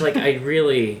 and I'm just like, I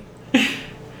really...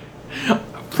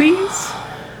 Please?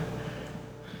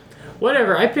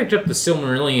 Whatever, I picked up the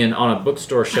Silmarillion on a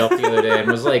bookstore shelf the other day and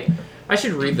was like, I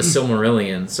should read the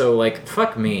Silmarillion, so, like,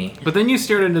 fuck me. But then you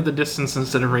stared into the distance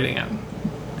instead of reading it.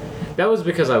 That was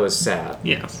because I was sad.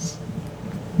 Yes.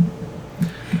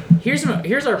 Here's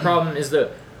our problem, is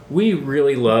that we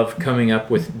really love coming up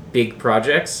with big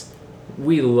projects.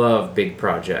 We love big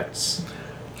projects.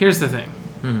 Here's the thing.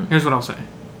 Mm-hmm. Here's what I'll say.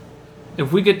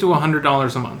 If we get to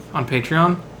 $100 a month on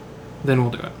Patreon, then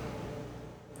we'll do it.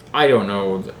 I don't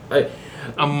know.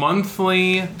 A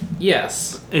monthly...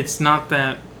 Yes. It's not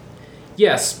that...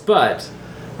 Yes, but...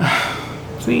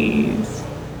 Please.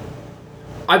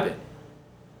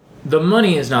 The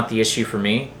money is not the issue for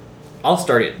me. I'll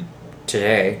start it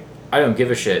today. I don't give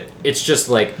a shit. It's just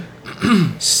like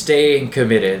staying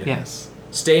committed. Yes.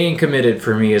 Staying committed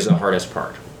for me is the hardest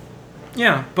part.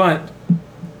 Yeah, but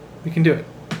we can do it.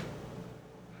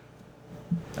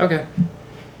 Okay.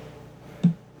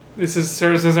 This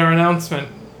serves as our announcement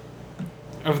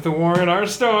of the War in Our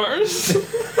Stars.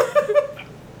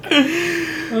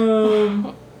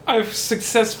 I I've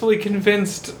successfully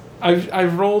convinced.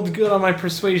 I've rolled good on my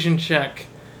persuasion check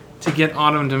to get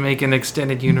Autumn to make an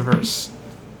extended universe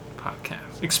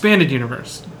podcast. Expanded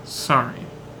universe. Sorry.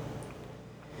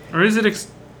 Or is it?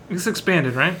 It's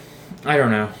expanded, right? I don't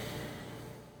know.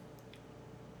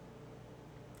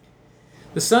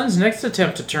 The Son's next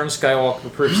attempt to turn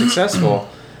Skywalker proved successful.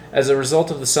 As a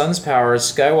result of the Son's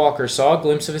powers, Skywalker saw a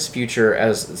glimpse of his future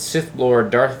as Sith Lord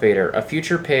Darth Vader, a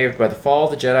future paved by the fall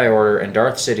of the Jedi Order and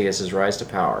Darth Sidious's rise to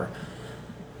power.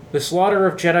 The slaughter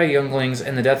of Jedi younglings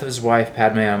and the death of his wife,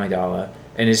 Padme Amidala,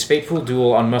 and his fateful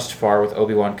duel on Mustafar with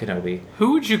Obi-Wan Kenobi.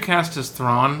 Who would you cast as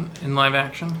Thrawn in live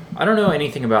action? I don't know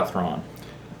anything about Thrawn.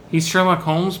 He's Sherlock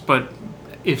Holmes, but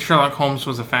if Sherlock Holmes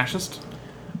was a fascist?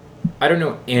 I don't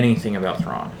know anything about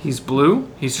Thrawn. He's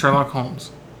blue, he's Sherlock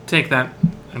Holmes. Take that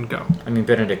and go. I mean,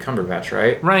 Benedict Cumberbatch,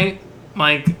 right? Right.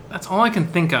 Like, that's all I can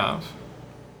think of.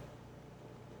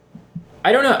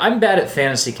 I don't know. I'm bad at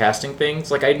fantasy casting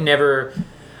things. Like, I never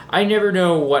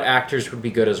know what actors would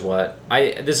be good as what.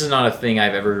 This is not a thing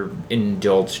I've ever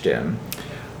indulged in.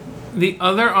 The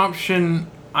other option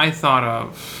I thought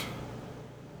of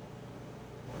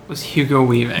was Hugo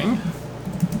Weaving.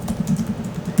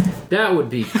 That would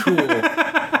be cool.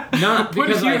 Not Put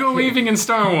because Hugo Weaving in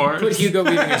Star Wars. Put Hugo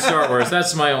Weaving in Star Wars.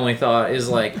 That's my only thought. Is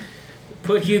like,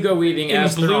 put Hugo Weaving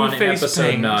as Thrawn in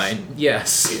Episode paint. 9.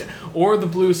 Yes. Or the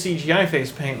blue CGI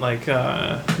face paint like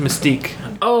Mystique.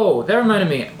 Oh, that reminded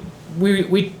me.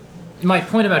 We my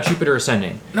point about Jupiter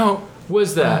Ascending No.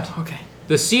 was that Oh, okay.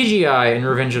 the CGI in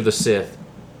Revenge of the Sith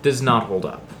does not hold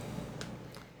up.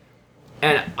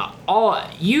 And all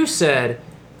you said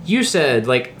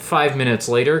like 5 minutes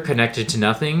later, connected to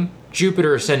nothing.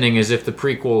 Jupiter Ascending as if the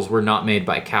prequels were not made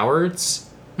by cowards.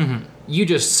 Mm-hmm. You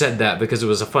just said that because it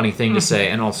was a funny thing to say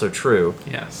and also true.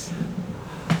 Yes.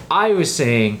 I was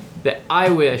saying that I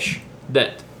wish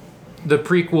that the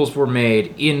prequels were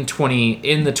made in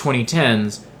the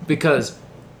 2010s because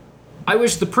I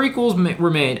wish the prequels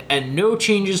were made and no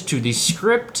changes to the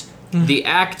script, the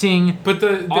acting, But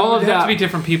they all would of have that. to be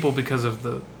different people because of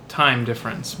the time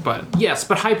difference. But Yes,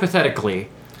 but hypothetically,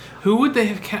 who would they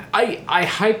have cast?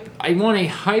 I want a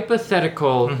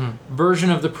hypothetical version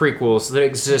of the prequels that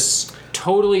exists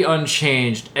totally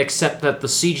unchanged, except that the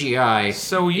CGI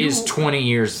is 20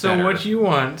 years better. So what you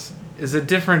want is a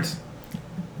different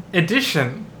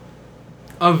edition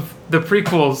of the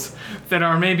prequels that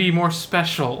are maybe more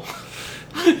special,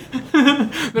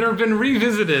 that have been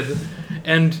revisited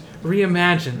and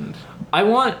reimagined. I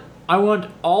want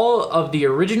all of the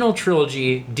original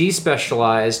trilogy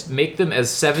despecialized, make them as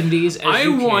 70s as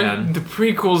you can. I want the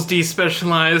prequels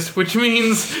despecialized, which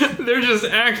means they're just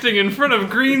acting in front of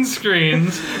green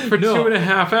screens for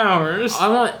 2.5 hours.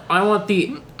 I want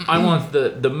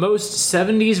the most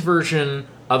 70s version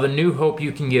of A New Hope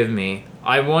you can give me.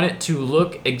 I want it to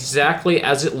look exactly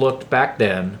as it looked back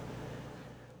then.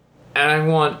 And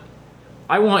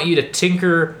I want you to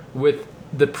tinker with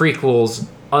the prequels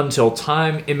until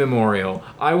time immemorial.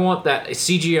 I want that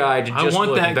CGI to just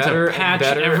look better to patch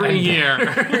and better every and year.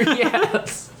 better.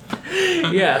 Yes.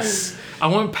 Yes. I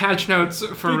want patch notes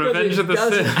for Revenge of the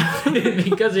Sith.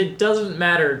 Because it doesn't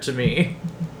matter to me.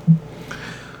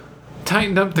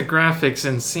 Tightened up the graphics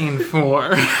in Scene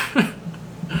 4.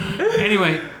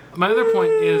 Anyway, my other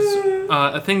point is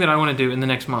a thing that I want to do in the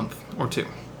next month or two.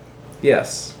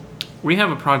 Yes. We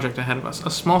have a project ahead of us, a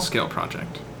small-scale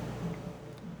project.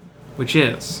 Which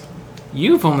is,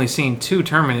 you've only seen 2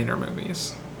 Terminator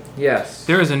movies. Yes.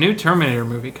 There is a new Terminator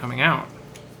movie coming out.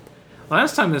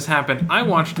 Last time this happened, I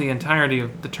watched the entirety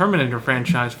of the Terminator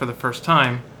franchise for the first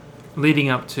time, leading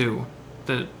up to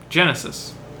the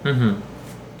Genesis. Mm-hmm.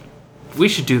 We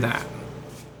should do that.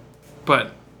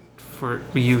 But for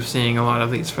you seeing a lot of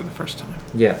these for the first time.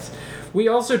 Yes. We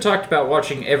also talked about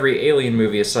watching every Alien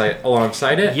movie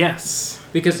alongside it. Yes.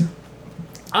 Because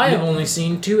I have only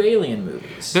seen 2 Alien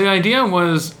movies. The idea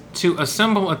was to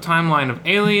assemble a timeline of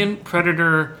Alien,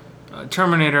 Predator,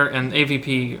 Terminator, and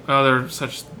AVP,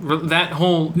 that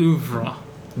whole oeuvre.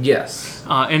 Yes.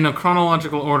 In a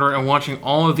chronological order and watching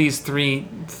all of these 3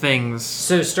 things.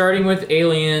 So starting with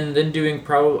Alien, then doing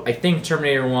I think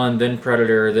Terminator 1, then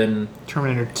Predator, then...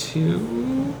 Terminator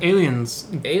 2? Aliens.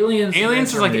 Aliens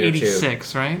is like Terminator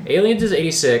 86, 2. Right? Aliens is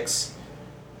 86.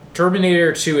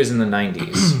 Terminator 2 is in the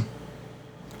 90s.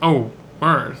 Oh,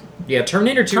 word. Yeah,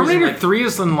 Terminator 2 Terminator is in 3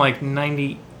 is in like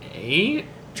 98?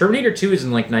 Terminator 2 is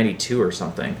in like 92 or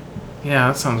something. Yeah,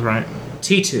 that sounds right.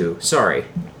 T2, sorry.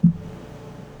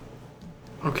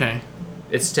 Okay.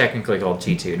 It's technically called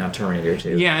T2, not Terminator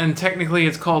 2. Yeah, and technically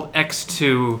it's called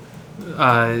X2,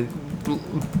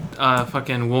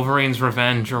 fucking Wolverine's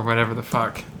Revenge or whatever the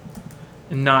fuck.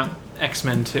 And not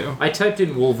X-Men 2. I typed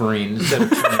in Wolverine instead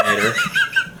of Terminator.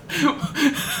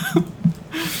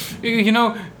 You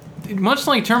know, much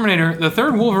like Terminator, the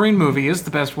third Wolverine movie is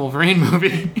the best Wolverine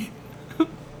movie.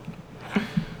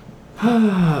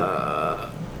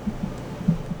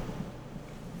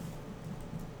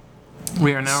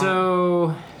 We are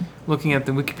now looking at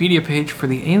the Wikipedia page for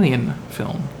the Alien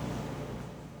film.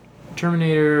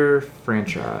 Terminator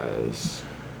franchise.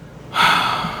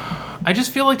 I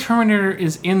just feel like Terminator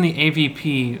is in the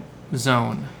AVP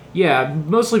zone. Yeah,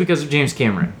 mostly because of James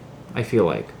Cameron, I feel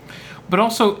like. But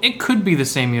also, it could be the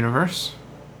same universe.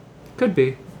 Could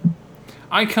be.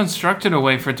 I constructed a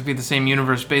way for it to be the same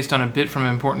universe based on a bit from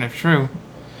Important If True,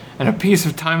 and a piece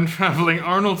of time-traveling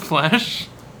Arnold Flash,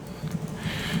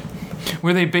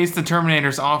 where they based the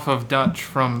Terminators off of Dutch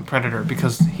from Predator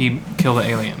because he killed the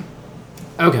alien.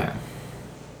 Okay.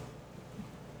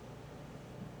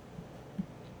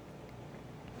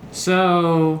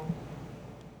 So,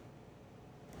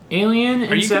 Alien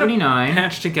in 79.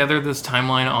 Patch together this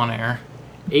timeline on air.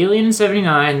 Alien in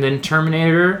 79, then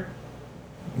Terminator,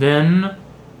 then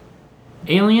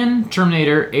Alien,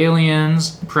 Terminator,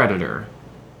 Aliens, Predator.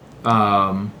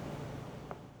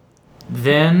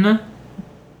 Then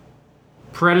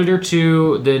Predator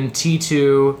 2, then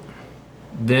T2,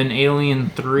 then Alien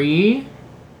 3.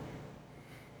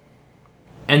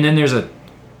 And then there's a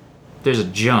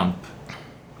jump.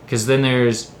 Because then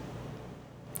there's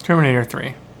Terminator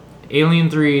 3. Alien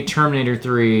 3, Terminator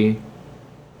 3,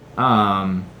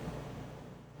 and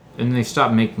they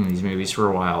stopped making these movies for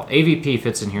a while. AVP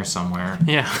fits in here somewhere.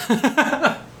 Yeah.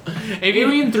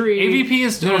 Alien 3... AVP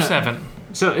is 07.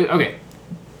 So, okay.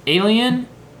 Alien,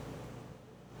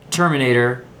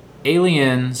 Terminator,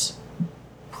 Aliens,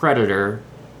 Predator...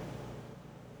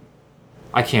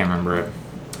 I can't remember it.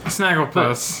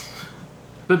 Snagglepuss.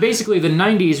 But basically, the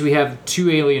 90s, we have 2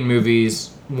 Alien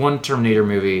movies, 1 Terminator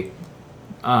movie,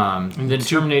 then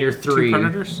Terminator 3. 2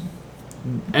 Predators?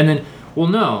 And then, well,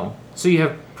 no. So you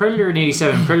have Predator in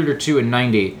 87, Predator 2 in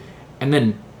 90, and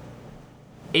then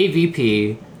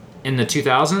AVP in the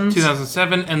 2000s.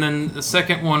 2007, and then the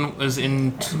second one was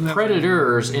in 2009?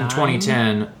 Predators in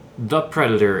 2010, The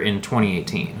Predator in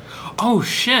 2018. Oh,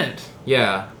 shit.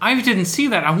 Yeah. I didn't see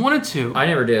that. I wanted to. I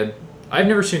never did. I've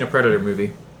never seen a Predator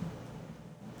movie.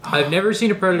 I've never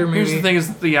seen a Predator movie. Here's the thing: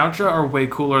 is the Yautja are way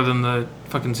cooler than the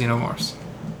fucking Xenomorphs.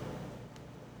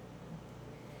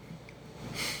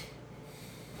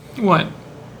 What?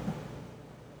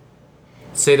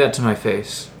 Say that to my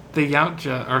face. The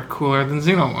Yautja are cooler than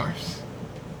Xenomorphs.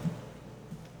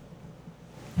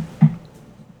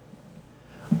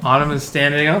 Autumn is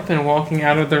standing up and walking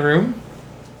out of the room.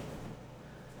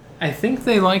 I think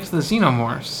they liked the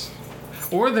Xenomorphs.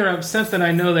 Or they're upset that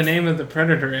I know the name of the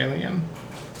Predator alien.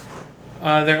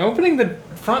 They're opening the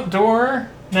front door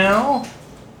now.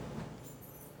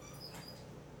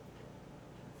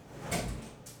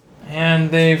 And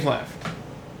they've left.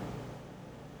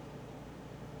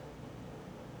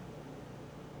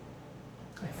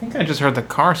 I think I just heard the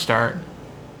car start.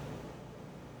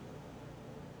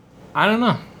 I don't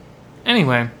know.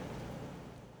 Anyway.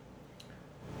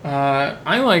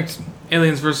 I liked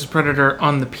Aliens vs. Predator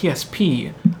on the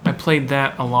PSP. I played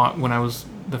that a lot when I was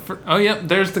the first... Oh, yep,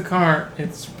 there's the car.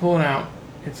 It's pulling out.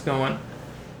 It's going.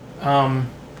 I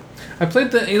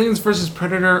played the Aliens vs.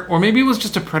 Predator, or maybe it was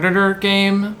just a Predator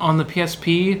game on the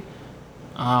PSP.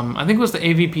 I think it was the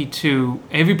AVP2.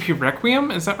 AVP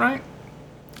Requiem, is that right?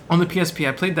 On the PSP.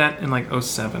 I played that in like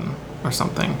 07 or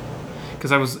something.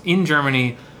 Because I was in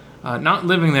Germany... not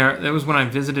living there. That was when I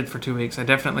visited for 2 weeks. I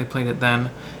definitely played it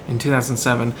then in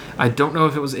 2007. I don't know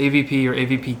if it was AVP or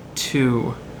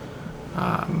AVP2.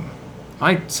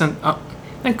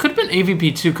 It could have been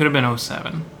AVP2, could have been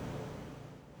 07.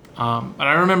 But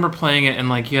I remember playing it and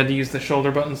like you had to use the shoulder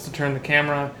buttons to turn the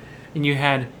camera, and you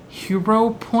had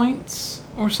hero points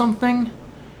or something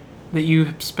that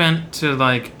you spent to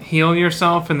like heal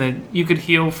yourself, and then you could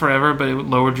heal forever, but it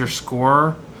lowered your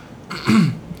score.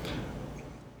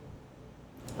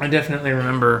 I definitely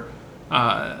remember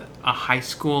a high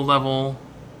school level,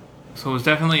 so it was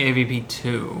definitely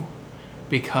AVP2,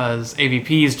 because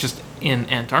AVP is just in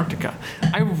Antarctica.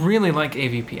 I really like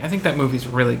AVP. I think that movie's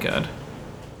really good.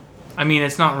 I mean,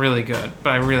 it's not really good,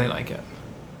 but I really like it.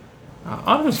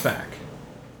 Autumn's back.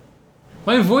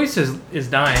 My voice is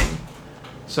dying,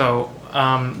 so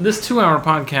this 2-hour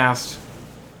podcast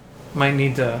might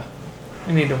need to...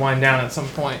 I need to wind down at some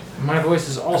point. My voice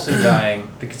is also dying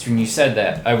because when you said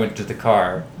that, I went to the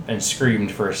car and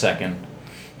screamed for a second.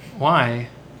 Why?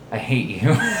 I hate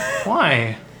you.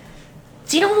 Why?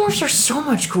 Xenomorphs are so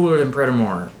much cooler than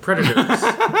Predators.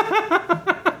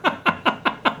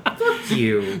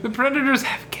 you. The Predators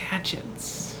have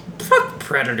gadgets. Fuck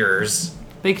predators.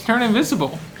 They can turn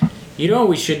invisible. You know what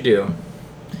we should do?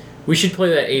 We should play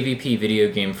that AVP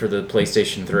video game for the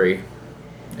PlayStation 3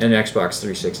 and Xbox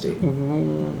 360.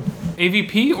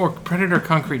 AVP or Predator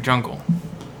Concrete Jungle?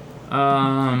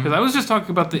 Because I was just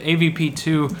talking about the AVP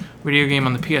 2 video game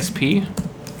on the PSP.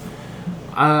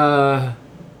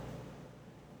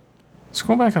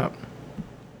 Scroll back up.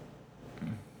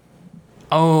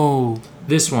 Oh.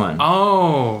 This one.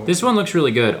 Oh. This one looks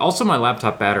really good. Also, my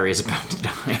laptop battery is about to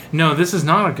die. No, this is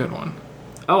not a good one.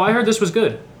 Oh, I heard this was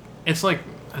good. It's like,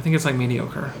 I think it's like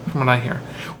mediocre, from what I hear.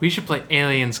 We should play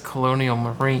Aliens Colonial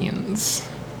Marines.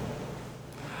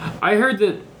 I heard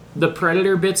that the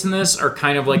Predator bits in this are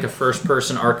kind of like a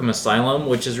first-person Arkham Asylum,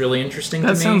 which is really interesting to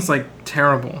me. That sounds like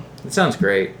terrible. It sounds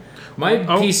great. My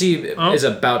PC is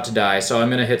about to die, so I'm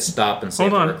going to hit stop and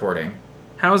save the recording.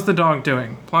 How's the dog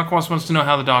doing? Blockwas wants to know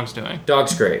how the dog's doing.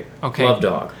 Dog's great. Okay. Love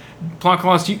dog.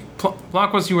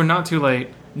 Blockwas, you were not too late.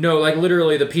 No, like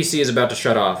literally the PC is about to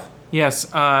shut off. Yes,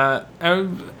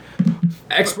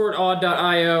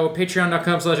 exportaud.io,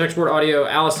 patreon.com/exportaudio,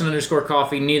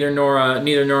 Allison_coffee, neither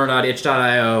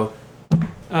Nora.itch.io.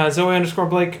 Zoe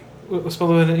Blake,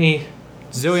 spelled with an E.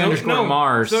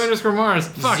 Zoe_Mars. Zoe_Mars.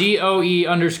 Fuck.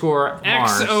 ZOE_Mars.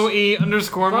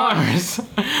 XOE_Mars.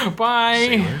 Bye.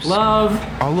 Sailors? Love.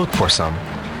 I'll look for some.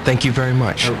 Thank you very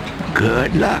much.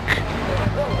 Good luck.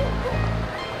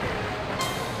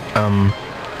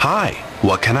 Hi.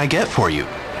 What can I get for you?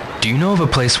 Do you know of a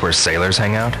place where sailors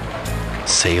hang out?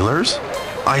 Sailors?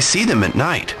 I see them at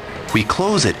night. We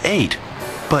close at 8,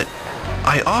 but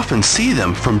I often see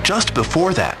them from just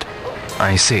before that.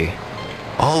 I see.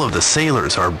 All of the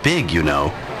sailors are big, you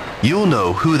know. You'll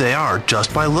know who they are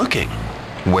just by looking.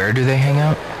 Where do they hang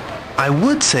out? I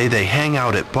would say they hang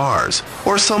out at bars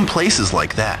or some places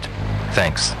like that.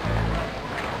 Thanks.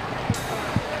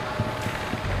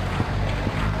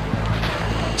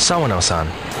 Sawano-san.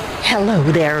 Hello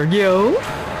there, yo.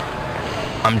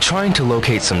 I'm trying to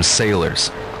locate some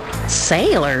sailors.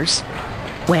 Sailors?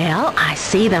 Well, I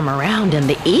see them around in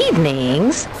the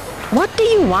evenings. What do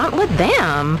you want with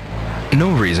them?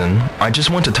 No reason. I just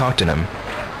want to talk to them.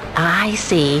 I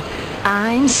see.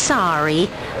 I'm sorry,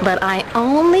 but I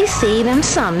only see them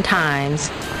sometimes.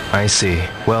 I see.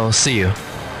 Well, see you.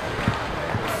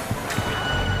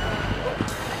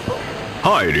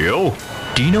 Hi, Rio.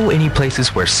 Do you know any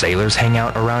places where sailors hang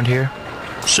out around here?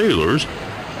 Sailors?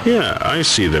 Yeah, I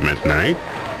see them at night.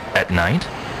 At night?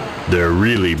 They're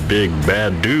really big,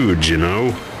 bad dudes, you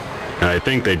know. I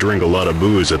think they drink a lot of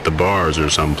booze at the bars or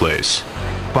someplace.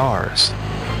 Bars?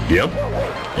 Yep.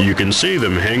 You can see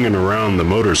them hanging around the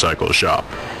motorcycle shop.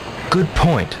 Good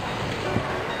point.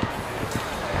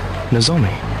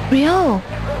 Nozomi. Ryo.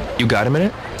 You got a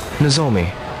minute?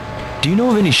 Nozomi, do you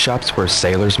know of any shops where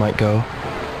sailors might go?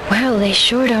 Well, they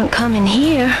sure don't come in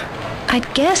here.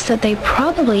 I'd guess that they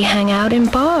probably hang out in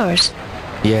bars.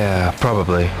 Yeah,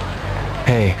 probably.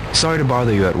 Hey, sorry to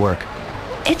bother you at work.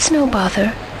 It's no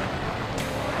bother.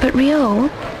 But Ryo,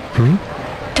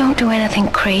 don't do anything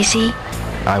crazy.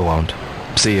 I won't.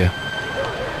 See ya.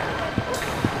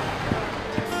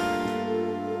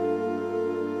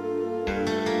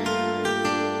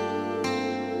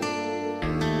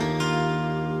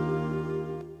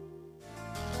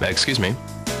 Excuse me.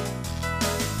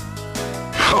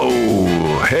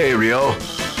 Oh, hey, Rio.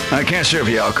 I can't serve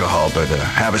you alcohol, but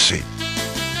have a seat.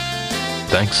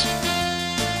 Thanks.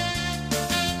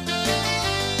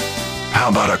 How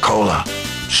about a cola?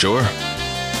 Sure.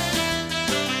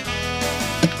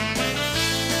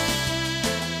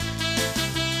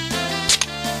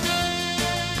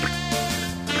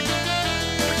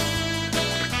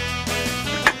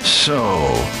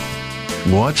 So,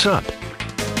 what's up?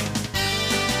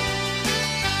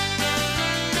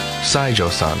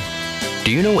 Saijo-san,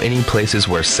 do you know any places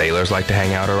where sailors like to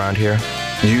hang out around here?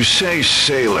 You say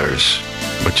sailors,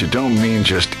 but you don't mean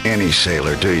just any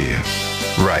sailor, do you?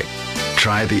 Right.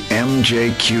 Try the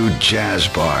MJQ Jazz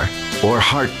Bar or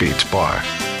Heartbeats Bar.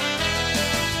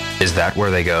 Is that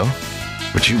where they go?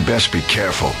 But you best be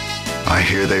careful. I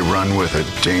hear they run with a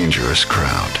dangerous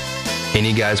crowd.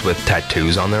 Any guys with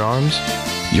tattoos on their arms?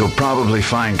 You'll probably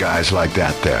find guys like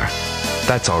that there.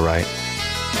 That's all right.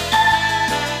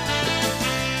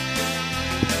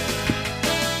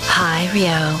 Hi,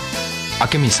 Ryo.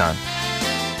 Akemi-san,